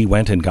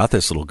and got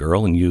this little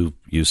girl, and you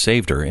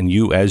saved her. And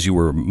as you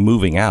were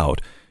moving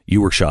out,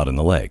 you were shot in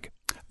the leg.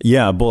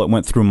 Yeah, a bullet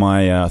went through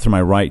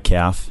my right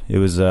calf. It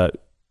was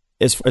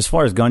as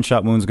far as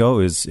gunshot wounds go,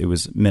 it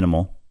was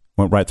minimal.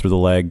 Went right through the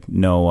leg.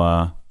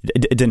 No,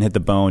 it didn't hit the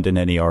bone, didn't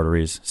hit any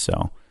arteries. So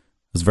I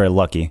was very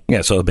lucky.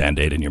 Yeah, so a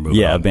Band-Aid and you're moving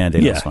on. Yeah, a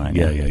Band-Aid was fine.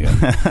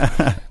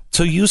 Yeah.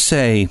 So you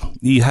say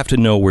you have to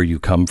know where you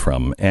come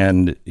from,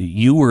 and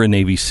you were a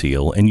Navy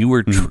SEAL, and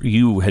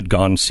you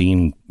had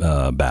seen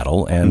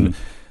battle, and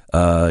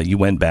you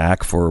went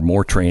back for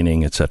more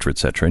training, et cetera,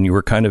 and you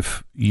were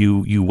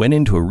you went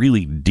into a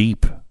really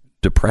deep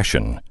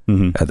depression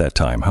at that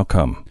time. How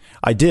come?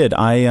 I did.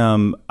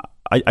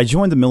 I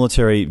joined the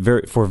military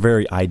for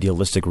very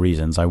idealistic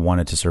reasons. I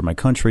wanted to serve my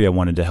country. I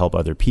wanted to help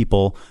other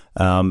people.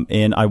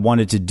 And I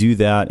wanted to do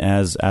that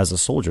as a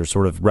soldier,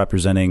 sort of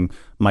representing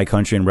my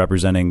country and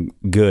representing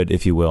good,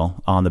 if you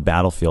will, on the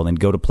battlefield, and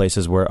go to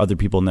places where other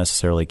people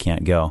necessarily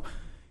can't go.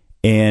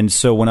 And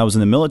so when I was in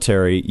the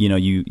military,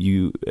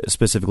 you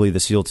specifically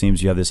the SEAL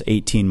teams, you have this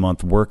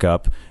 18-month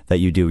workup that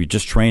you do. You're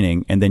just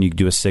training, and then you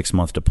do a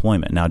 6-month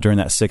deployment. Now, during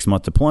that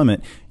 6-month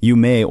deployment, you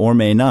may or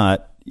may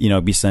not,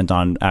 be sent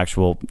on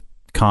actual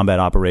combat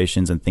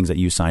operations and things that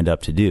you signed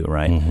up to do,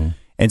 right?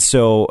 And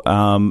so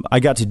I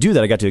got to do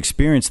that. I got to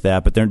experience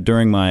that. But then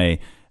during my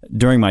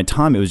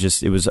time, there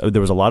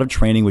was a lot of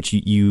training, which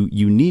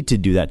you need to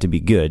do that to be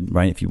good,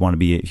 right? If you want to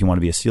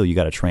be a SEAL, you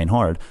got to train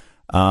hard.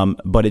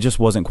 But it just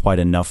wasn't quite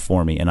enough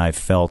for me, and I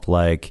felt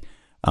like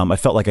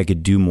I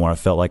could do more. I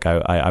felt like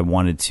I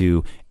wanted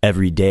to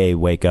every day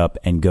wake up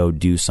and go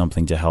do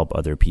something to help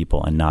other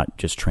people, and not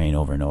just train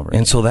over and over again.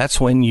 And so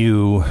that's when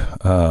you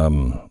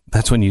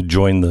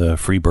joined the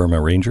Free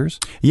Burma Rangers?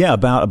 Yeah,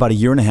 about a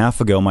year and a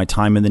half ago, my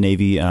time in the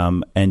Navy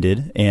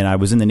ended, and I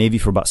was in the Navy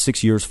for about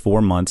 6 years,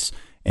 4 months.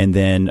 And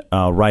then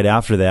right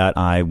after that,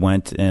 I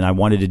went and I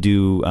wanted to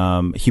do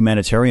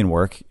humanitarian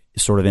work,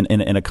 sort of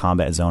in a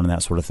combat zone and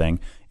that sort of thing.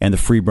 And the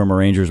Free Burma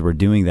Rangers were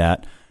doing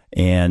that.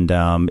 And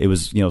it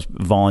was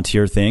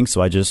volunteer thing, so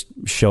I just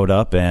showed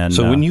up and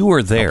so when you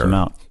were there,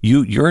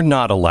 you're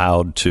not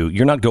allowed to.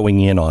 You're not going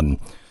in on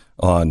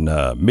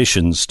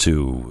missions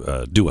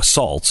to do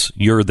assaults.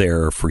 You're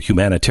there for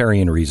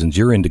humanitarian reasons.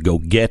 You're in to go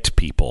get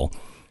people,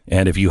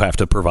 and if you have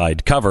to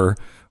provide cover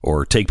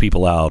or take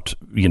people out,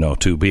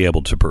 to be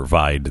able to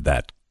provide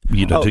that,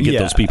 to get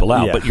those people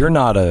out. Yeah. But you're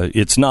not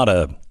It's not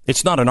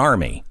an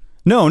army.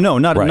 No, not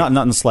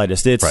in the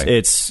slightest.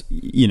 It's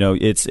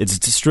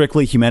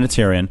strictly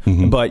humanitarian,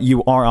 but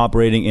you are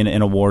operating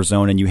in a war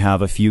zone, and you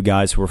have a few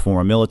guys who are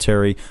former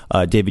military.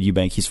 David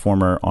Eubank, he's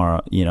former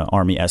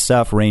Army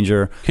SF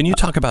Ranger. Can you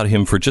talk about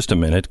him for just a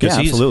minute? Yeah,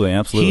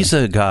 absolutely. He's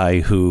a guy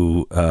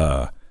who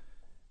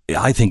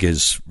I think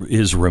is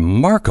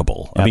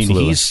remarkable.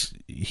 Absolutely. I mean,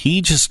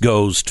 he just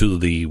goes to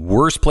the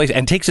worst place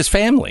and takes his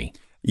family.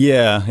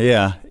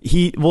 Yeah.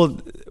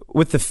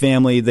 With the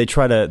family, they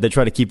try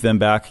to keep them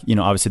back.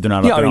 Obviously they're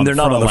not. They're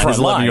not on the front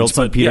line. 11-year-old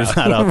son Peter's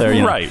not out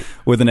there, right,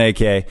 with an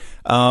AK.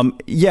 And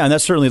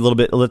that's certainly a little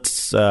bit.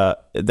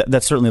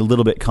 That's certainly a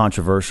little bit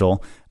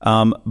controversial.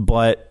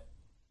 But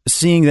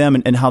seeing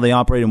them and how they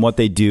operate and what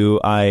they do,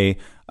 I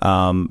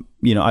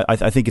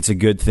think it's a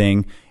good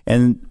thing.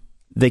 And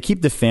they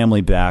keep the family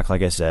back,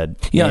 like I said.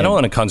 Yeah, I don't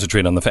want to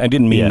concentrate on I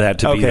didn't mean that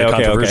to be the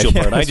controversial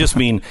part. I just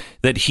mean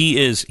that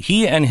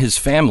he and his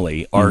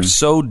family are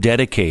so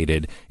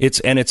dedicated.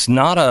 It's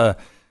not a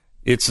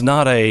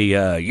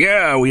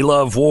we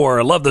love war.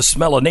 I love the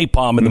smell of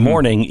napalm in the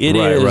morning. It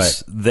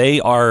is. They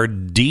are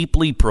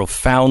deeply,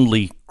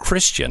 profoundly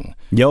Christian.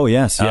 Oh,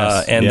 yes.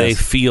 And they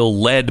feel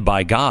led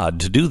by God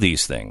to do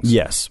these things.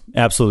 Yes,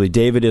 absolutely.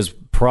 David is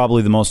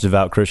probably the most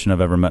devout Christian I've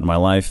ever met in my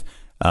life.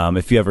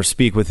 If you ever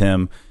speak with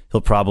him, he'll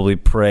probably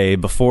pray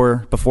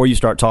before you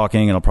start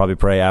talking, and he'll probably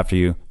pray after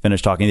you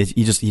finish talking.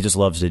 He just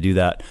loves to do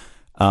that.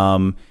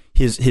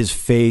 His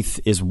faith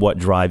is what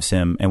drives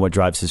him and what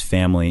drives his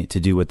family to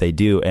do what they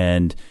do,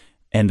 and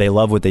they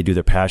love what they do.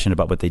 They're passionate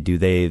about what they do.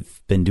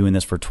 They've been doing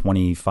this for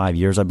 25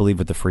 years, I believe,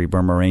 with the Free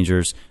Burma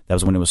Rangers. That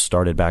was when it was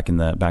started back in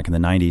the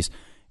 90s,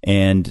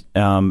 and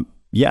and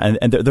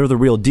they're the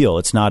real deal.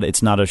 It's not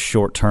a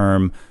short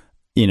term,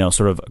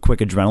 sort of a quick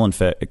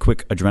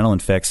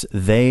adrenaline fix.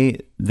 They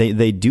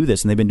do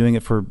this, and they've been doing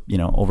it for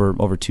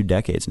over 2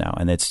 decades now,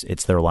 and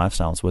it's their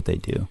lifestyle. It's what they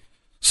do.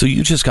 So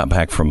you just got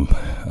back from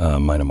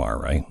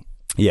Myanmar, right?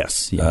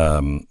 Yes.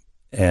 Yeah.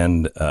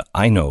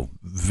 I know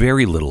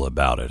very little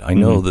about it. I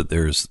know that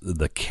there's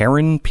the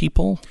Karen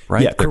people,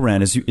 right? Yeah,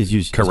 Karen is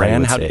used.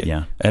 Karen,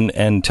 yeah.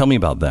 And tell me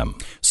about them.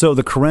 So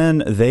the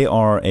Karen, they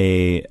are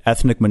a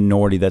ethnic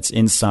minority that's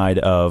inside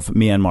of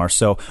Myanmar.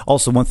 So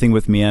also one thing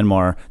with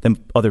Myanmar that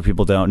other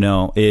people don't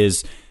know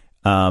is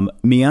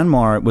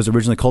Myanmar was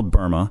originally called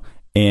Burma.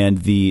 And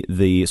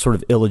the sort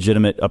of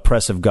illegitimate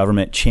oppressive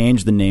government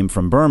changed the name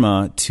from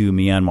Burma to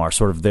Myanmar,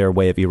 sort of their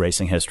way of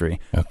erasing history.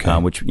 Okay.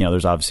 Which,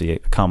 there's obviously a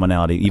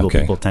commonality. Evil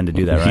people tend to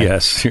do that, right?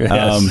 Yes.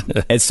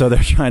 And so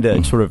they're trying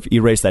to sort of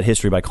erase that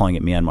history by calling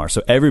it Myanmar.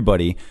 So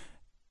everybody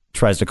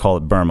tries to call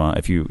it Burma.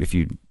 If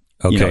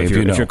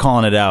you're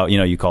calling it out,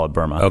 you call it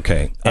Burma.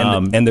 Okay.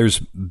 And there's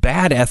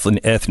bad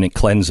ethnic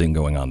cleansing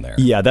going on there.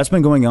 Yeah, that's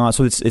been going on.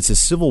 So it's a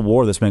civil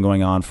war that's been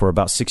going on for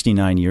about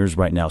 69 years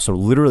right now. So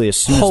literally as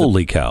soon as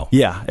Holy cow.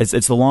 Yeah,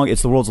 it's the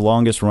world's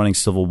longest running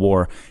civil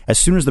war. As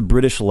soon as the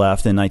British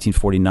left in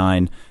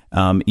 1949,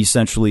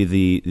 essentially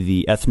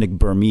the ethnic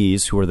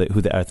Burmese, who are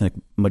the ethnic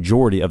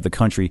majority of the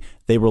country,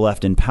 they were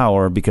left in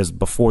power because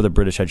before the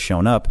British had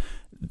shown up,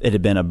 it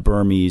had been a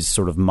Burmese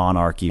sort of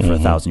monarchy for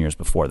 1,000 years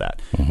before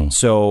that.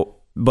 So,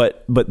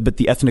 but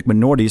the ethnic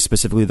minorities,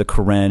 specifically the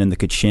Karen and the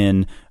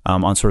Kachin,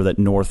 on sort of that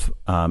north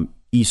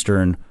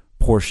eastern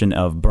portion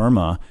of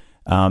Burma,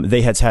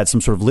 they had some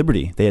sort of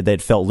liberty. They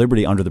had felt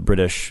liberty under the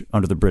British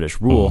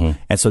rule,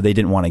 and so they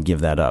didn't want to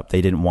give that up.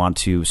 They didn't want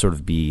to sort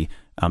of be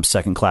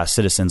second-class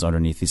citizens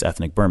underneath these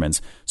ethnic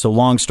Burmans. So,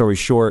 long story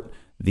short,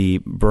 the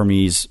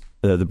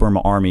Burma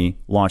Army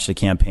launched a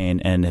campaign,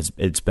 and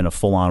it's been a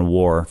full-on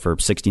war for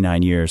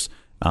 69 years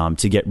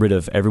to get rid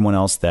of everyone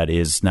else that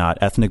is not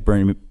ethnic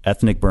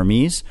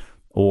Burmese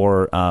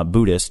or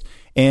Buddhist.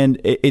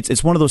 And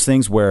it's one of those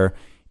things where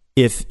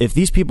if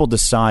these people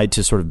decide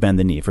to sort of bend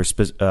the knee, for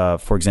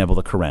example,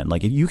 the Karen,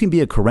 like if you can be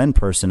a Karen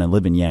person and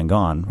live in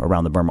Yangon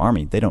around the Burma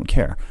Army, they don't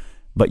care.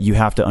 But you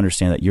have to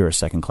understand that you're a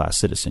second-class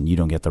citizen. You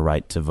don't get the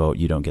right to vote.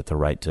 You don't get the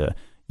right to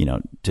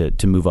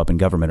to move up in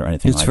government or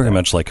anything. It's very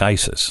much like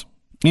ISIS.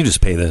 You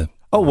just pay the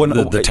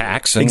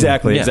tax.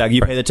 Exactly.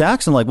 You pay the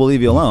tax and we'll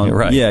leave you alone.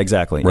 Right. Yeah,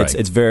 exactly. Right.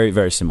 It's very,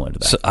 very similar to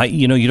that. So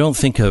you don't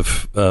think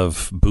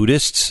of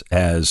Buddhists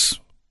as,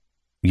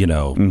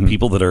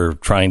 people that are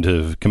trying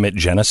to commit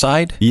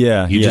genocide.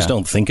 Yeah. You just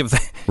don't think of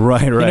that.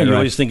 Right. You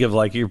always think of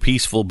you're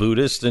peaceful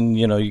Buddhist and,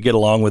 you get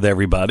along with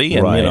everybody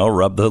and,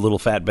 rub the little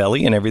fat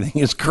belly and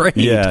everything is great.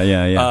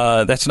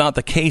 Yeah. That's not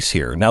the case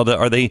here. Now,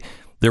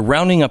 they're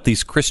rounding up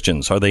these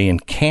Christians. Are they in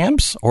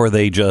camps or are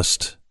they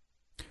just...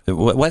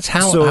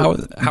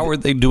 How are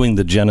they doing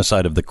the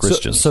genocide of the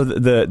Christians? So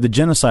the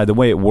genocide, the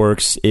way it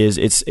works is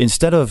it's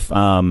instead of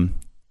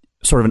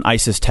sort of an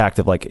ISIS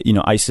tactic,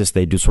 ISIS,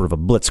 they do sort of a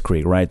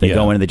blitzkrieg, right? They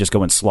go in and they just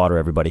go and slaughter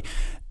everybody.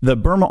 The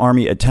Burma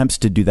Army attempts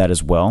to do that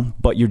as well,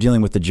 but you're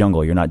dealing with the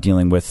jungle. You're not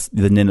dealing with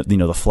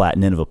the flat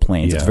Nineveh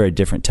plains. It's very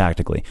different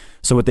tactically.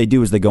 So what they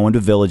do is they go into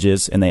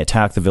villages and they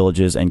attack the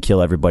villages and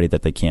kill everybody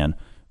that they can.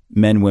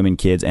 Men, women,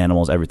 kids,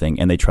 animals, everything.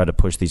 And they try to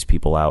push these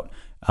people out.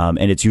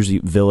 And it's usually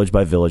village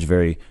by village,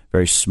 very,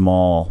 very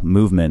small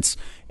movements.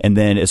 And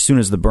then as soon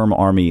as the Burma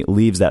Army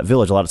leaves that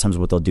village, a lot of times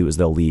what they'll do is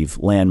they'll leave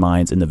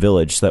landmines in the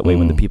village. So that way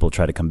when the people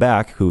try to come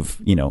back,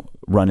 who've,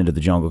 run into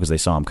the jungle because they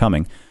saw them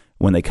coming,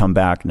 when they come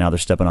back, now they're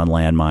stepping on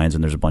landmines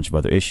and there's a bunch of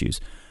other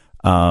issues.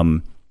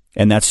 And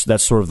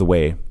that's sort of the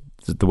way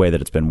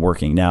that it's been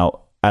working. Now,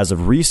 as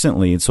of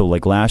recently, so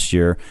last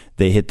year,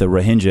 they hit the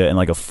Rohingya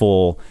and a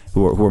full,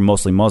 who are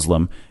mostly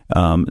Muslim,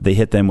 they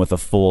hit them with a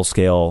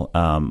full-scale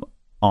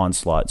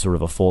onslaught, sort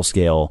of a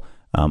full-scale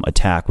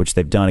attack, which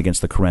they've done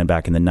against the Karen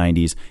back in the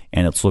 90s,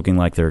 and it's looking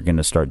like they're going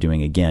to start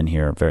doing again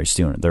here very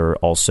soon.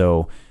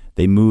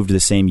 They moved the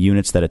same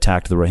units that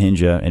attacked the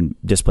Rohingya and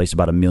displaced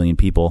about 1 million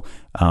people.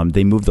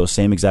 They moved those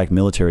same exact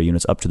military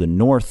units up to the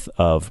north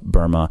of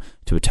Burma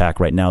to attack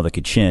right now the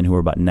Kachin, who are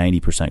about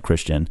 90%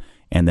 Christian,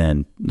 and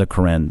then the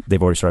Karen,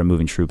 they've already started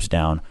moving troops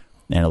down,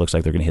 and it looks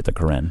like they're going to hit the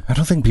Karen. I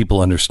don't think people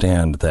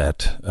understand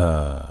that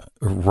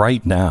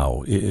right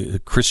now,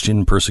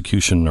 Christian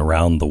persecution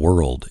around the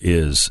world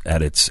is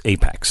at its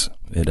apex.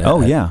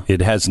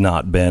 It has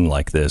not been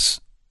like this,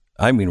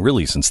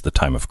 really since the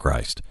time of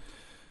Christ.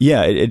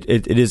 Yeah,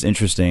 it is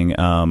interesting.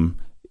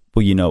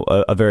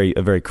 A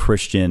very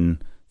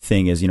Christian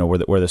thing is,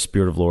 where the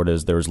Spirit of the Lord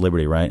is, there is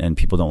liberty, right? And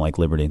people don't like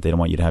liberty. They don't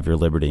want you to have your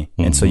liberty.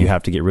 Mm-hmm. And so you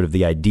have to get rid of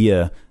the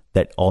idea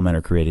that all men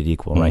are created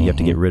equal, right? Mm-hmm. You have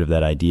to get rid of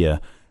that idea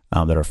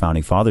that our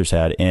founding fathers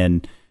had.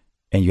 And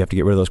you have to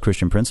get rid of those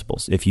Christian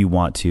principles if you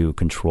want to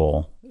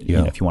control,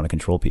 if you want to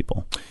control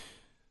people.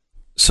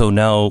 So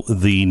now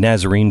the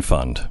Nazarene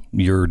Fund,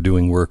 you're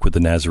doing work with the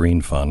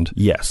Nazarene Fund.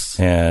 Yes.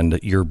 And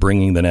you're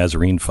bringing the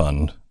Nazarene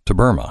Fund to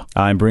Burma.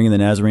 I'm bringing the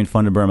Nazarene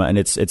Fund to Burma, and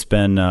it's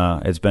been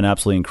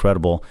absolutely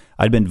incredible.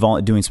 I'd been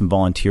doing some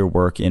volunteer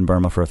work in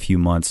Burma for a few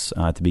months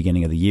at the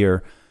beginning of the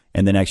year,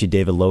 and then actually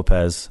David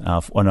Lopez,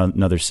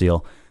 another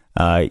SEAL,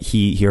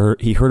 he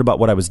heard about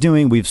what I was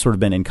doing. We've sort of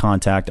been in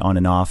contact on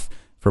and off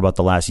for about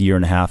the last year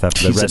and a half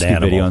after the He's rescue an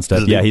animal. video and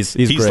stuff. Yeah, he's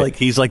great.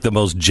 He's like the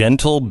most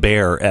gentle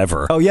bear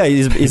ever. Oh yeah,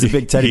 he's a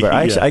big teddy bear.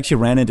 I actually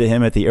ran into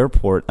him at the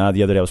airport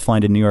the other day. I was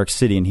flying to New York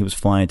City, and he was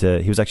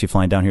actually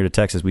flying down here to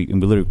Texas. We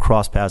literally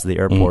crossed paths at the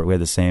airport. We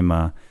had the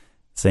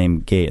same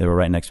gate. They were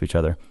right next to each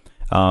other.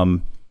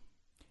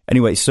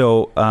 Anyway,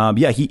 so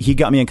he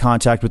got me in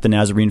contact with the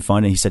Nazarene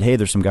Fund, and he said, "Hey,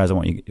 there's some guys I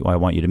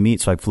want you to meet."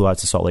 So I flew out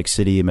to Salt Lake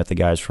City and met the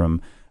guys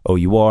from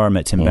OUR,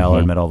 met Tim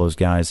Ballard, met all those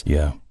guys.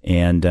 Yeah.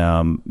 And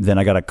then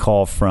I got a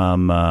call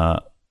from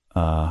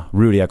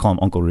Rudy. I call him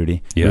Uncle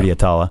Rudy. Rudy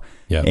Atala.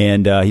 Yeah.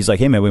 And he's like,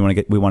 "Hey man, we want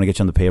to get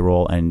you on the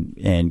payroll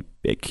and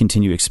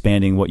continue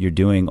expanding what you're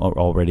doing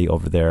already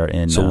over there."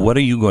 And so, what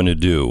are you going to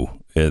do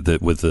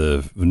with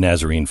the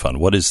Nazarene Fund?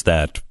 What is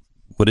that?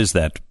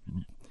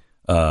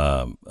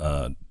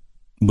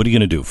 What are you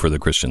going to do for the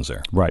Christians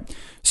there? Right.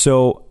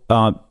 So,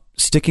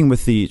 sticking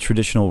with the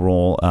traditional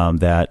role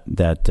that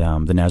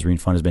the Nazarene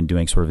Fund has been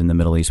doing sort of in the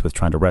Middle East with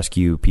trying to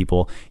rescue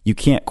people, you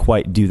can't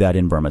quite do that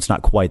in Burma. It's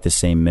not quite the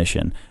same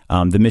mission.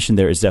 The mission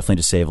there is definitely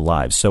to save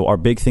lives. So our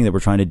big thing that we're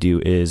trying to do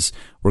is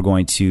we're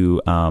going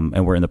to,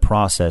 and we're in the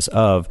process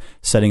of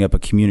setting up a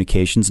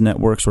communications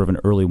network, sort of an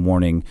early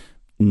warning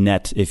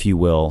net, if you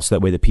will, so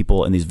that way the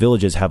people in these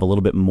villages have a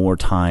little bit more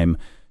time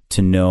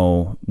to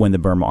know when the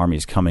Burma army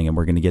is coming, and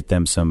we're going to get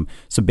them some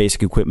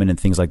basic equipment and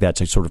things like that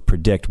to sort of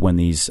predict when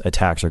these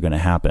attacks are going to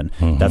happen.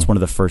 That's one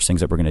of the first things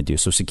that we're going to do.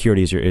 So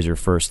security is your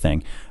first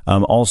thing.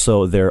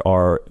 Also, there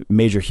are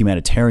major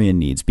humanitarian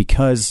needs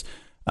because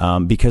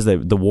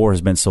the war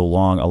has been so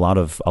long. A lot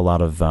of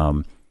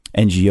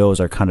NGOs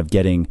are kind of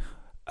getting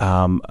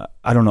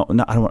I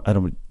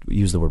don't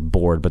use the word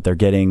bored, but they're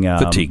getting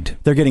fatigued.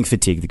 They're getting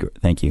fatigued.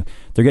 Thank you.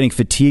 They're getting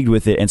fatigued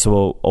with it, and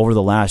so over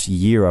the last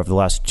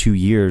 2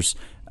 years.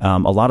 A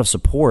lot of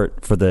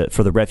support for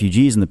the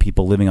refugees and the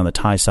people living on the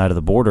Thai side of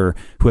the border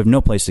who have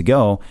no place to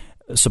go.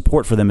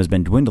 Support for them has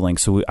been dwindling.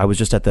 So I was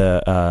just at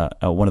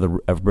one of the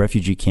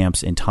refugee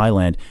camps in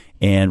Thailand,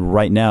 and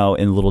right now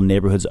in little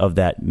neighborhoods of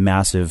that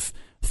massive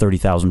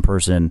 30,000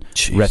 person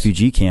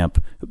refugee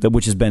camp,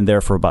 which has been there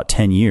for about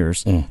 10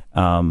 years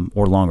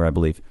or longer, I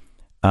believe.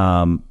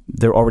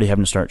 They're already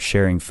having to start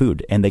sharing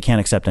food, and they can't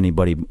accept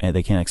anybody.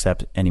 They can't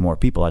accept any more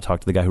people. I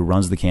talked to the guy who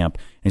runs the camp,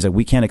 and he's like,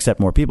 "We can't accept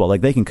more people.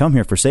 Like, they can come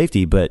here for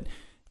safety, but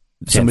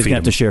somebody's gonna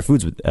have to share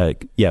food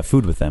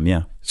with them."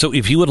 Yeah. So,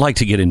 if you would like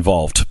to get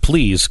involved,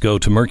 please go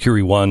to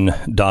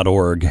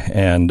mercury1.org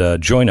and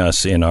join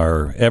us in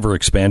our ever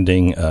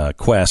expanding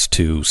quest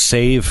to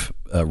save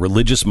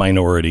religious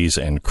minorities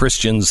and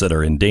Christians that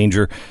are in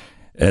danger.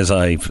 As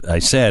I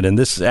said, and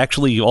this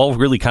actually all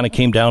really kind of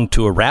came down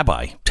to a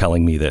rabbi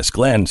telling me this.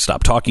 Glenn,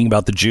 stop talking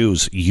about the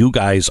Jews. You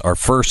guys are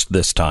first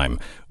this time.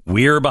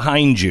 We're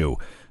behind you.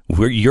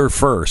 You're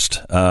first.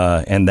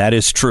 And that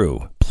is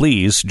true.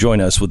 Please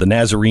join us with the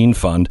Nazarene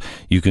Fund.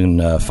 You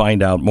can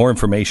find out more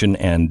information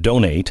and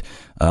donate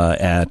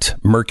at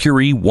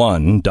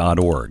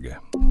mercury1.org.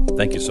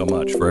 Thank you so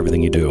much for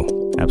everything you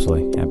do.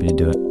 Absolutely. Happy to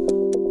do it.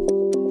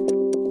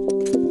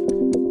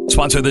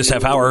 Sponsor this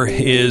half hour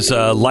is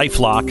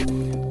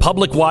LifeLock.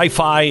 Public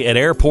Wi-Fi at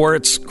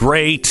airports,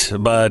 great,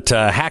 but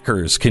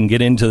hackers can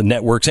get into the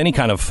networks, any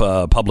kind of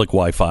public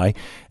Wi-Fi,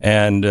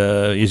 and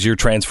as you're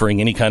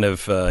transferring any kind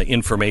of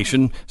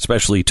information,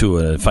 especially to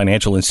a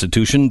financial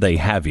institution, they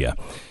have you.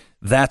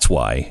 That's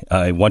why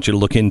I want you to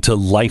look into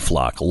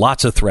LifeLock.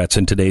 Lots of threats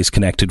in today's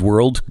connected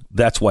world.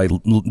 That's why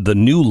the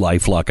new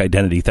LifeLock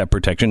identity theft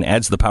protection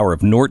adds the power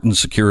of Norton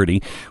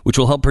Security, which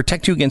will help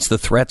protect you against the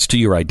threats to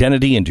your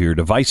identity and to your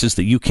devices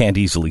that you can't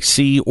easily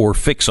see or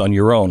fix on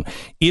your own.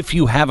 If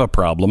you have a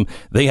problem,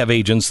 they have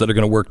agents that are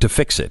going to work to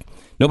fix it.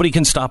 Nobody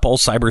can stop all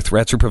cyber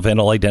threats or prevent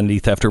all identity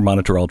theft or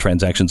monitor all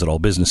transactions at all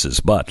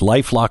businesses. But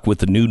LifeLock with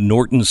the new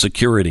Norton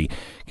Security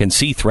can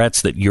see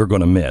threats that you're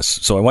going to miss.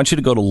 So I want you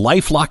to go to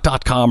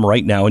LifeLock.com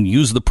right now and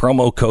use the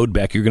promo code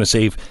BECK. You're going to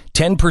save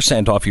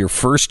 10% off your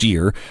first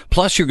year.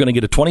 Plus, you're going to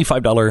get a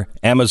 $25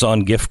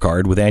 Amazon gift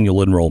card with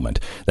annual enrollment.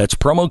 That's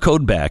promo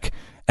code BECK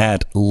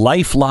at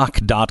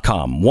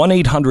LifeLock.com.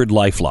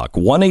 1-800-LifeLock.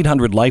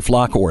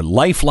 1-800-LifeLock or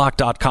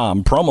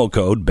LifeLock.com. Promo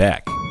code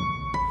BECK.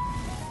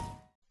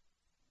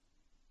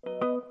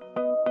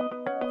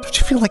 Don't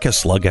you feel like a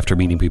slug after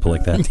meeting people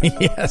like that?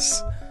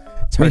 Yes.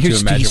 It's hard to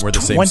imagine we're the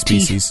same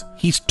species.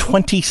 He's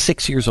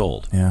 26 years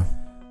old. Yeah.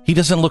 He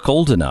doesn't look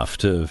old enough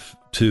to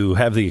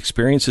have the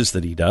experiences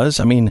that he does.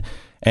 I mean,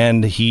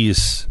 and he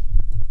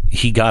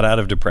got out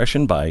of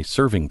depression by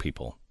serving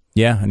people.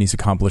 Yeah, and he's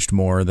accomplished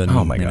more than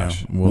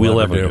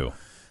we'll ever do.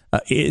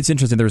 It's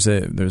interesting. There's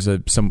a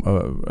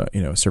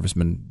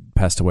serviceman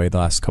passed away the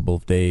last couple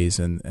of days,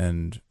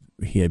 and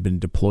he had been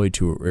deployed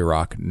to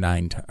Iraq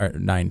nine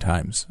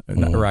times,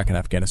 Iraq and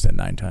Afghanistan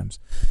 9 times.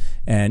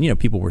 And,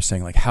 people were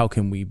saying, like, how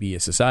can we be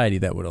a society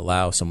that would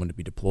allow someone to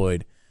be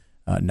deployed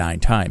 9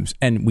 times?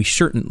 And we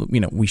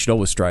we should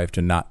always strive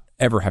to not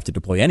ever have to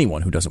deploy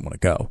anyone who doesn't want to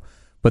go.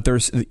 But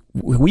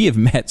we have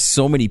met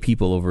so many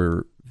people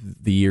over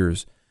the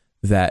years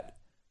that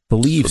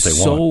believe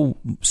so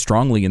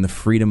strongly in the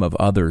freedom of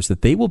others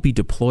that they will be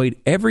deployed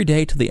every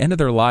day to the end of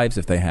their lives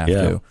if they have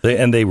to.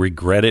 And they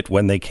regret it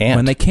when they can't.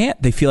 When they can't,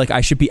 they feel like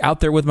I should be out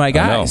there with my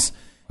guys.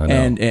 I know.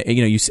 And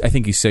I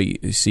think you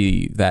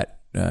see that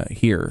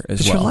here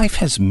as well. Your life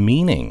has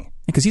meaning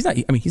because he's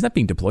not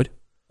being deployed.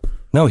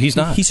 No, he's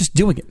not. He's just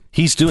doing it.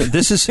 He's doing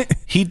this. Is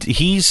he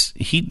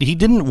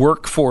didn't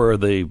work for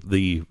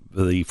the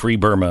Free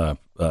Burma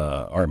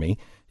Army.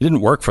 He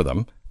didn't work for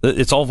them.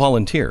 It's all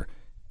volunteer.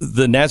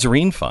 The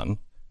Nazarene Fund,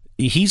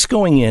 he's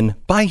going in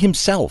by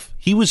himself.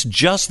 He was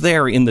just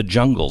there in the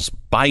jungles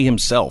by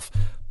himself,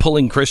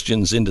 pulling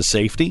Christians into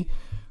safety,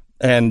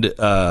 and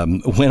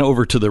went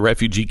over to the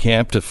refugee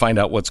camp to find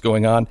out what's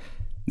going on.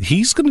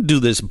 He's going to do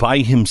this by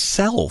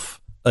himself,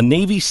 a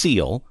Navy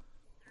SEAL,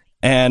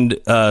 and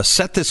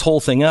set this whole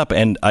thing up.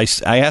 And I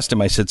asked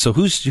him, I said, so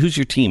who's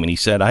your team? And he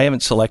said, I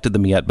haven't selected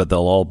them yet, but they'll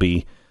all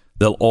be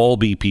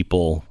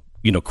people,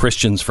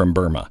 Christians from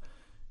Burma.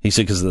 He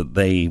said, because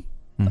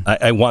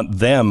I want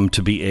them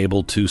to be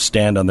able to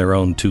stand on their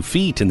own 2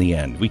 feet in the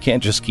end. We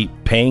can't just keep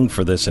paying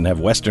for this and have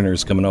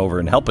Westerners coming over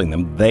and helping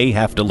them. They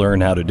have to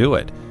learn how to do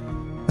it.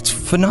 That's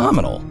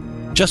phenomenal.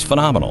 Just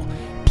phenomenal.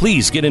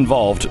 Please get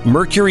involved.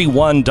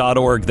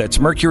 Mercury1.org. That's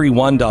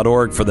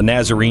Mercury1.org for the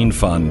Nazarene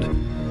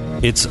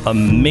Fund. It's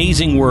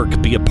amazing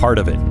work. Be a part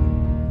of it.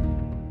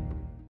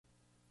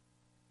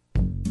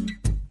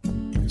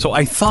 So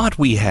I thought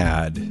we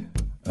had...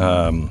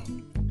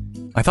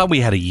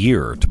 a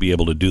year to be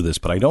able to do this,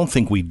 but I don't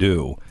think we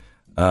do.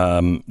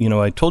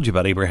 I told you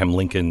about Abraham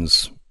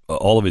Lincoln's,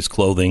 all of his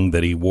clothing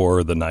that he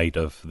wore the night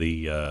of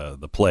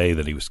the play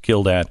that he was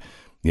killed at,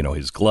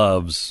 his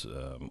gloves,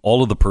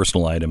 all of the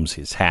personal items,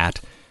 his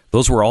hat.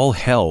 Those were all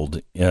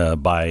held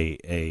by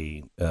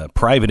a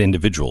private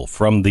individual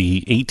from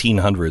the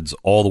 1800s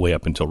all the way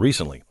up until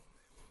recently.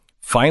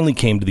 Finally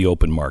came to the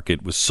open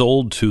market, was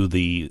sold to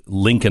the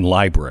Lincoln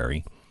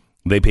Library.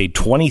 They paid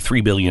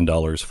 $23 billion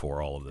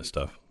for all of this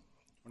stuff.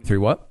 3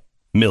 what?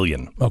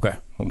 Million. Okay.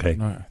 What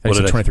did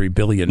 $23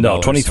 billion.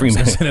 No, 23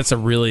 million. That's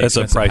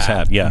a price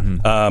hat. Yeah.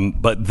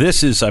 Mm-hmm. But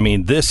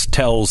this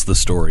tells the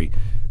story.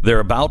 They're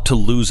about to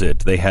lose it.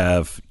 They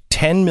have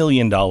 $10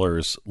 million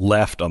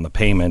left on the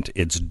payment.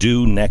 It's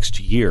due next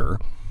year.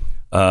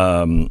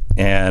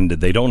 And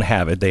they don't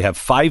have it. They have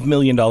 $5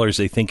 million,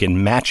 they think,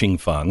 in matching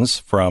funds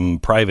from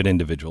private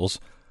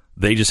individuals.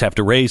 They just have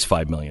to raise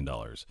 $5 million.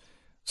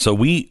 So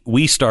we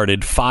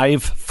started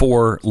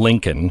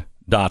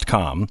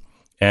 5forlincoln.com.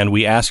 And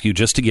we ask you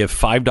just to give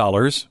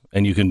 $5,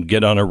 and you can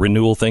get on a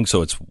renewal thing.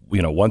 So it's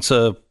once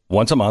a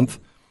month,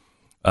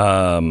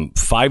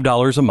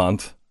 $5 a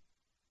month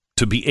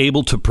to be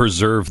able to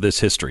preserve this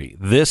history.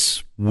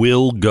 This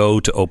will go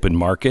to open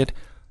market,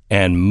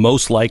 and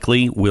most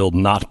likely will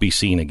not be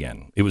seen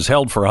again. It was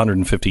held for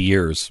 150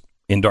 years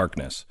in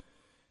darkness.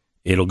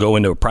 It'll go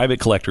into a private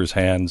collector's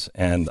hands,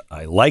 and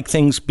I like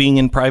things being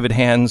in private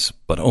hands,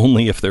 but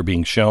only if they're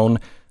being shown.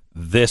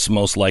 This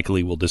most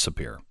likely will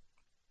disappear.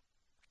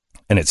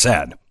 And it's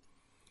sad.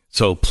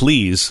 So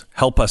please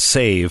help us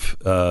save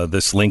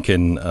this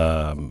Lincoln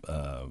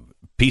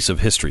piece of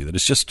history that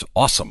is just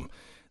awesome.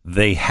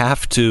 They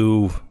have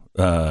to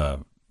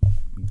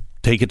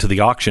take it to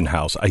the auction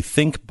house, I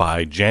think,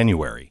 by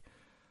January.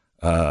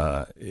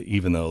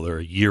 Even though they're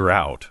a year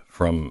out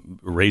from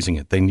raising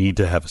it, they need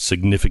to have a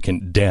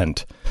significant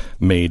dent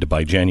made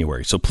by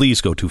January. So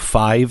please go to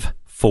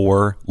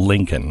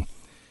 5forlincoln.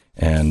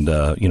 And,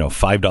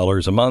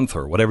 $5 a month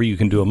or whatever you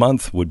can do a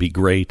month would be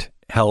great.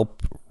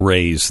 Help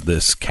raise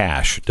this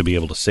cash to be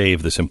able to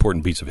save this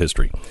important piece of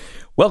history.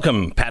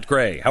 Welcome, Pat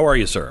Gray. How are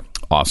you, sir?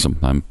 Awesome.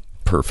 I'm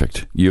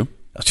perfect. You?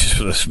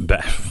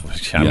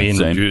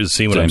 Same. You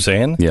see what I'm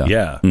saying? Yeah.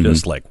 Mm-hmm.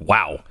 Just like,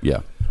 wow.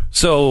 Yeah.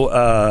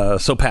 So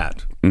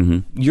Pat,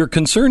 you're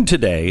concerned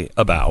today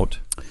about...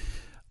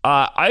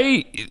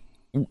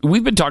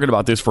 We've been talking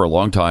about this for a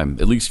long time,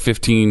 at least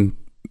 15,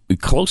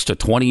 close to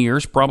 20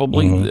 years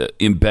probably,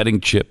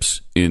 embedding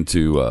chips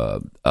into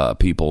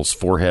people's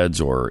foreheads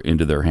or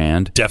into their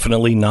hand.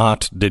 Definitely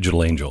not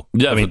Digital Angel.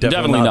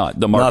 Definitely not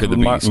the Mark of the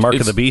Beast. Mark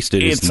of the Beast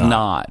it's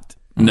not.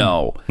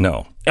 No.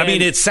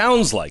 It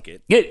sounds like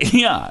it.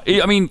 Yes.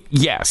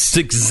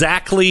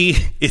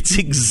 It's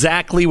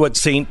exactly what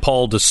St.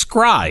 Paul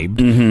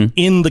described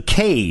in the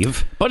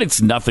cave. But it's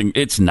nothing.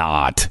 It's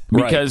not.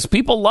 Because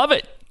people love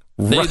it.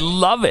 They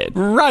love it.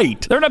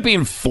 Right. They're not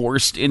being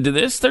forced into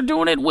this. They're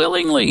doing it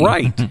willingly.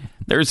 Right.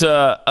 There's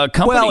a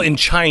company... Well, in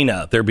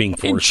China, they're being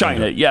forced. In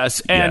China, yes.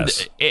 And,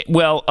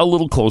 a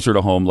little closer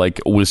to home, like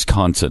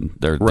Wisconsin.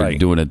 They're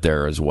doing it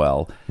there as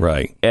well.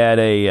 Right. At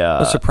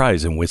a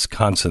surprise in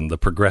Wisconsin, the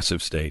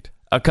progressive state.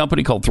 A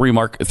company called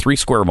Three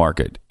Square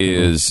Market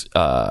has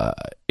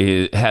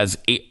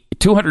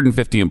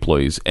 250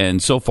 employees,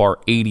 and so far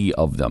 80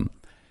 of them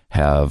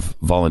have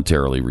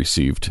voluntarily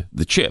received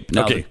the chip.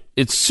 Now,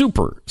 it's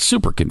super,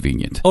 super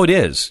convenient. Oh, it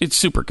is. It's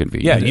super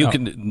convenient. Yeah, you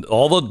can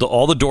all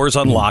the doors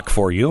unlock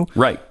for you.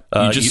 Right.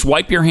 You just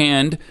swipe your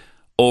hand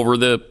over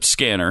the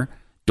scanner.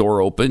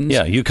 door opens.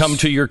 Yeah, you come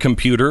to your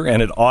computer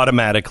and it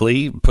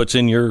automatically puts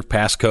in your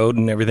passcode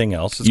and everything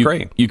else. It's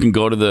great. You can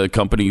go to the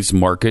company's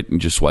market and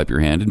just swipe your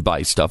hand and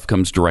buy stuff.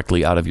 Comes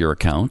directly out of your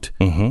account.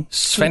 Mm-hmm.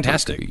 It's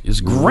fantastic.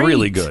 It's great.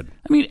 Really good.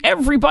 I mean,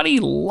 everybody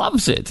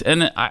loves it.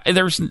 And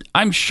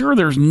I'm sure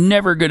there's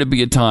never going to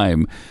be a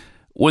time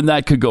when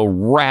that could go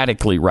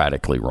radically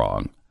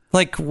wrong.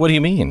 Like, what do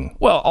you mean?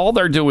 Well, all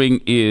they're doing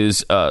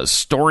is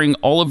storing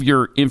all of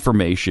your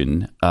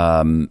information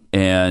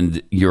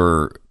and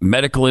your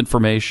medical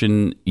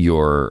information,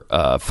 your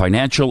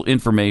financial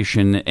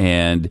information,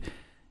 and,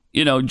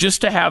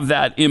 just to have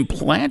that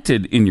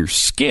implanted in your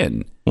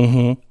skin.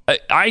 Mm-hmm.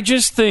 I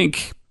just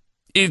think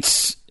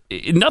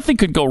nothing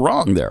could go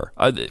wrong there.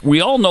 We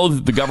all know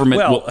that the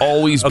government will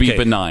always be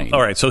benign. All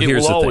right, so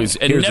here's the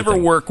thing. And never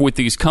work with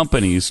these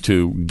companies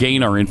to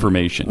gain our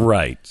information.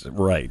 Right.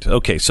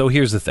 Okay, so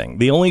here's the thing.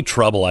 The only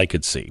trouble I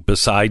could see,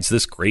 besides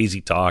this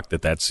crazy talk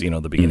that's,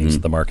 the beginnings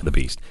of the mark of the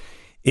beast,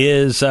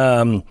 is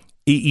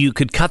you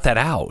could cut that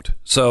out.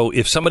 So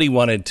if somebody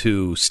wanted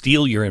to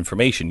steal your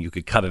information, you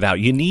could cut it out.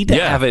 You need to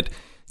have it...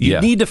 You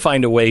need to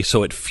find a way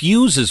so it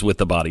fuses with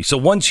the body. So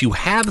once you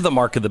have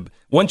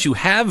once you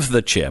have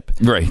the chip,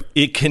 right,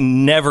 it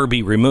can never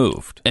be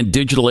removed. And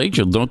Digital Age,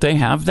 don't they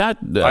have that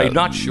I'm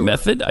not sure.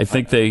 method?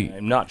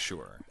 I'm not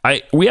sure.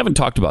 We haven't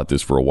talked about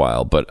this for a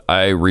while, but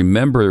I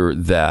remember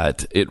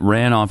that it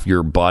ran off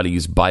your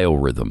body's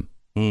biorhythm.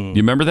 You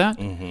remember that?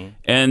 Mm-hmm.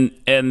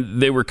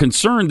 And they were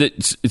concerned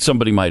that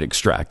somebody might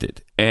extract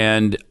it.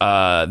 And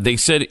they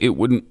said it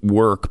wouldn't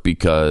work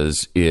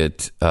because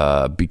it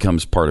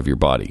becomes part of your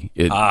body.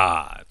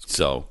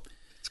 So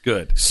it's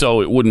good.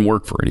 So it wouldn't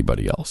work for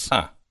anybody else.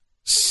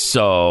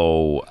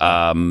 So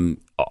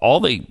all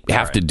they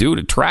have to do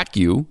to track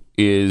you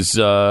is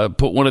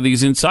put one of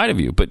these inside of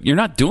you. But you're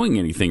not doing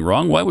anything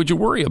wrong. Why would you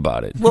worry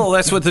about it? Well,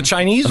 that's what the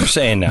Chinese are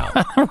saying now.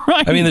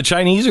 Right. I mean, the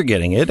Chinese are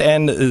getting it.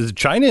 And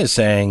China is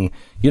saying,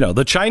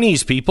 the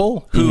Chinese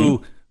people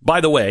who, by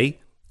the way,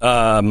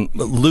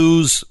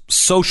 lose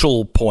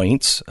social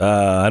points.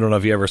 I don't know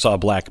if you ever saw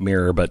Black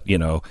Mirror, but,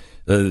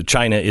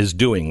 China is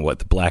doing what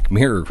the Black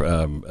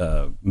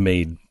Mirror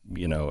made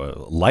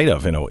light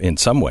of, in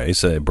some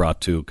ways.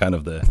 Brought to kind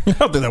of the... I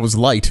don't think that was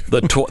light.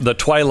 the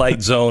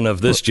twilight zone of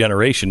this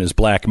generation is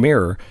Black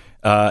Mirror.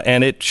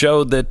 And it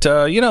showed that,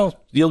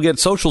 you'll get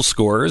social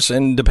scores,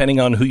 and depending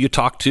on who you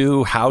talk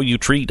to, how you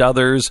treat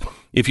others,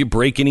 if you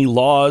break any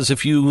laws,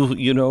 if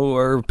you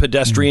are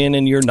pedestrian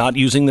and you're not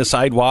using the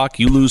sidewalk,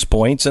 you lose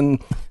points,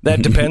 and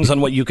that depends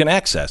on what you can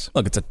access.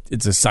 Look,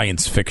 it's a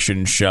science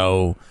fiction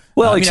show.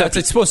 Well, except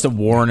it's supposed to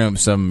warn them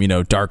some,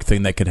 dark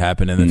thing that could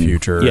happen in the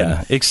future.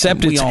 Yeah,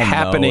 except it's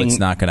happening. It's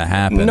not going to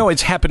happen. No,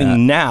 it's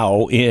happening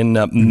now in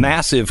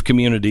massive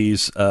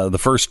communities. The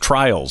first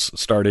trials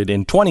started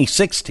in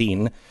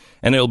 2016,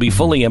 and it'll be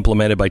fully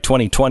implemented by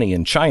 2020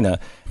 in China.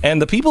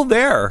 And the people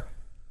there,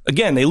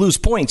 again, they lose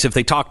points if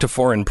they talk to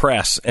foreign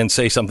press and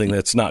say something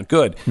that's not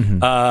good.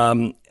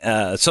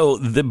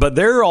 But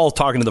they're all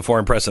talking to the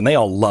foreign press, and they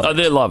all love it.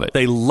 They love it.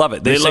 They love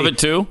it. They love it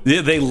too?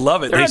 They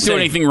love it. They're not doing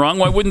anything wrong.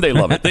 Why wouldn't they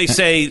love it? They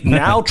say,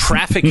 now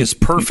traffic is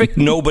perfect.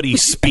 Nobody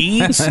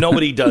speeds.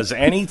 Nobody does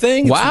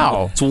anything.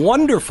 Wow. It's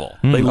wonderful.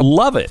 They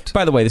love it.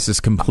 By the way, this is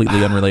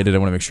completely unrelated. I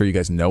want to make sure you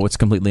guys know it's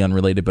completely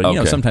unrelated.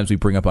 But, sometimes we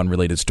bring up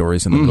unrelated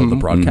stories in the middle of the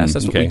broadcast.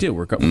 That's what we do.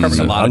 We're covering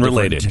a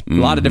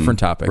lot of different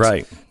topics.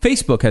 Right.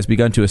 Facebook has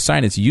begun to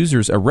assign its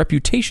users a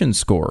reputation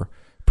score,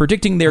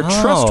 predicting their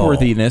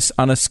trustworthiness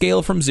on a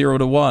scale from 0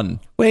 to 1.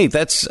 Wait,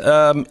 that's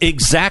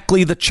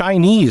exactly the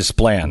Chinese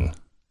plan.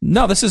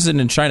 No, this isn't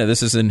in China.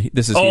 This is here.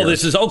 This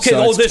is okay.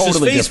 So this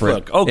totally is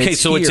Facebook. Different. Okay,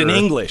 so it's in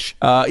English.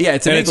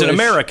 It's in English. It's in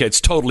America.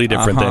 It's totally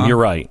different. Then you're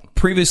right.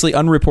 Previously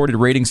unreported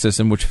rating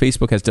system, which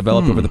Facebook has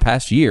developed over the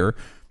past year,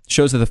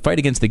 shows that the fight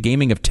against the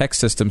gaming of tech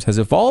systems has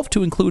evolved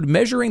to include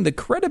measuring the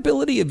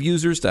credibility of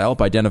users to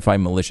help identify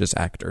malicious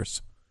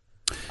actors.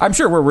 I'm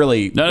sure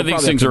none of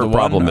these things are a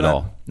problem at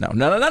all. No,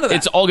 none of that.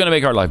 It's all going to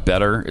make our life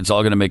better. It's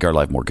all going to make our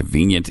life more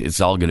convenient. It's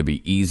all going to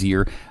be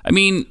easier. I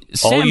mean,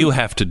 Sam, all you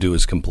have to do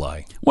is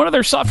comply. One of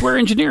their software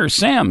engineers,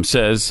 Sam,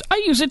 says,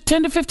 I use it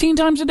 10 to 15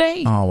 times a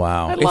day. Oh,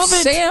 wow. I love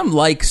it. Sam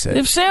likes it.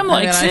 If Sam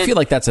likes it. I feel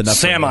like that's enough.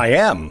 Sam, I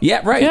am.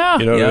 Yeah, right. Yeah.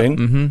 You know what I mean?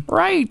 Mm-hmm.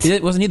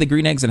 Right. Wasn't he the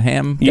green eggs and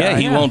ham guy? Yeah,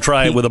 he won't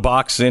try it with a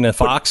box in a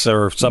fox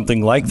or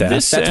something like that.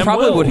 That's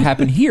probably what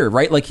happened here,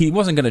 right? Like, he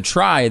wasn't going to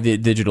try the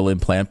digital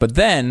implant, but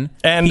then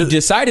he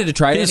decided to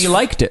try it, and he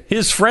liked it.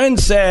 His friend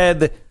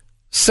said,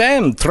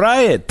 Sam,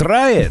 try it.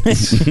 Try it,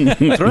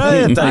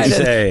 I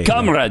say.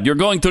 Comrade, you're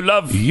going to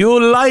love. You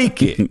like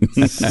it.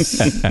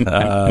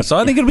 So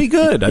I think it'll be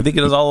good. I think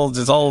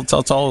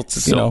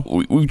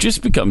we've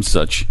just become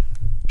such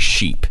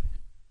sheep.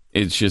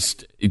 It's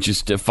just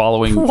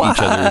following each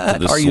other to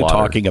the slaughter. Are you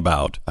talking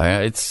about?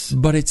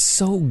 But it's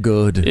so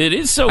good. It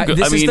is so good.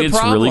 It's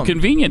really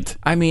convenient.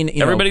 I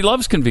mean, everybody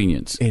loves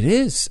convenience. It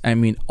is. I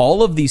mean,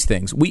 all of these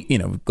things.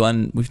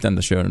 Glenn, we've done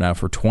the show now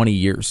for 20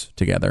 years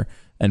together.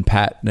 And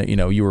Pat,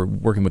 you were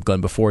working with Glenn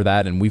before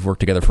that, and we've worked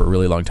together for a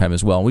really long time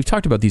as well. And we've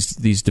talked about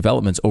these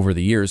developments over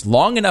the years,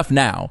 long enough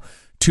now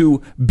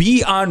to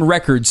be on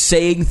record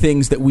saying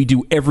things that we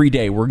do every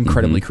day were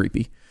incredibly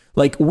creepy.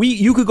 Like,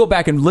 you could go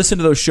back and listen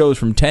to those shows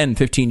from 10,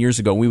 15 years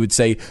ago, and we would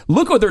say,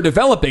 look what they're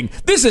developing.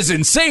 This is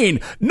insane.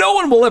 No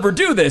one will ever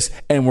do this.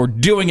 And we're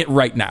doing it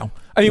right now.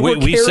 I mean, we're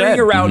carrying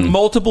around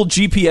multiple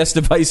GPS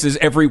devices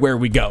everywhere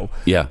we go.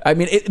 Yeah. I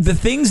mean, the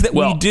things that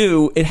we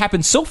do, it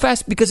happens so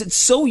fast because it's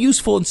so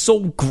useful and so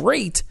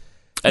great.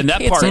 And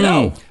that part,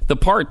 the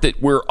part that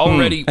we're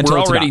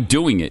already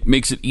doing it,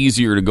 makes it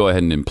easier to go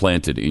ahead and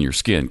implant it in your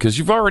skin, because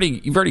you've already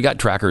got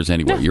trackers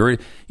anywhere. You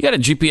got a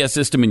GPS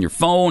system in your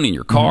phone, in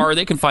your car.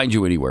 They can find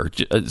you anywhere.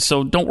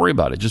 So don't worry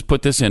about it. Just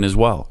put this in as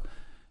well,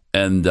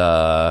 and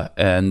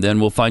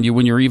then we'll find you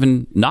when you're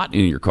even not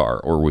in your car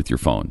or with your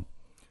phone.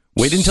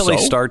 Wait until they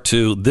start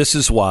to. This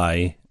is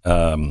why.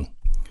 I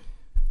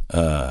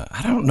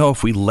don't know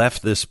if we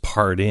left this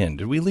part in.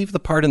 Did we leave the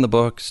part in the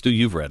book? Stu,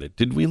 you've read it.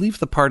 Did we leave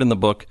the part in the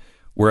book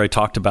where I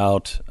talked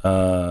about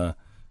the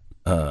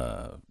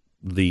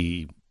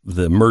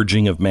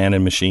merging of man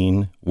and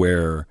machine?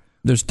 Where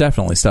there's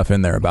definitely stuff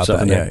in there about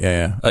that.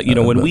 Yeah.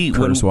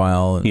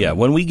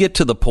 When we get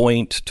to the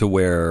point to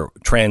where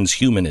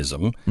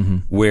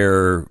transhumanism,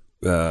 where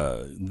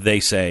they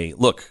say,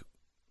 look,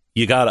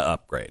 you got to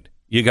upgrade.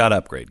 Got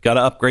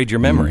to upgrade your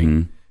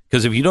memory.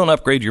 Because if you don't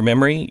upgrade your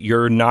memory,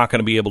 you're not going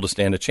to be able to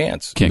stand a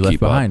chance. Can't keep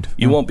behind.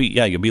 You won't be.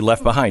 Yeah, you'll be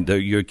left behind.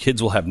 Your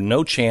kids will have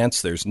no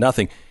chance. There's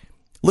nothing.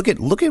 Look at.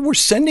 We're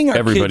sending our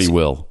everybody kids,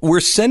 will. We're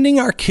sending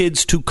our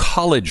kids to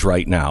college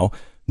right now,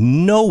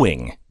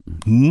 knowing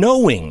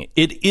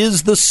it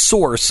is the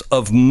source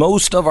of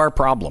most of our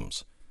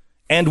problems,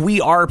 and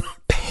we are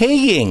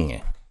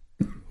paying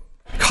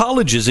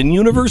colleges and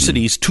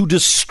universities to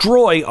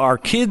destroy our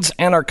kids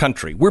and our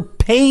country. We're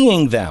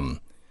paying them.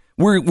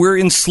 We're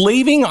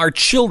enslaving our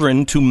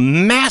children to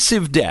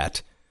massive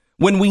debt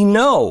when we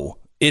know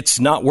it's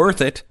not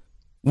worth it.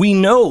 We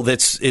know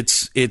that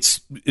it's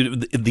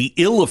the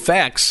ill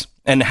effects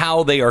and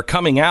how they are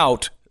coming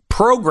out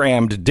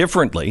programmed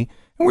differently,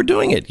 and we're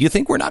doing it. You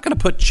think we're not going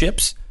to put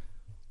chips?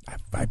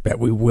 I bet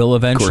we will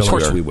eventually. Of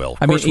course we will.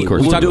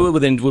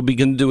 We'll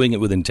begin doing it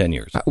within 10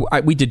 years.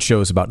 We did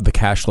shows about the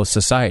cashless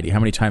society. How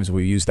many times have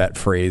we used that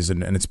phrase?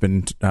 And it's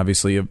been,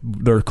 obviously,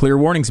 there are clear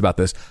warnings about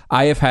this.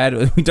 We talked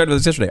about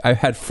this yesterday. I've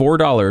had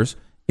 $4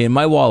 in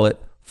my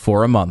wallet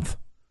for a month.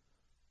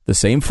 The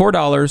same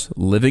 $4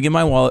 living in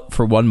my wallet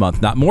for 1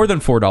 month. Not more than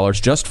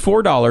 $4, just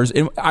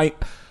 $4.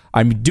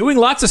 I'm doing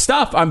lots of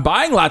stuff. I'm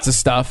buying lots of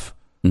stuff.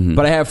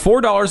 But I have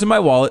 $4 in my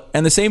wallet,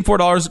 and the same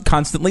 $4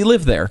 constantly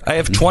live there. I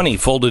have 20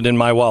 folded in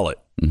my wallet.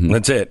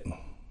 That's it.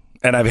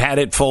 And I've had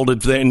it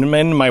folded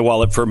in my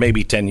wallet for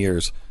maybe 10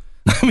 years.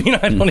 I mean,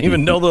 I don't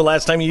even know the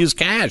last time you used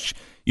cash.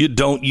 You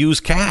don't use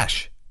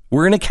cash.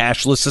 We're in a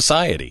cashless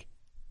society.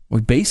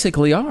 We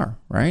basically are,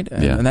 right?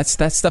 Yeah. And that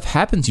stuff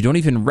happens. You don't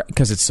even,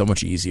 because it's so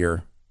much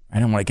easier. I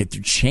don't want to get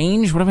through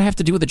change. What do I have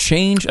to do with the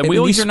change? And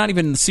these are not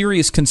even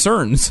serious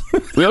concerns.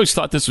 We always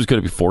thought this was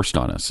going to be forced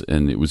on us,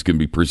 and it was going to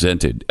be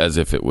presented as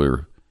if it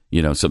were,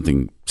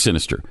 something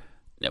sinister.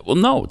 Well,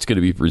 no, it's going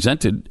to be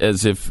presented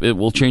as if it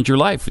will change your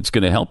life. It's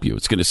going to help you.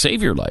 It's going to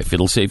save your life.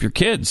 It'll save your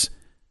kids.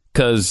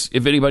 Because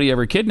if anybody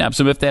ever kidnaps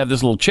them, if they have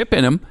this little chip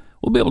in them,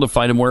 we'll be able to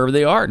find them wherever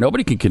they are.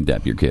 Nobody can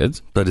kidnap your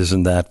kids. But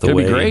isn't that the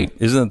way? Great.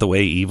 Isn't that the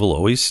way evil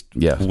always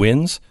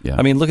wins? Yeah.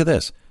 I mean, look at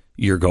this.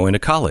 You're going to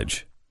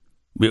college.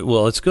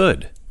 Well, it's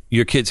good.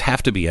 Your kids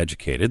have to be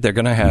educated. They're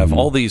going to have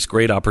all these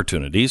great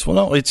opportunities. Well,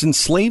 no, it's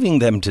enslaving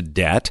them to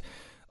debt.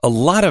 A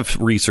lot of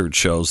research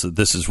shows that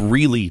this is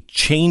really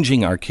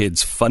changing our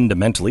kids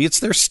fundamentally.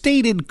 It's their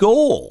stated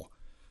goal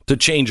to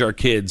change our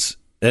kids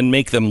and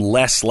make them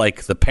less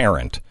like the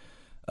parent.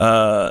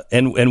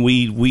 And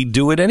we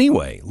do it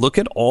anyway. Look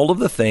at all of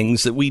the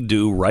things that we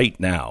do right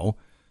now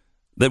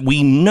that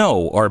we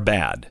know are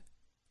bad.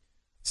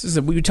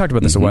 We talked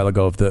about this a while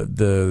ago of the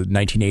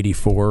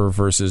 1984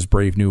 versus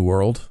Brave New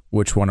World.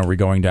 Which one are we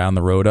going down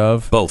the road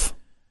of? Both.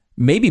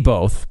 Maybe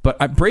both,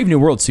 but Brave New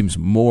World seems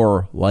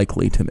more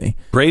likely to me.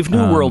 Brave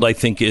New World, I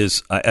think,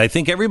 I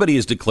think everybody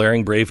is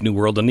declaring Brave New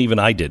World, and even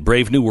I did.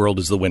 Brave New World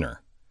is the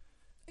winner.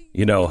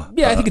 Yeah,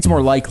 I think it's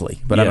more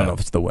likely, but I don't know if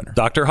it's the winner.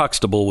 Dr.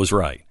 Huxtable was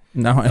right.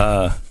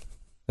 No,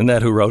 isn't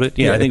that who wrote it?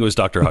 Yeah, I think it was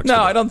Dr. Huxtable.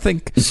 No, I don't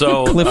think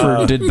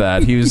Clifford did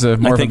that. He was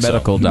more of a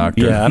medical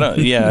doctor.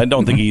 Yeah, I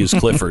don't think he used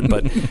Clifford.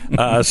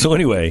 But so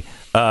anyway,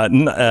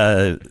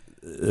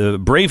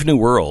 Brave New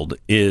World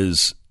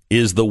is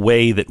the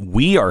way that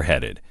we are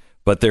headed.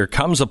 But there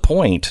comes a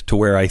point to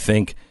where I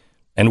think,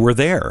 and we're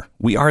there.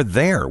 We are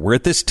there. We're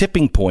at this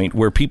tipping point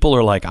where people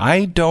are like,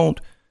 I don't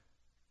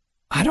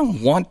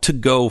want to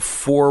go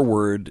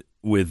forward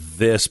with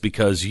this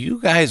because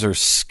you guys are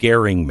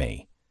scaring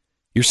me.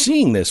 You're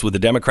seeing this with the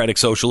Democratic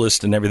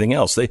Socialists and everything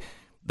else.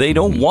 They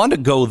don't want to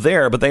go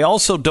there, but they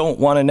also don't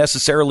want to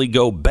necessarily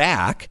go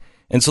back,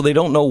 and so they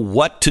don't know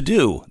what to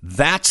do.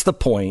 That's the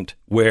point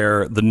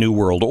where the New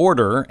World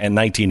Order and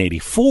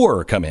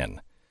 1984 come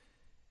in.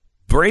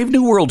 Brave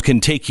New World can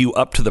take you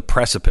up to the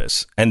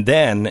precipice, and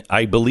then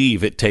I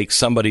believe it takes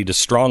somebody to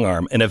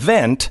strong-arm an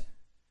event,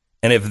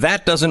 and if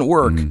that doesn't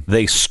work,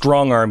 they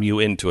strong-arm you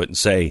into it and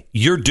say,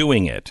 you're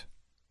doing it.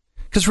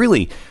 Because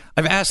really,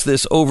 I've asked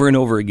this over and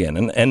over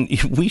again, and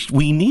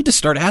we need to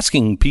start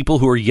asking people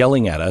who are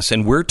yelling at us,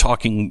 and we're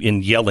talking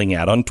and yelling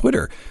at on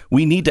Twitter.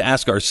 We need to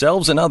ask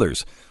ourselves and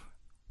others,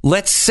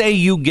 let's say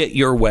you get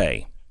your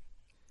way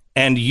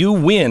and you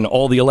win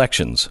all the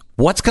elections.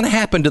 What's going to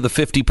happen to the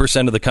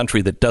 50% of the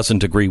country that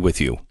doesn't agree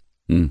with you?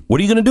 What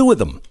are you going to do with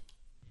them?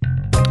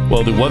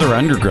 Well, the Weather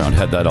Underground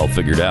had that all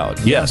figured out.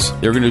 Yes.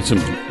 They're going to do some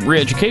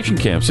re-education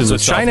camps in the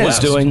China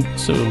Southwest. is doing.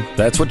 So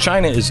that's what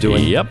China is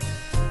doing. Yep.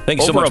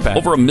 Thanks so much, Pat.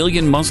 Over 1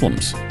 million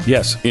Muslims.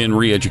 Yes. In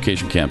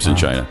re-education camps in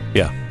China.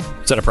 Yeah.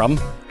 Is that a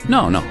problem?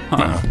 No.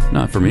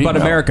 Not for me. But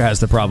no. America has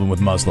the problem with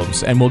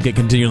Muslims, and we'll get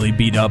continually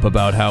beat up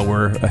about how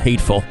we're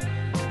hateful.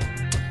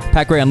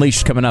 Pat Gray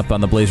Unleashed coming up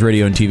on the Blaze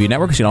Radio and TV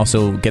networks. You can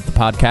also get the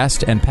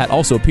podcast, and Pat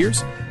also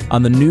appears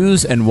on the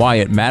News and Why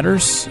It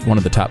Matters, one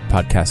of the top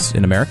podcasts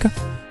in America.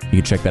 You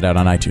can check that out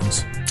on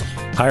iTunes.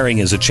 Hiring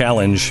is a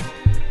challenge.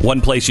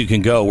 One place you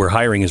can go where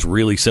hiring is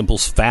really simple,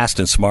 fast,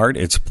 and smart.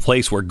 It's a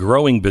place where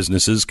growing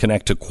businesses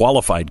connect to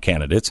qualified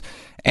candidates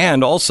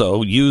and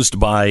also used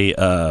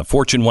by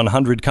Fortune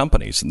 100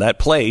 companies. And that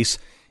place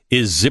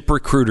is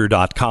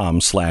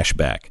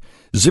ZipRecruiter.com/Beck.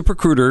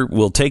 ZipRecruiter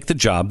will take the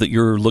job that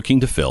you're looking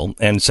to fill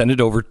and send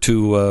it over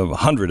to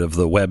 100 of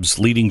the web's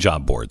leading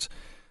job boards.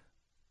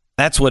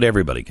 That's what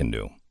everybody can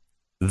do.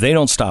 They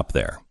don't stop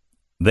there.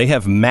 They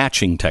have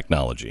matching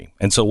technology.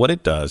 And so what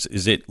it does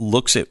is it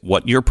looks at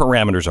what your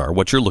parameters are,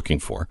 what you're looking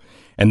for,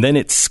 and then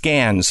it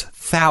scans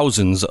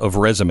thousands of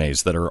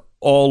resumes that are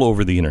all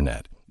over the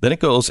internet. Then it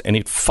goes and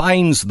it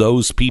finds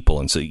those people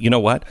and say, you know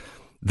what?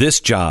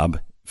 This job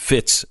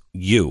fits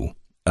you.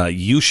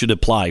 You should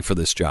apply for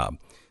this job.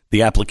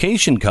 The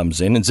application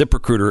comes in and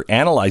ZipRecruiter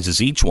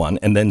analyzes each one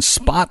and then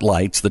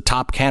spotlights the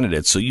top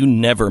candidates so you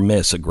never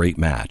miss a great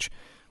match.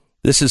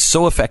 This is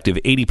so effective,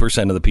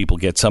 80% of the people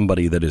get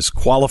somebody that is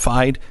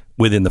qualified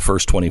within the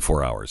first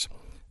 24 hours.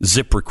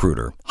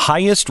 ZipRecruiter,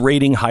 highest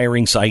rating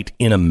hiring site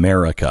in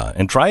America.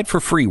 And try it for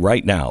free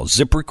right now.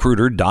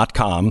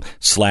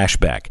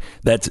 ZipRecruiter.com/Beck.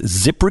 That's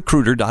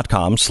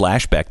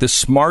ZipRecruiter.com/Beck. The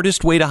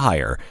smartest way to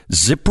hire.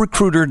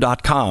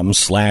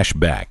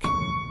 ZipRecruiter.com/Beck.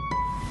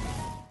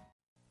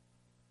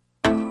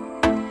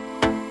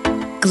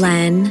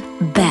 Glenn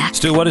Beck.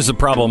 Stu, what is the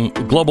problem?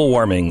 Global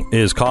warming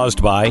is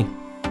caused by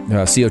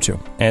CO2.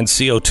 And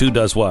CO2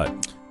 does what?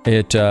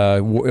 It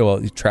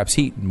traps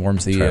heat and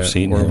warms the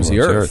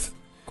earth. Of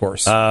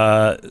course.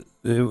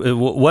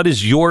 What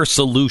is your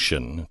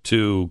solution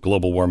to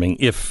global warming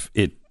if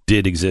it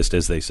did exist,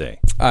 as they say?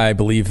 I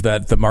believe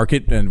that the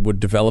market would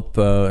develop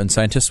and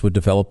scientists would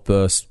develop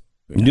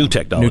new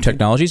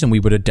technologies, and we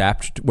would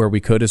adapt where we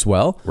could as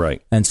well,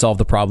 right, and solve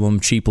the problem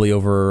cheaply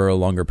over a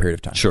longer period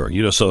of time. Sure,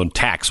 so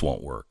tax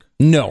won't work.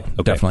 No,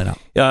 okay. Definitely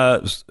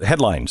not.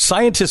 Headline: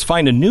 Scientists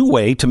find a new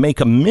way to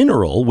make a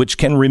mineral which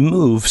can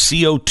remove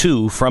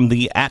CO2 from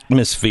the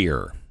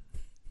atmosphere.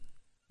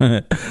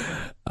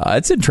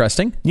 It's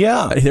interesting.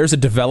 Yeah. There's a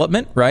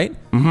development, right,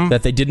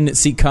 that they didn't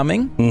see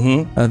coming,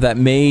 that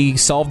may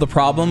solve the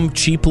problem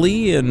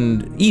cheaply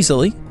and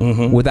easily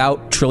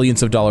without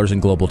trillions of dollars in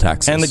global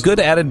taxes. And the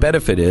good added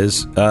benefit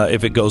is,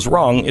 if it goes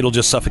wrong, it'll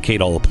just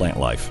suffocate all the plant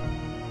life.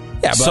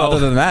 Yeah, but other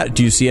than that,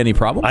 do you see any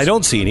problems? I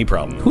don't see any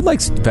problem. Who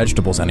likes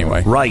vegetables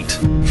anyway? Right.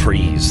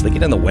 Trees. They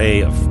get in the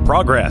way of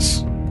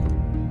progress.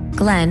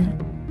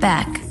 Glenn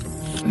Beck.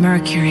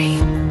 Mercury.